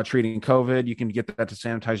treating COVID. You can get that to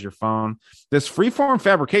sanitize your phone. This freeform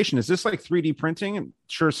fabrication, is this like 3D printing? It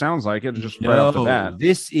sure sounds like it, just right off the bat.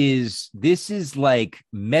 This is like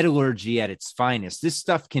metallurgy at its finest. This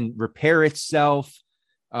stuff can repair itself.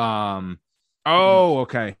 Okay.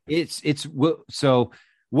 So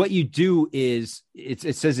what you do is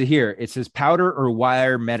it says it here. It says powder or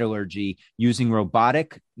wire metallurgy using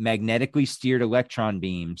robotic magnetically steered electron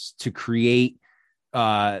beams to create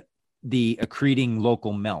the accreting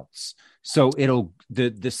local melts. So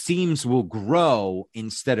the seams will grow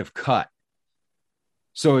instead of cut.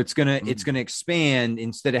 So it's gonna expand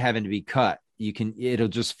instead of having to be cut. It'll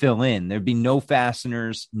just fill in. There'd be no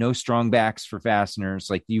fasteners, no strong backs for fasteners.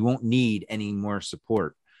 Like you won't need any more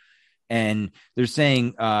support. And they're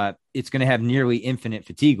saying it's going to have nearly infinite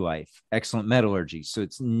fatigue life, excellent metallurgy. So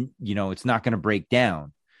it's not going to break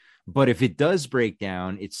down. But if it does break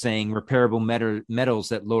down, it's saying repairable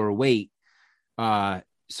metals at lower weight.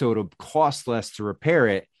 So it'll cost less to repair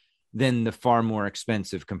it than the far more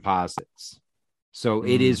expensive composites. So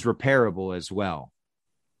it is repairable as well.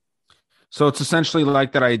 So it's essentially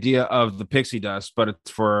like that idea of the pixie dust, but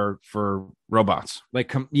it's for robots.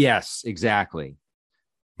 Yes, exactly.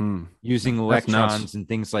 Using electrons and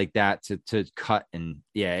things like that to cut. And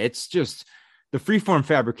it's just the freeform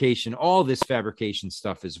fabrication. All this fabrication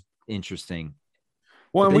stuff is interesting.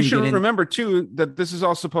 Well, and we should remember too that this is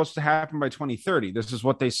all supposed to happen by 2030. This is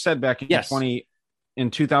what they said back in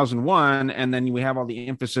 2001, and then we have all the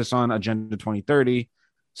emphasis on Agenda 2030.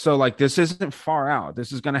 So like this isn't far out.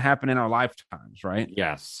 This is going to happen in our lifetimes, right?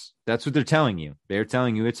 Yes, that's what they're telling you. They're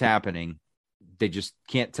telling you it's happening. They just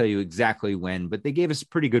can't tell you exactly when, but they gave us a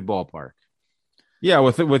pretty good ballpark. Yeah,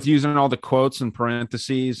 with using all the quotes and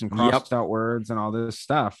parentheses and crossed Yep. out words and all this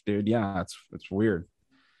stuff, dude. Yeah, it's weird.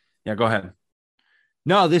 Yeah, go ahead.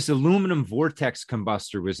 No, this aluminum vortex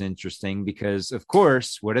combustor was interesting because, of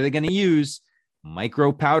course, what are they going to use?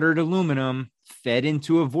 Micro powdered aluminum fed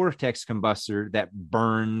into a vortex combustor that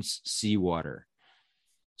burns seawater.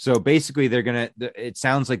 So basically, it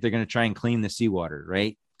sounds like they're going to try and clean the seawater,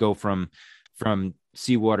 right? Go from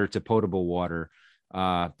seawater to potable water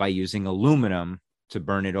by using aluminum to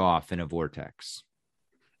burn it off in a vortex.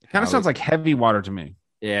 It kind of sounds like heavy water to me.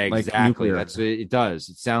 Yeah, like exactly. nuclear. That's what it does.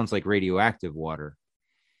 It sounds like radioactive water.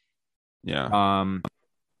 Yeah.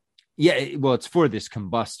 Well, it's for this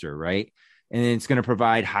combustor, right? And it's going to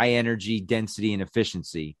provide high energy density and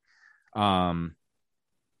efficiency. I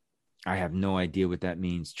have no idea what that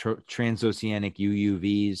means. Transoceanic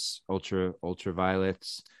UUVs,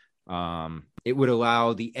 ultraviolets. It would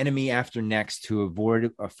allow the enemy after next to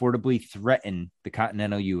affordably threaten the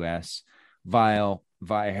continental U.S. via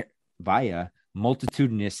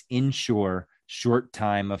multitudinous inshore short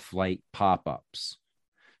time of flight pop-ups.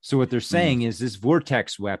 So what they're saying is this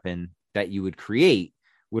vortex weapon that you would create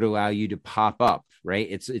would allow you to pop up, right?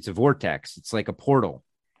 It's a vortex. It's like a portal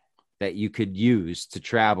that you could use to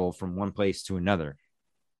travel from one place to another.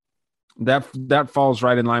 That falls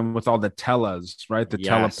right in line with all the telas, right? The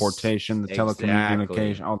teleportation, the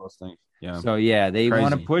telecommunication, all those things. Yeah. So yeah, they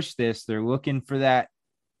want to push this. They're looking for that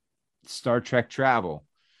Star Trek travel.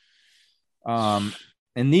 And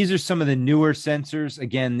these are some of the newer sensors.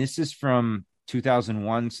 Again, this is from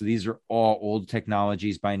 2001. So these are all old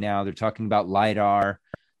technologies by now. They're talking about LiDAR,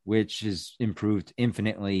 which has improved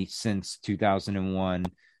infinitely since 2001.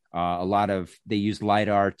 They use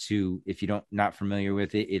LiDAR to, if you not familiar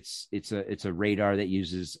with it, it's a radar that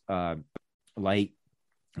uses light.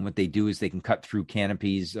 And what they do is they can cut through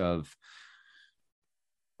canopies of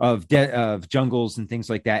jungles and things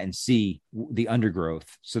like that and see the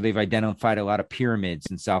undergrowth. So they've identified a lot of pyramids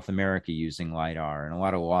in South America using LiDAR and a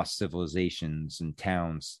lot of lost civilizations and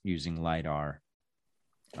towns using LiDAR.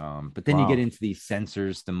 But then you get into these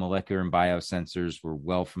sensors, the molecular and biosensors. We're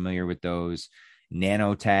well familiar with those.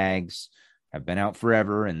 Nanotags have been out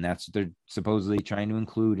forever, and that's what they're supposedly trying to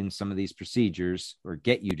include in some of these procedures or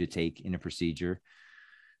get you to take in a procedure.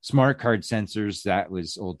 Smart card sensors, that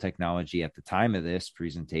was old technology at the time of this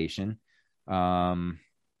presentation. Sensors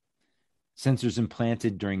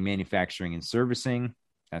implanted during manufacturing and servicing,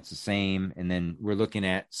 that's the same. And then we're looking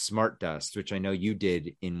at smart dust, which I know you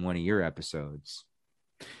did in one of your episodes.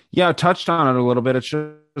 Yeah, I touched on it a little bit. It's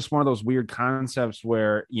just one of those weird concepts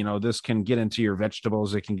where, this can get into your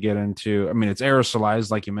vegetables. It can get into, it's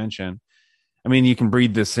aerosolized, like you mentioned. You can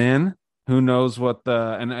breathe this in. Who knows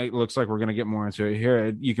and it looks like we're going to get more into it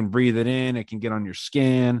here. You can breathe it in. It can get on your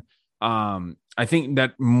skin. I think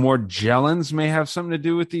that Morgellons may have something to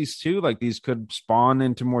do with these too. Like these could spawn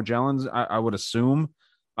into Morgellons, I would assume.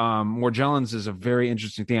 Morgellons is a very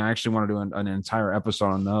interesting thing. I actually want to do an entire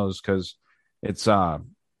episode on those because it's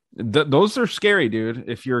those are scary, dude.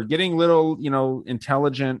 If you're getting little,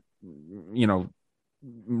 intelligent,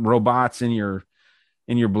 robots in your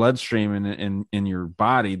bloodstream and in your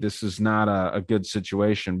body, this is not a good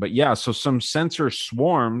situation. But yeah, so some sensor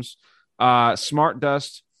swarms, smart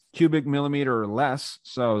dust, cubic millimeter or less.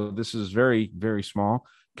 So this is very, very small.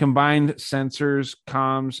 Combined sensors,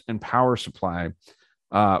 comms, and power supply.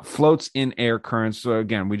 Floats in air currents. So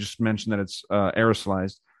again, we just mentioned that it's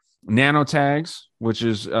aerosolized. Nanotags, which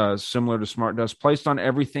is similar to smart dust, placed on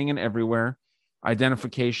everything and everywhere.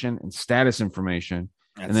 Identification and status information.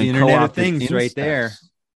 That's and then the Internet of Things right there.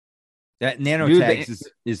 That nanotags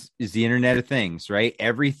is the Internet of Things, right?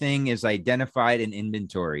 Everything is identified and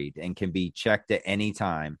inventoried and can be checked at any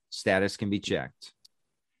time. Status can be checked.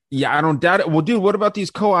 Yeah, I don't doubt it. Well, dude, what about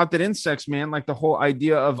these co-opted insects, man? Like the whole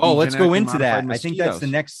idea of let's go into that. Mosquitoes. I think that's the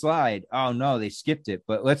next slide. Oh no, they skipped it.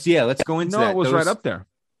 But let's go into that. No, it was right up there.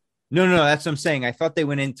 No, that's what I'm saying. I thought they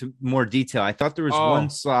went into more detail. I thought there was one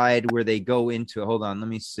slide where they go into. Hold on, let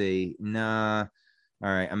me see. Nah. All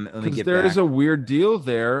right, let me get there back. Is a weird deal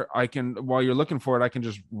there. While you're looking for it, I can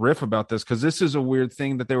just riff about this because this is a weird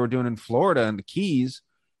thing that they were doing in Florida and the Keys.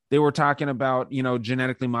 They were talking about,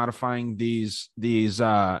 genetically modifying these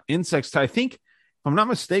insects to, I think, if I'm not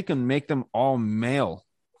mistaken, make them all male.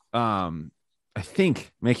 I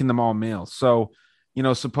think making them all male. So,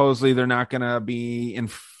 supposedly they're not going to be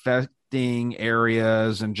infecting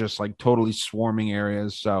areas and just like totally swarming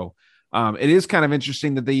areas. So, it is kind of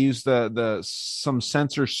interesting that they use some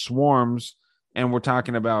sensor swarms, and we're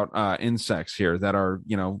talking about insects here that are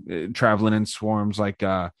traveling in swarms like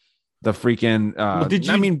the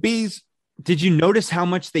freaking bees. Did you notice how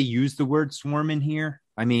much they use the word swarm in here?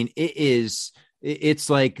 It is It's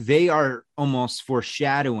like they are almost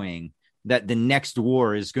foreshadowing that the next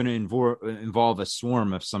war is going to involve a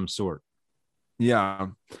swarm of some sort. Yeah.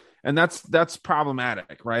 And that's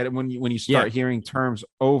problematic, right? When you start hearing terms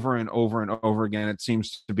over and over and over again, it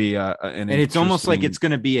seems to be and it's almost like it's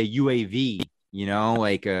going to be a UAV,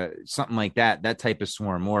 like something like that type of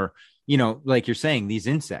swarm, or like you're saying, these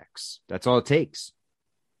insects. That's all it takes.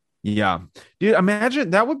 Yeah, dude.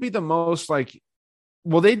 Imagine that would be the most like.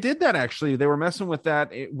 Well, they did that actually. They were messing with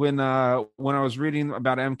that when I was reading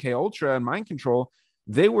about MK Ultra and mind control.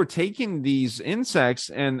 They were taking these insects,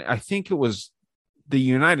 and I think it was the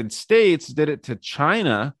United States did it to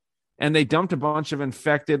China, and they dumped a bunch of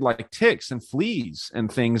infected like ticks and fleas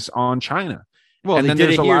and things on China. Well, and they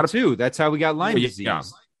did it here too. That's how we got Lyme disease. Yeah.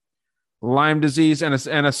 Lyme disease and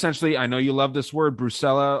essentially, I know you love this word,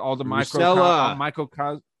 Brucella. All the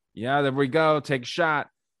myco. Yeah, there we go. Take a shot.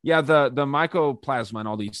 Yeah, the mycoplasma and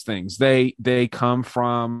all these things, they come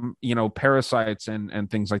from parasites and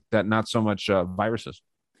things like that. Not so much viruses.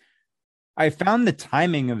 I found the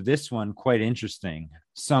timing of this one quite interesting.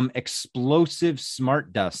 Some explosive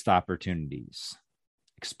smart dust opportunities.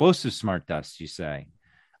 Explosive smart dust, you say.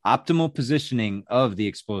 Optimal positioning of the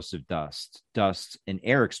explosive dust and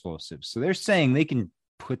air explosives. So they're saying they can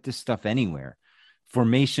put this stuff anywhere.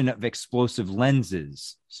 Formation of explosive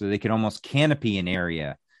lenses, so they can almost canopy an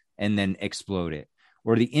area and then explode it.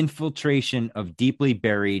 Or the infiltration of deeply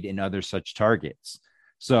buried and other such targets.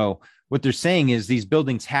 So what they're saying is these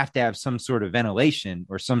buildings have to have some sort of ventilation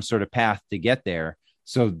or some sort of path to get there.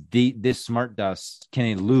 So this smart dust can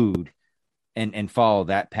elude and follow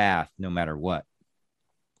that path no matter what.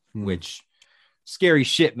 Which scary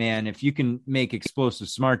shit, man. If you can make explosive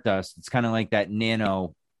smart dust, it's kind of like that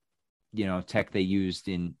nano, tech they used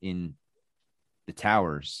in the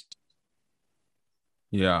towers.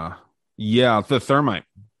 Yeah. The thermite.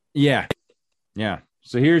 Yeah.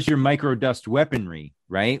 So here's your micro dust weaponry,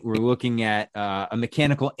 right? We're looking at a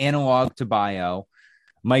mechanical analog to bio,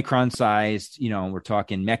 micron sized, we're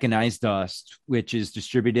talking mechanized dust, which is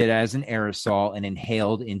distributed as an aerosol and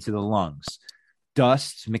inhaled into the lungs.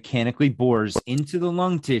 Dust mechanically bores into the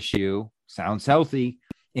lung tissue, sounds healthy,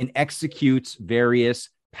 and executes various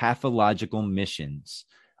pathological missions.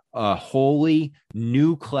 A wholly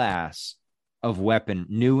new class of weapon,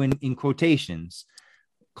 new in quotations,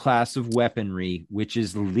 class of weaponry, which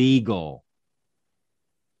is legal.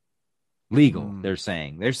 They're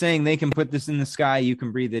saying they can put this in the sky, you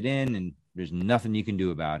can breathe it in, and there's nothing you can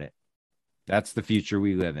do about it. That's the future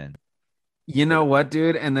we live in. You know what,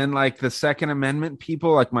 dude? And then like the Second Amendment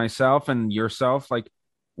people like myself and yourself, like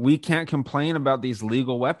we can't complain about these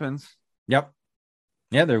legal weapons. Yep.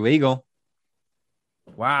 Yeah, they're legal.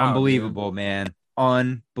 Wow. Unbelievable, dude. Man.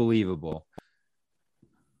 Unbelievable.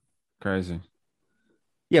 Crazy.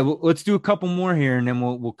 Yeah, let's do a couple more here and then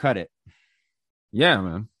we'll cut it. Yeah,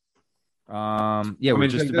 man. We're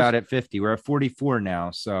just about at 50. We're at 44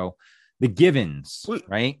 now. So the givens,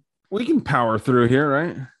 right? We can power through here,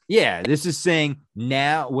 right? Yeah, this is saying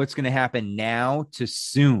now what's going to happen now to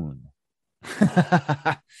soon.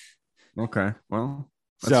 Okay, well,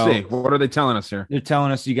 let's see. What are they telling us here? They're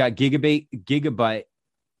telling us you got gigabyte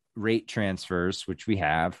rate transfers, which we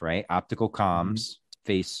have, right? Optical comms,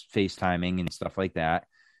 FaceTiming and stuff like that.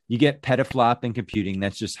 You get petaflop in computing.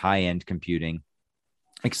 That's just high-end computing.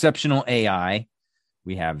 Exceptional AI.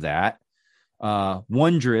 We have that.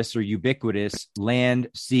 Wondrous or ubiquitous land,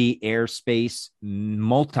 sea, air, space,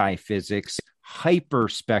 multi-physics,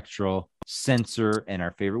 hyperspectral, sensor, and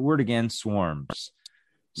our favorite word again, swarms.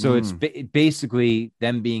 So it's basically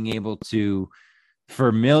them being able to,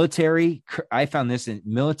 for military, I found this in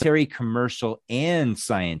military, commercial, and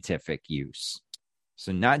scientific use.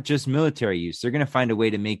 So not just military use. They're going to find a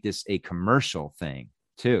way to make this a commercial thing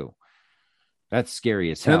too. That's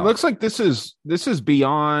scary as hell. And it looks like this is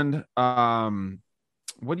beyond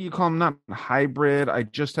what do you call them? Not hybrid. I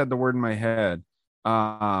just had the word in my head.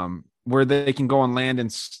 Where they can go on land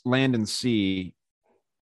and sea.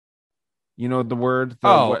 You know the word?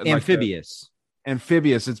 Amphibious.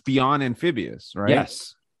 Amphibious. It's beyond amphibious, right?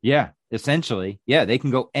 Yes. Yeah. Essentially. Yeah. They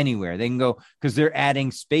can go anywhere. They can go because they're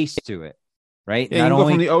adding space to it, right? Yeah, not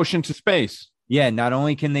only from the ocean to space. Yeah, not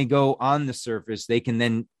only can they go on the surface, they can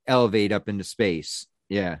then elevate up into space.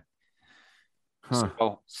 Yeah.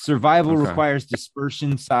 So survival requires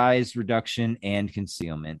dispersion, size reduction, and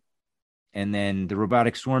concealment. And then the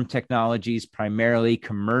robotic swarm technology is primarily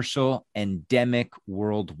commercial, endemic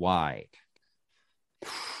worldwide.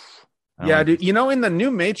 Yeah, dude. In the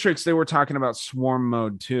new Matrix, they were talking about swarm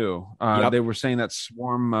mode too. They were saying that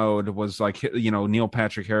swarm mode was like, Neil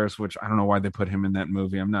Patrick Harris, which I don't know why they put him in that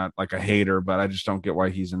movie. I'm not like a hater, but I just don't get why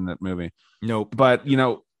he's in that movie. Nope. But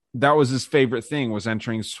that was his favorite thing, was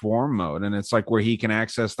entering swarm mode, and it's like where he can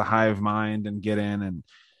access the hive mind and get in, and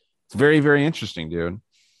it's very, very interesting, dude.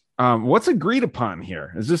 What's agreed upon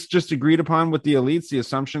here? Is this just agreed upon with the elites, the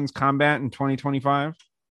assumptions, combat in 2025?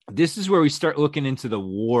 This is where we start looking into the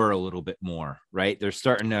war a little bit more, right? They're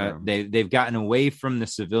starting to, they've gotten away from the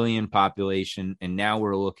civilian population, and now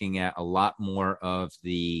we're looking at a lot more of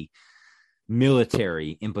the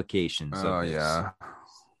military implications of this. Yeah.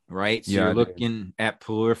 Right? So you're looking at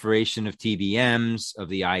proliferation of TBMs, of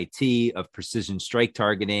the IT, of precision strike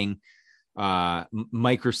targeting,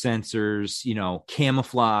 microsensors,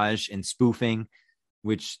 camouflage and spoofing,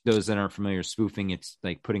 which those that aren't familiar, spoofing, it's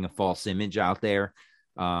like putting a false image out there.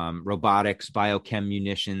 Robotics, biochem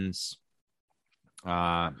munitions.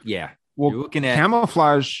 Well, you're looking at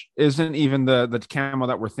camouflage isn't even the camo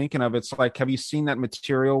that we're thinking of. It's like, have you seen that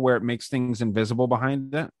material where it makes things invisible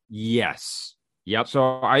behind it? Yes. Yep.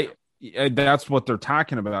 So that's what they're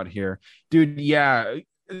talking about here, dude. Yeah.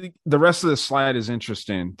 The rest of the slide is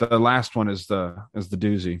interesting. The last one is the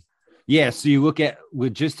doozy. Yeah. So you look at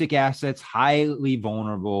logistic assets, highly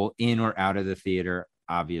vulnerable in or out of the theater.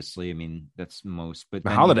 Obviously, I mean, that's most, but the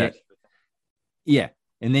holiday.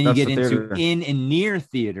 And then you get into in and near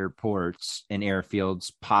theater ports and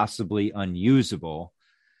airfields, possibly unusable.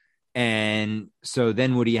 And so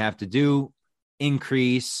then what do you have to do?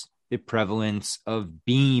 Increase the prevalence of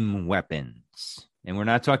beam weapons. And we're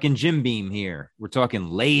not talking Jim Beam here. We're talking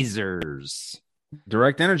lasers.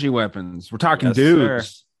 Direct energy weapons. We're talking dudes.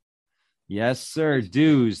 Sir. Yes, sir.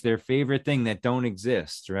 Dudes, their favorite thing that don't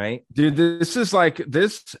exist, right? Dude, this is like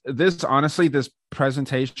this honestly, this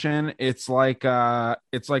presentation, it's like the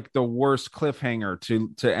worst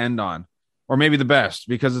cliffhanger to end on. Or maybe the best,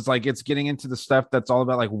 because it's like it's getting into the stuff that's all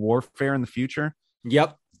about like warfare in the future.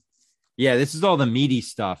 Yep. Yeah, this is all the meaty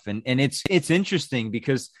stuff. And it's interesting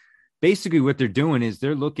because basically what they're doing is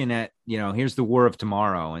they're looking at, here's the war of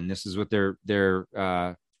tomorrow, and this is what they're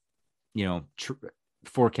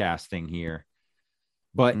forecasting here.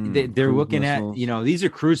 But they're looking missiles. At, these are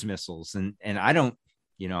cruise missiles, and I don't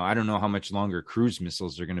know how much longer cruise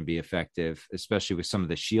missiles are going to be effective, especially with some of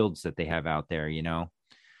the shields that they have out there,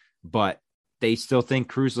 but they still think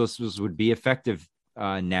cruise missiles would be effective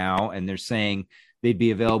now. And they're saying they'd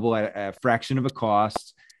be available at a fraction of a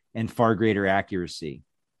cost and far greater accuracy.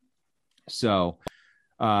 So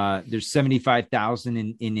there's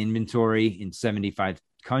 75,000 in inventory in 75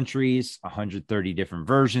 countries, 130 different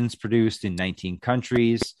versions produced in 19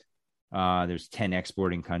 countries. There's 10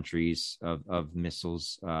 exporting countries of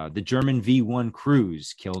missiles. The German V1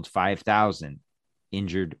 Cruise killed 5,000,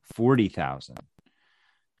 injured 40,000.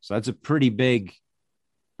 So that's a pretty big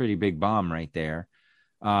bomb right there.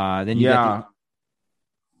 Then you got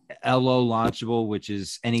the LO launchable, which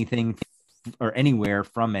is anything or anywhere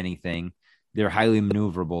from anything. They're highly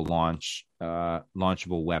maneuverable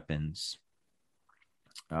launchable weapons.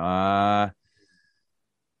 They're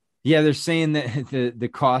saying that the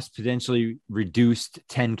cost potentially reduced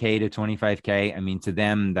 10K to 25K. I mean, to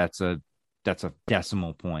them, that's a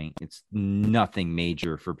decimal point. It's nothing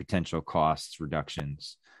major for potential cost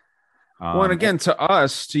reductions. Well, and again, to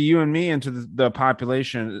us, to you and me, and to the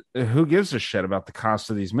population, who gives a shit about the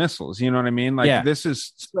cost of these missiles? You know what I mean? Like, this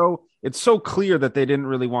is it's so clear that they didn't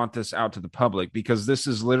really want this out to the public, because this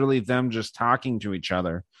is literally them just talking to each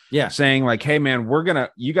other. Yeah. Saying like, hey man,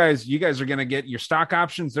 you guys are going to get your stock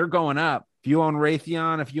options. They're going up. If you own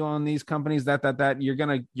Raytheon, if you own these companies, that you're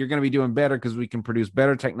going to be doing better because we can produce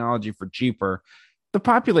better technology for cheaper. The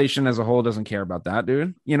population as a whole doesn't care about that,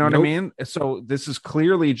 dude. You know what I mean? So this is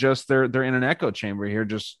clearly just they're in an echo chamber here,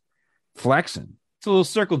 just flexing. It's a little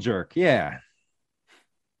circle jerk. Yeah.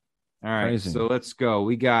 All right. Crazy. So let's go.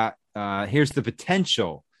 We got, here's the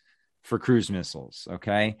potential for cruise missiles.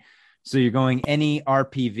 Okay. So you're going any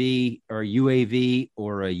RPV or UAV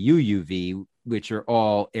or a UUV, which are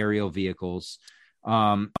all aerial vehicles,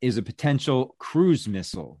 is a potential cruise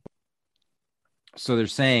missile. So they're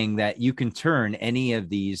saying that you can turn any of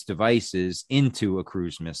these devices into a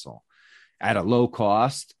cruise missile at a low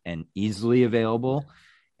cost and easily available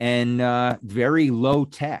and very low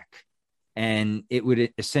tech. And it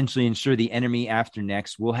would essentially ensure the enemy after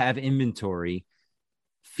next will have inventory,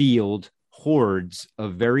 field, hordes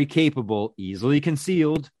of very capable, easily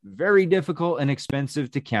concealed, very difficult and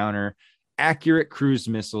expensive to counter, accurate cruise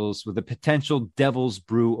missiles with a potential devil's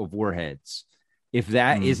brew of warheads. If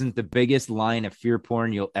that isn't the biggest line of fear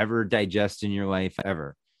porn you'll ever digest in your life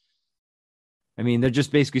ever. I mean, they're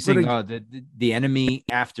just basically saying, the enemy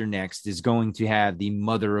after next is going to have the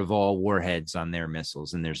mother of all warheads on their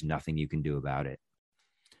missiles, and there's nothing you can do about it.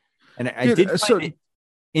 And I did find it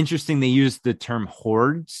interesting they used the term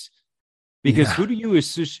hordes, because who do you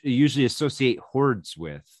usually associate hordes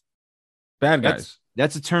with? Bad guys.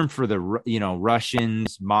 That's a term for the,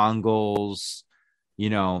 Russians, Mongols,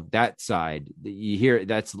 that side. You hear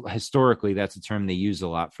that's historically, that's a term they use a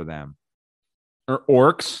lot for them. Or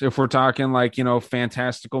orcs, if we're talking like,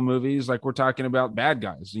 fantastical movies, like we're talking about bad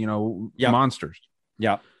guys, monsters.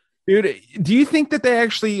 Yeah. Dude, do you think that they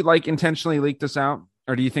actually like intentionally leaked this out?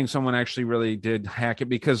 Or do you think someone actually really did hack it?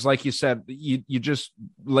 Because like you said, you just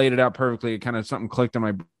laid it out perfectly. It kind of something clicked in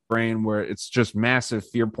my brain where it's just massive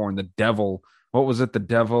fear porn. The devil. What was it? The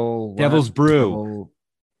devil? Devil's Brew.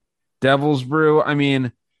 Devil's Brew. I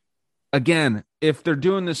mean, again, if they're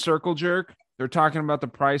doing this circle jerk, they're talking about the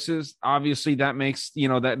prices. Obviously, that makes,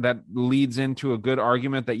 that leads into a good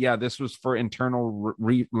argument that, this was for internal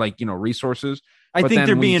resources. I think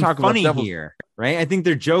they're being funny here, right? I think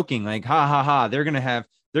they're joking, like, ha ha ha. They're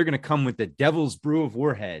gonna come with the devil's brew of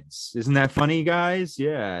warheads. Isn't that funny, guys?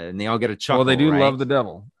 Yeah, and they all get a chuckle. Well, they do right? love the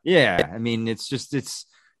devil. Yeah, I mean, let's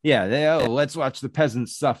watch the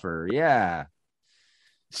peasants suffer. Yeah.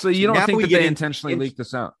 So you don't think that they intentionally leaked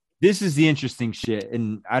this out? This is the interesting shit,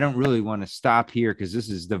 and I don't really want to stop here because this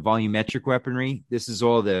is the volumetric weaponry. This is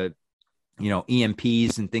all the,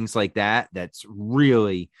 EMPs and things like that. That's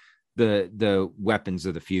really the weapons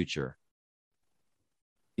of the future.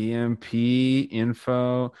 EMP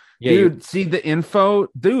info, dude. See the info,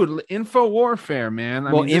 dude. Info warfare, man.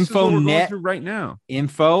 I mean, info this is what we're net going through right now.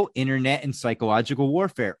 Info, internet, and psychological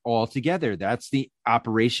warfare all together. That's the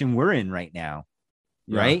operation we're in right now,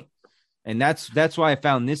 right? And that's why I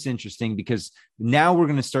found this interesting, because now we're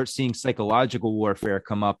going to start seeing psychological warfare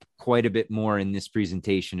come up quite a bit more in this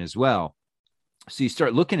presentation as well. So you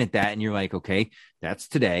start looking at that and you're like, okay, that's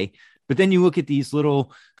today. But then you look at these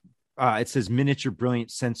little, it says miniature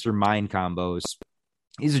brilliant sensor mind combos.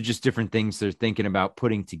 These are just different things they're thinking about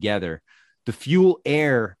putting together. The fuel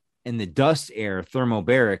air and the dust air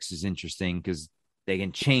thermobarics is interesting because they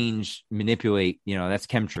can manipulate, that's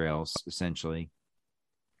chemtrails essentially.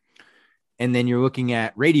 And then you're looking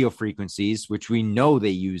at radio frequencies, which we know they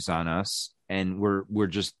use on us, and we're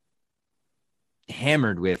just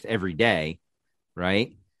hammered with every day,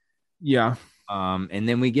 right? Yeah. And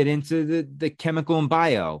then we get into the chemical and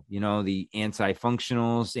bio, the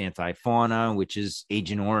anti-functionals, anti-fauna, which is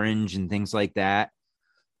Agent Orange and things like that.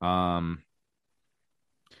 Things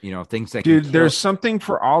that there's something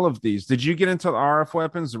for all of these. Did you get into the RF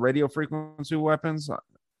weapons, the radio frequency weapons?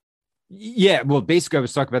 Yeah, well, basically, I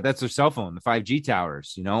was talking about that's their cell phone, the 5G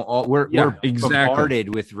towers. We're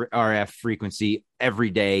bombarded with RF frequency every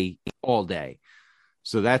day, all day.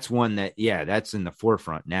 So that's one that's in the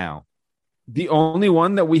forefront now. The only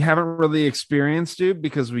one that we haven't really experienced, dude,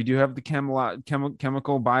 because we do have the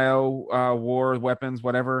chemical bio war weapons,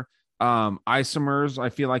 whatever. Isomers, I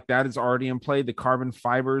feel like that is already in play. The carbon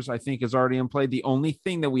fibers, I think, is already in play. The only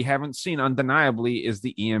thing that we haven't seen undeniably is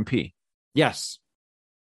the EMP. Yes.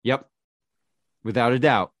 Yep. Without a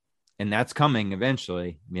doubt. And that's coming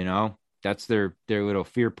eventually, that's their little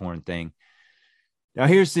fear porn thing. Now,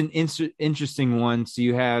 here's an interesting one. So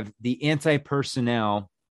you have the anti-personnel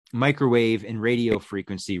microwave and radio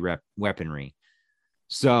frequency weaponry.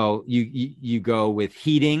 So you go with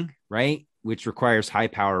heating, right? Which requires high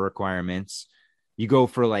power requirements. You go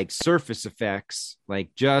for like surface effects,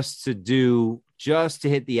 like just to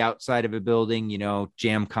hit the outside of a building,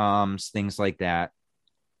 jam comms, things like that.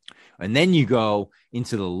 And then you go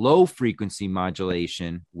into the low frequency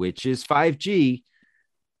modulation, which is 5G,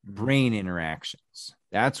 brain interactions.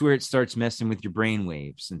 That's where it starts messing with your brain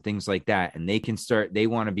waves and things like that. And they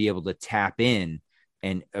want to be able to tap in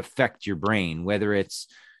and affect your brain, whether it's,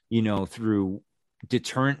 through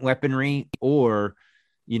deterrent weaponry or,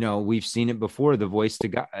 we've seen it before, the voice to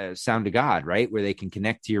God, sound to God, right? Where they can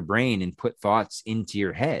connect to your brain and put thoughts into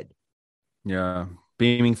your head. Yeah.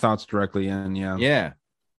 Beaming thoughts directly in. Yeah. Yeah.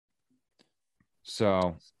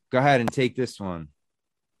 So go ahead and take this one.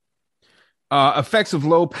 Effects of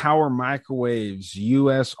low power microwaves,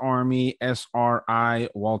 U.S. Army, SRI,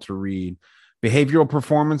 Walter Reed. Behavioral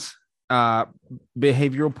performance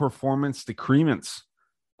decrements.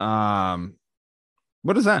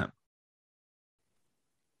 What is that?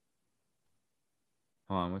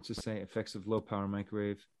 Hold on, what's it say? Effects of low power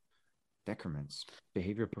microwave decrements.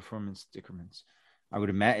 Behavioral performance decrements. I would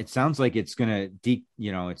imagine it sounds like it's gonna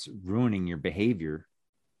it's ruining your behavior.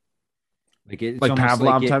 Like it's like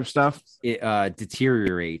Pavlov type stuff. It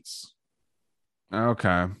deteriorates.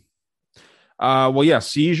 Okay. Well, yeah,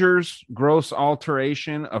 seizures, gross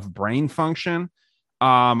alteration of brain function.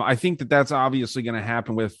 I think that's obviously going to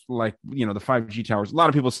happen with, like, the 5G towers. A lot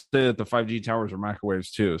of people say that the 5G towers are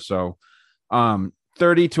microwaves too. So 30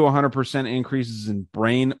 to 100% increases in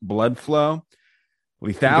brain blood flow.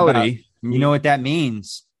 Lethality. You know what that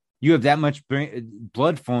means? You have that much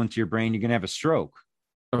blood flowing to your brain, you're going to have a stroke.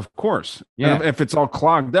 Of course. Yeah. And if it's all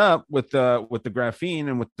clogged up with the graphene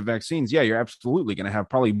and with the vaccines, yeah, you're absolutely going to have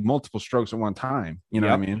probably multiple strokes at one time. You know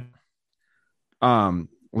what I mean?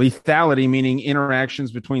 Lethality, meaning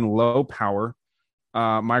interactions between low power,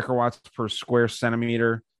 microwatts per square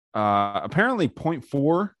centimeter, apparently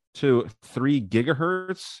 0.4 to 3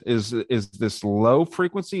 gigahertz is this low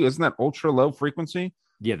frequency. Isn't that ultra low frequency?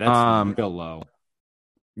 Yeah, that's real low.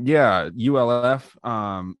 Yeah, ULF,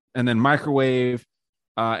 and then microwave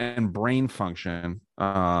and brain function.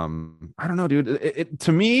 I don't know, dude. It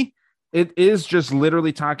to me, it is just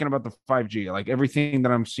literally talking about the 5G, like everything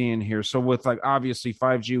that I'm seeing here. So with, like, obviously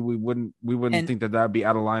 5G, we wouldn't think that would be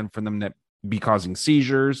out of line for them to be causing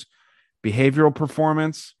seizures, behavioral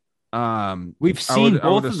performance. We've seen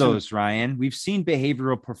both of those, Ryan. We've seen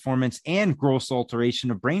behavioral performance and gross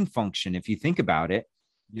alteration of brain function, if you think about it.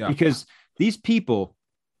 Yeah. Because these people,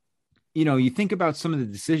 you think about some of the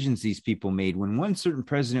decisions these people made. When one certain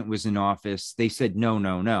president was in office, they said, no,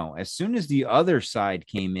 no, no. As soon as the other side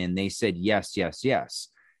came in, they said, yes, yes, yes.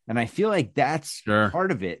 And I feel like that's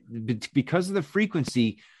part of it. Because of the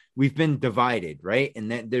frequency, we've been divided, right?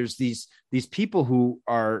 And that there's these people who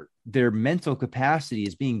are, their mental capacity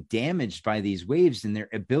is being damaged by these waves, and their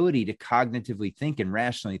ability to cognitively think and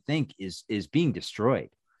rationally think is being destroyed.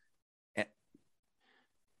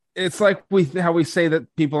 It's like how we say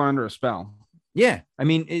that people are under a spell. Yeah. I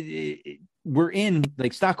mean, we're in,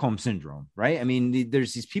 like, Stockholm syndrome, right? I mean,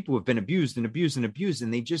 there's these people who have been abused and abused and abused,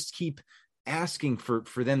 and they just keep asking for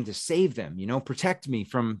them to save them, protect me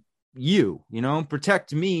from you,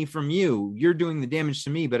 protect me from you. You're doing the damage to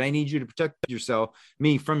me, but I need you to protect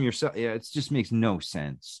me from yourself. Yeah. It just makes no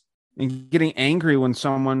sense. And getting angry when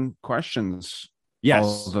someone questions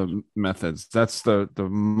all the methods. That's the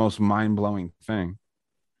most mind-blowing thing.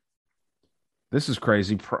 This is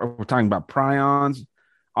crazy. We're talking about prions,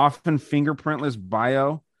 often fingerprintless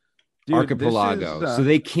bio. Dude, archipelago. So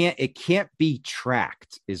it can't be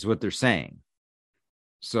tracked, is what they're saying.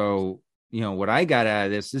 So, what I got out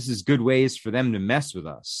of this is good ways for them to mess with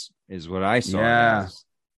us, is what I saw. Yeah.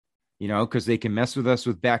 Because they can mess with us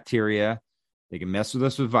with bacteria. They can mess with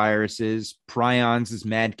us with viruses. Prions is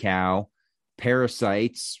mad cow.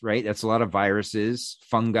 Parasites, right? That's a lot of viruses,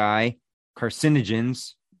 fungi,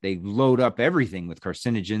 carcinogens. They load up everything with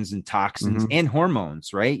carcinogens and toxins and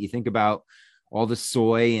hormones, right? You think about all the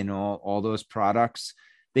soy and all those products.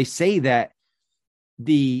 They say that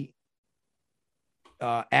the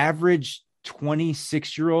average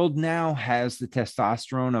 26-year-old now has the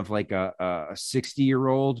testosterone of like a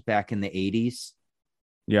 60-year-old back in the 80s.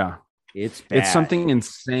 Yeah. It's bad. It's something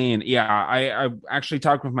insane. Yeah, I actually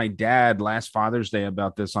talked with my dad last Father's Day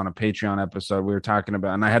about this on a Patreon episode. We were talking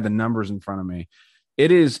about, and I had the numbers in front of me.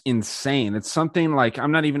 It is insane. It's something like,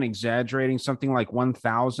 I'm not even exaggerating, something like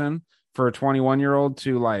 1,000 for a 21-year-old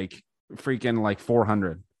to like freaking like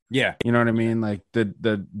 400. Yeah. You know what I mean? Like the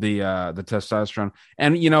testosterone.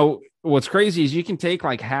 And what's crazy is you can take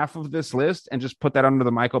like half of this list and just put that under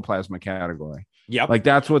the mycoplasma category. Yep. Like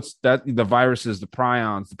the viruses, the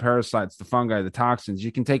prions, the parasites, the fungi, the toxins.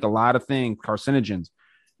 You can take a lot of things, carcinogens,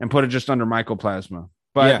 and put it just under mycoplasma.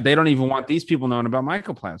 But they don't even want these people knowing about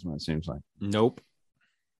mycoplasma, it seems like. Nope.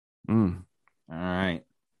 All right.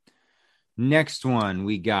 Next one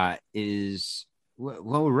we got is,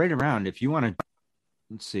 well, right around. If you want to,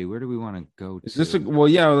 let's see, where do we want to go to? Is this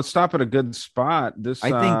let's stop at a good spot.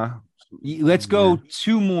 I think let's go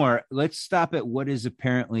two more. Let's stop at what is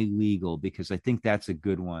apparently legal, because I think that's a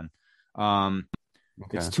good one.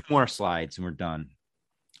 It's two more slides and we're done.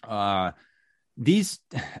 This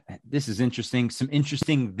is interesting. Some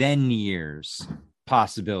interesting then years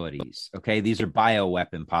possibilities. Okay. These are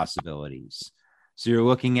bioweapon possibilities. So you're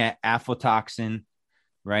looking at aflatoxin,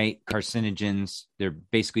 right? Carcinogens. They're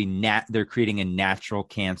basically they're creating a natural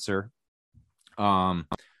cancer. You're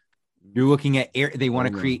looking at they want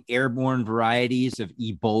to create airborne varieties of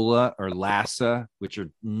Ebola or Lassa, which are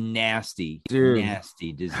nasty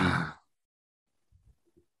disease.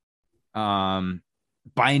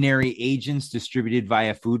 Binary agents distributed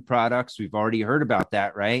via food products. We've already heard about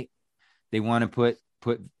that, right? They want to put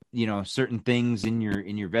certain things in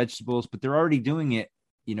your vegetables, but they're already doing it.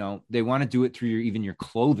 They want to do it through even your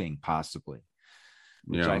clothing, possibly,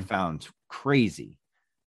 which I found crazy.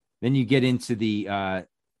 Then you get into the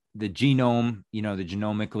genome, the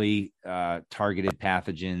genomically targeted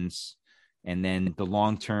pathogens, and then the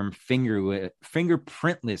long-term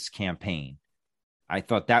fingerprintless campaign. I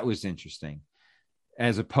thought that was interesting,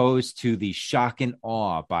 as opposed to the shock and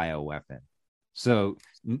awe bioweapon. So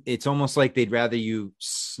it's almost like they'd rather you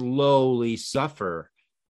slowly suffer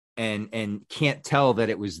and can't tell that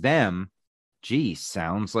it was them. Gee,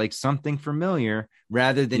 sounds like something familiar,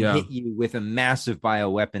 rather than hit you with a massive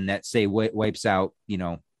bioweapon that, say, wipes out,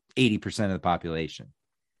 80% of the population.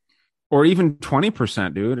 Or even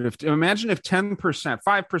 20%, dude. Imagine if 10%,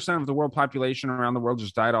 5% of the world population around the world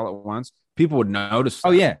just died all at once, people would notice that.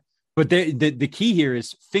 Oh, yeah. But the key here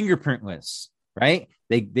is fingerprintless, right?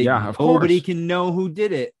 Nobody can know who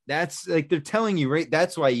did it. That's like they're telling you, right?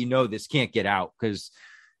 That's why this can't get out, because,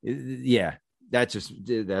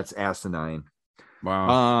 that's asinine.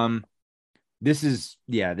 Wow.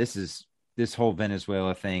 This whole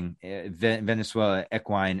Venezuela thing, Venezuela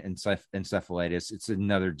equine encephalitis. It's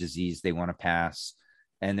another disease they want to pass,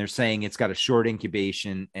 and they're saying it's got a short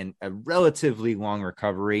incubation and a relatively long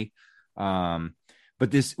recovery. But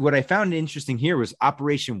what I found interesting here was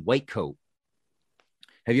Operation White Coat.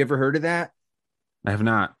 Have you ever heard of that? I have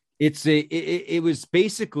not. It was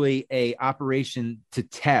basically a operation to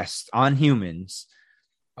test on humans.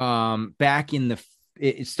 Back in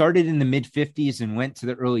it started in the mid 50s and went to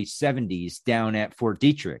the early 70s down at Fort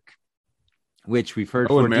Detrick, which we've heard.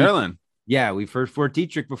 In Maryland. Yeah, we've heard Fort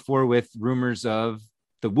Detrick before with rumors of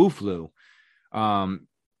the Wu flu. So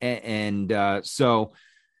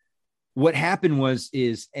what happened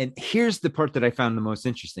and here's the part that I found the most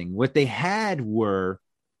interesting. What they had were,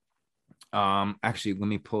 actually, let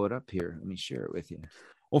me pull it up here. Let me share it with you.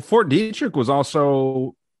 Well, Fort Detrick was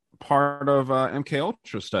also part of MK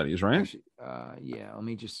Ultra studies, right? Actually, let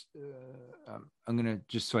me just, I'm going to,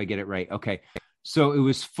 just so I get it right. Okay. So it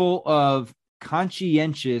was full of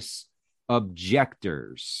conscientious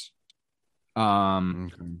objectors. Oh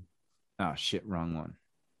shit, wrong one.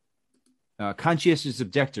 Conscientious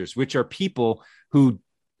objectors, which are people who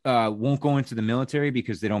won't go into the military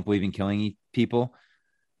because they don't believe in killing people.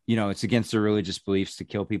 It's against their religious beliefs to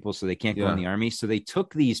kill people, so they can't go in the army. So they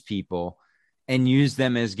took these people and used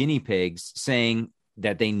them as guinea pigs, saying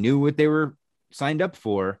that they knew what they were signed up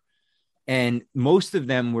for. And most of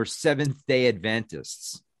them were Seventh-day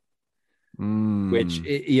Adventists, which,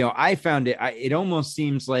 I found it almost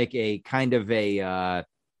seems like a kind of a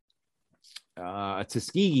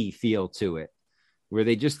Tuskegee feel to it, where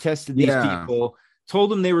they just tested these people,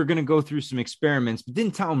 told them they were going to go through some experiments, but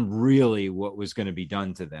didn't tell them really what was going to be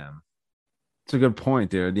done to them. It's a good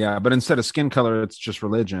point, dude. Yeah, but instead of skin color, it's just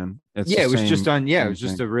religion. It was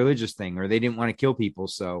just a religious thing, or they didn't want to kill people.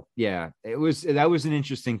 So that was an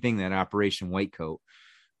interesting thing, that Operation White Coat.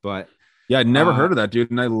 But I'd never heard of that,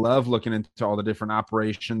 dude. And I love looking into all the different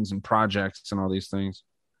operations and projects and all these things.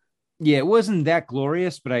 Yeah, it wasn't that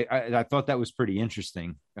glorious, but I thought that was pretty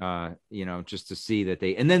interesting. Just to see that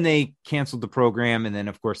and then they canceled the program, and then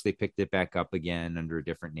of course they picked it back up again under a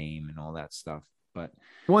different name and all that stuff. But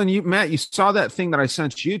Matt, you saw that thing that I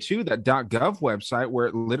sent you to, that .gov website, where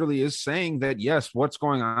it literally is saying that yes, what's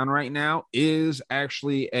going on right now is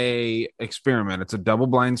actually a experiment. It's a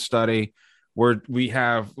double-blind study where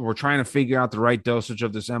we're trying to figure out the right dosage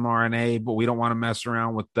of this mRNA, but we don't want to mess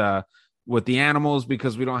around with the animals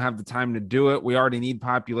because we don't have the time to do it. We already need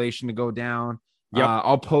population to go down. Yep.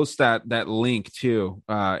 I'll post that link too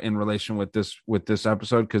in relation with this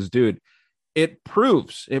episode, because dude, it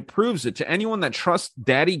proves it to anyone that trusts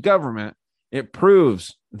daddy government. It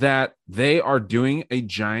proves that they are doing a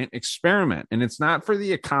giant experiment, and it's not for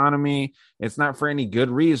the economy. It's not for any good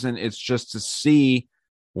reason. It's just to see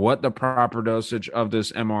what the proper dosage of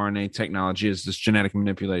this mRNA technology is, this genetic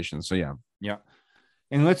manipulation. So yeah.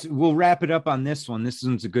 And we'll wrap it up on this one. This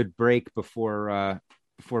one's a good break before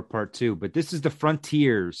part two, but this is the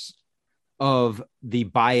frontiers of the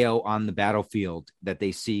bio on the battlefield that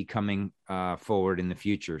they see coming forward in the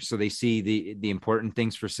future. So they see the important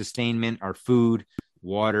things for sustainment are food,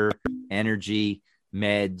 water, energy,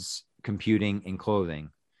 meds, computing, and clothing.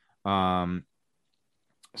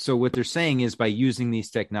 So what they're saying is, by using these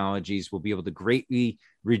technologies, we'll be able to greatly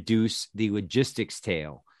reduce the logistics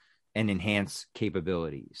tail and enhance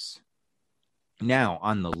capabilities. Now,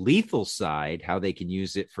 on the lethal side, how they can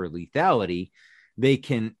use it for lethality, they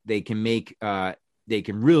can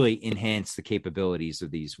really enhance the capabilities of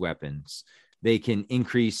these weapons. They can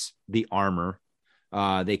increase the armor.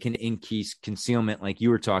 They can increase concealment, like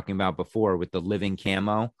you were talking about before with the living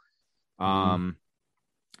camo. And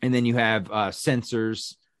then you have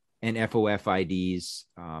sensors and FOFIDs,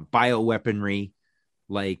 bioweaponry,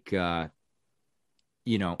 like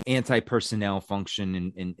anti-personnel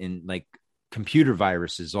function in like computer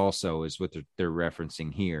viruses also is what they're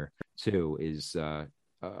referencing here too, is a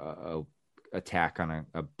attack on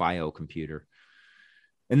a biocomputer.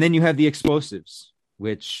 And then you have the explosives,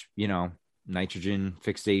 which, nitrogen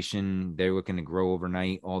fixation, they're looking to grow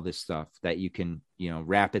overnight, all this stuff that you can,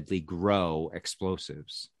 rapidly grow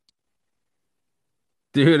explosives.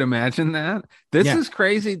 Dude, imagine that. This is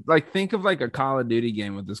crazy. Like, think of like a Call of Duty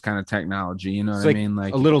game with this kind of technology. You know what I mean?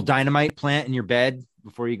 Like a little dynamite plant in your bed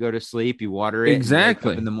before you go to sleep. You water it.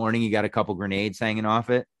 Exactly. And in the morning, you got a couple grenades hanging off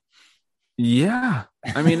it. Yeah.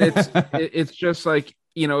 I mean, it's just like,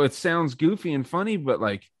 it sounds goofy and funny, but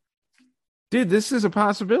like, dude, this is a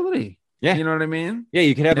possibility. Yeah. You know what I mean? Yeah.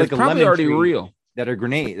 You could have like a probably lemon already tree real that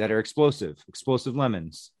are explosive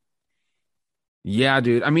lemons. Yeah,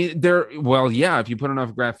 dude. I mean, if you put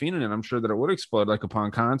enough graphene in it, I'm sure that it would explode like upon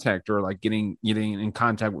contact or like getting in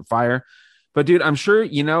contact with fire. But dude, I'm sure,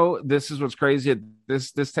 this is what's crazy.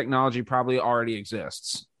 This technology probably already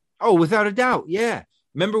exists. Oh, without a doubt. Yeah.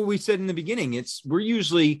 Remember what we said in the beginning, we're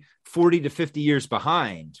usually 40 to 50 years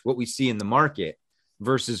behind what we see in the market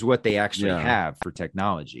versus what they actually have for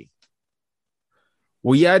technology.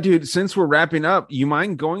 Well, yeah, dude, since we're wrapping up, you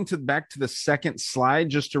mind going back to the second slide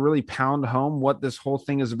just to really pound home what this whole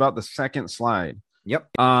thing is about? The second slide. Yep.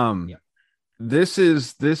 This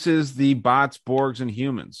is the bots, Borgs, and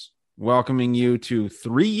humans welcoming you to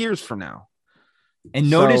 3 years from now. And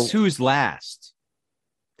notice who's last.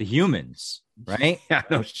 The humans, right? Yeah,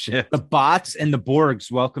 no shit. The bots and the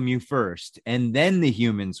Borgs welcome you first, and then the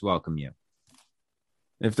humans welcome you.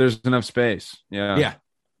 If there's enough space. Yeah.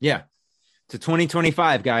 Yeah. To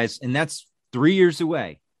 2025, guys, and that's 3 years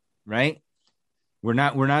away, right? We're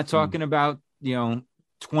not talking about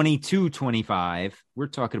 22-25. We're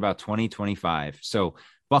talking about 2025. So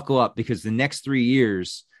buckle up, because the next 3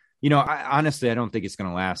 years, honestly, I don't think it's going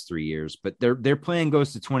to last 3 years, but their plan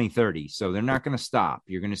goes to 2030, so they're not going to stop.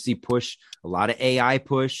 You're going to see a lot of AI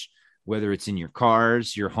push, whether it's in your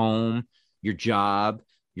cars, your home, your job,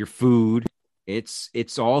 your food.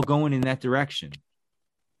 It's all going in that direction.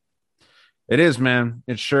 It is, man.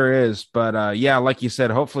 It sure is. But like you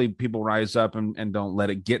said, hopefully people rise up and don't let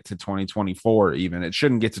it get to 2024 even. It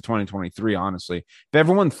shouldn't get to 2023, honestly. If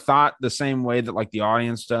everyone thought the same way that like the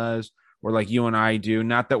audience does, or like you and I do,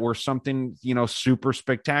 not that we're something, super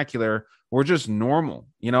spectacular, we're just normal.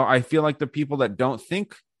 I feel like the people that don't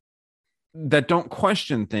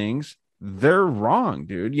question things, they're wrong,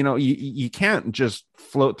 dude. You can't just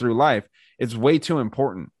float through life. It's way too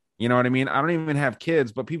important. You know what I mean? I don't even have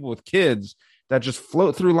kids, but people with kids that just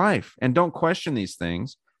float through life and don't question these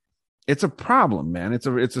things, it's a problem, man. It's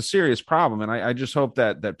a serious problem. And I just hope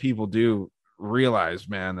that people do realize,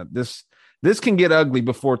 man, that this can get ugly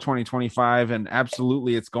before 2025. And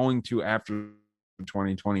absolutely it's going to after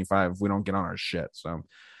 2025 if we don't get on our shit. So,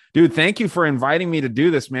 dude, thank you for inviting me to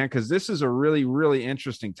do this, man, because this is a really, really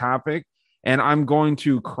interesting topic. And I'm going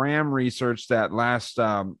to cram research that last,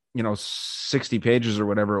 60 pages or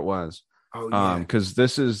whatever it was. Oh, yeah. Because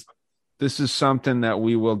this is something that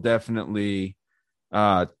we will definitely,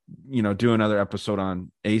 do another episode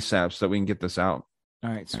on ASAP so that we can get this out. All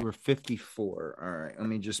right. So we're 54. All right. Let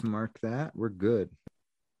me just mark that. We're good.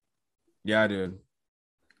 Yeah, dude.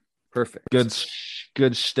 Perfect. Good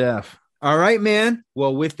stuff. All right, man.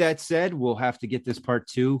 Well, with that said, we'll have to get this part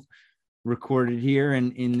 2 recorded here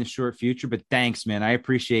and in the short future, but thanks, man. I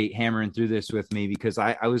appreciate hammering through this with me, because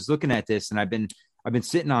I was looking at this and I've been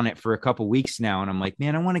sitting on it for a couple weeks now, and I'm like,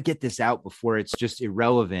 man, I want to get this out before it's just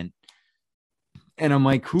irrelevant. And I'm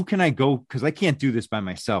like, who can I go? Because I can't do this by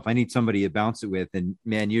myself. I need somebody to bounce it with. And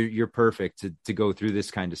man, you're perfect to go through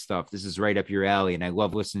this kind of stuff. This is right up your alley, and I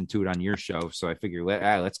love listening to it on your show. So I figure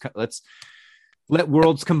let's let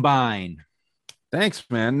worlds combine. Thanks,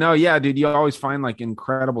 man. No, yeah, dude, you always find like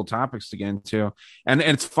incredible topics to get into. And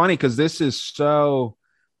it's funny because this is so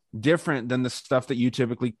different than the stuff that you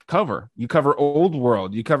typically cover. You cover old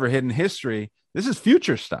world, you cover hidden history. This is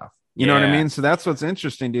future stuff. You know what I mean? So that's what's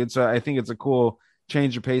interesting, dude. So I think it's a cool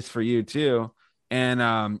change of pace for you too.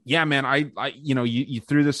 And yeah, man, I you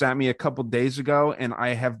threw this at me a couple days ago, and I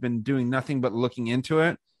have been doing nothing but looking into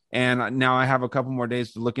it. And now I have a couple more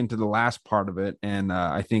days to look into the last part of it. And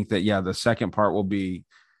I think that, the second part will be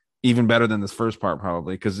even better than this first part,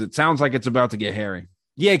 probably, because it sounds like it's about to get hairy.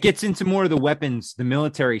 Yeah, it gets into more of the weapons, the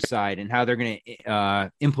military side, and how they're going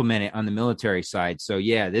to implement it on the military side. So,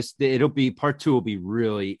 yeah, part 2 will be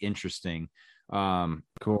really interesting.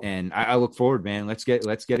 Cool. And I look forward, man. Let's get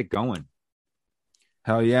it going.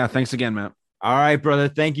 Hell yeah. Thanks again, Matt. All right, brother.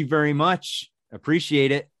 Thank you very much.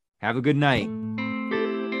 Appreciate it. Have a good night.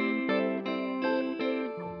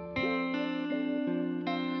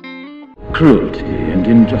 cruelty and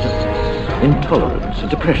injustice, intolerance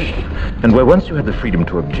and oppression. And where once you had the freedom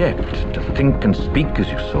to object, to think and speak as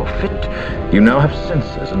you saw fit, you now have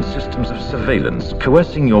censors and systems of surveillance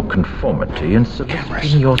coercing your conformity and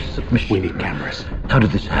soliciting your submission. We need cameras. How did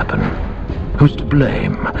this happen? Who's to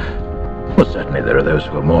blame? Well, certainly there are those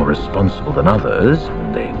who are more responsible than others,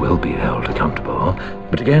 and they will be held accountable.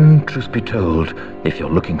 But again, truth be told, if you're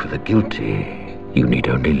looking for the guilty, you need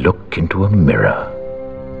only look into a mirror.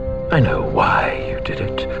 I know why you did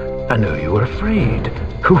it. I know you were afraid.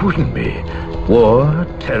 Who wouldn't be? War,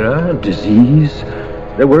 terror, disease.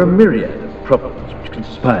 There were a myriad of problems which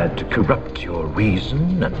conspired to corrupt your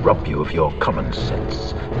reason and rob you of your common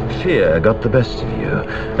sense. Fear got the best of you,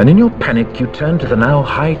 and in your panic you turned to the now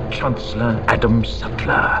High Chancellor Adam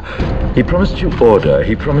Sutler. He promised you order,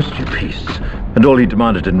 he promised you peace, and all he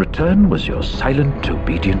demanded in return was your silent,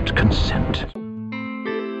 obedient consent.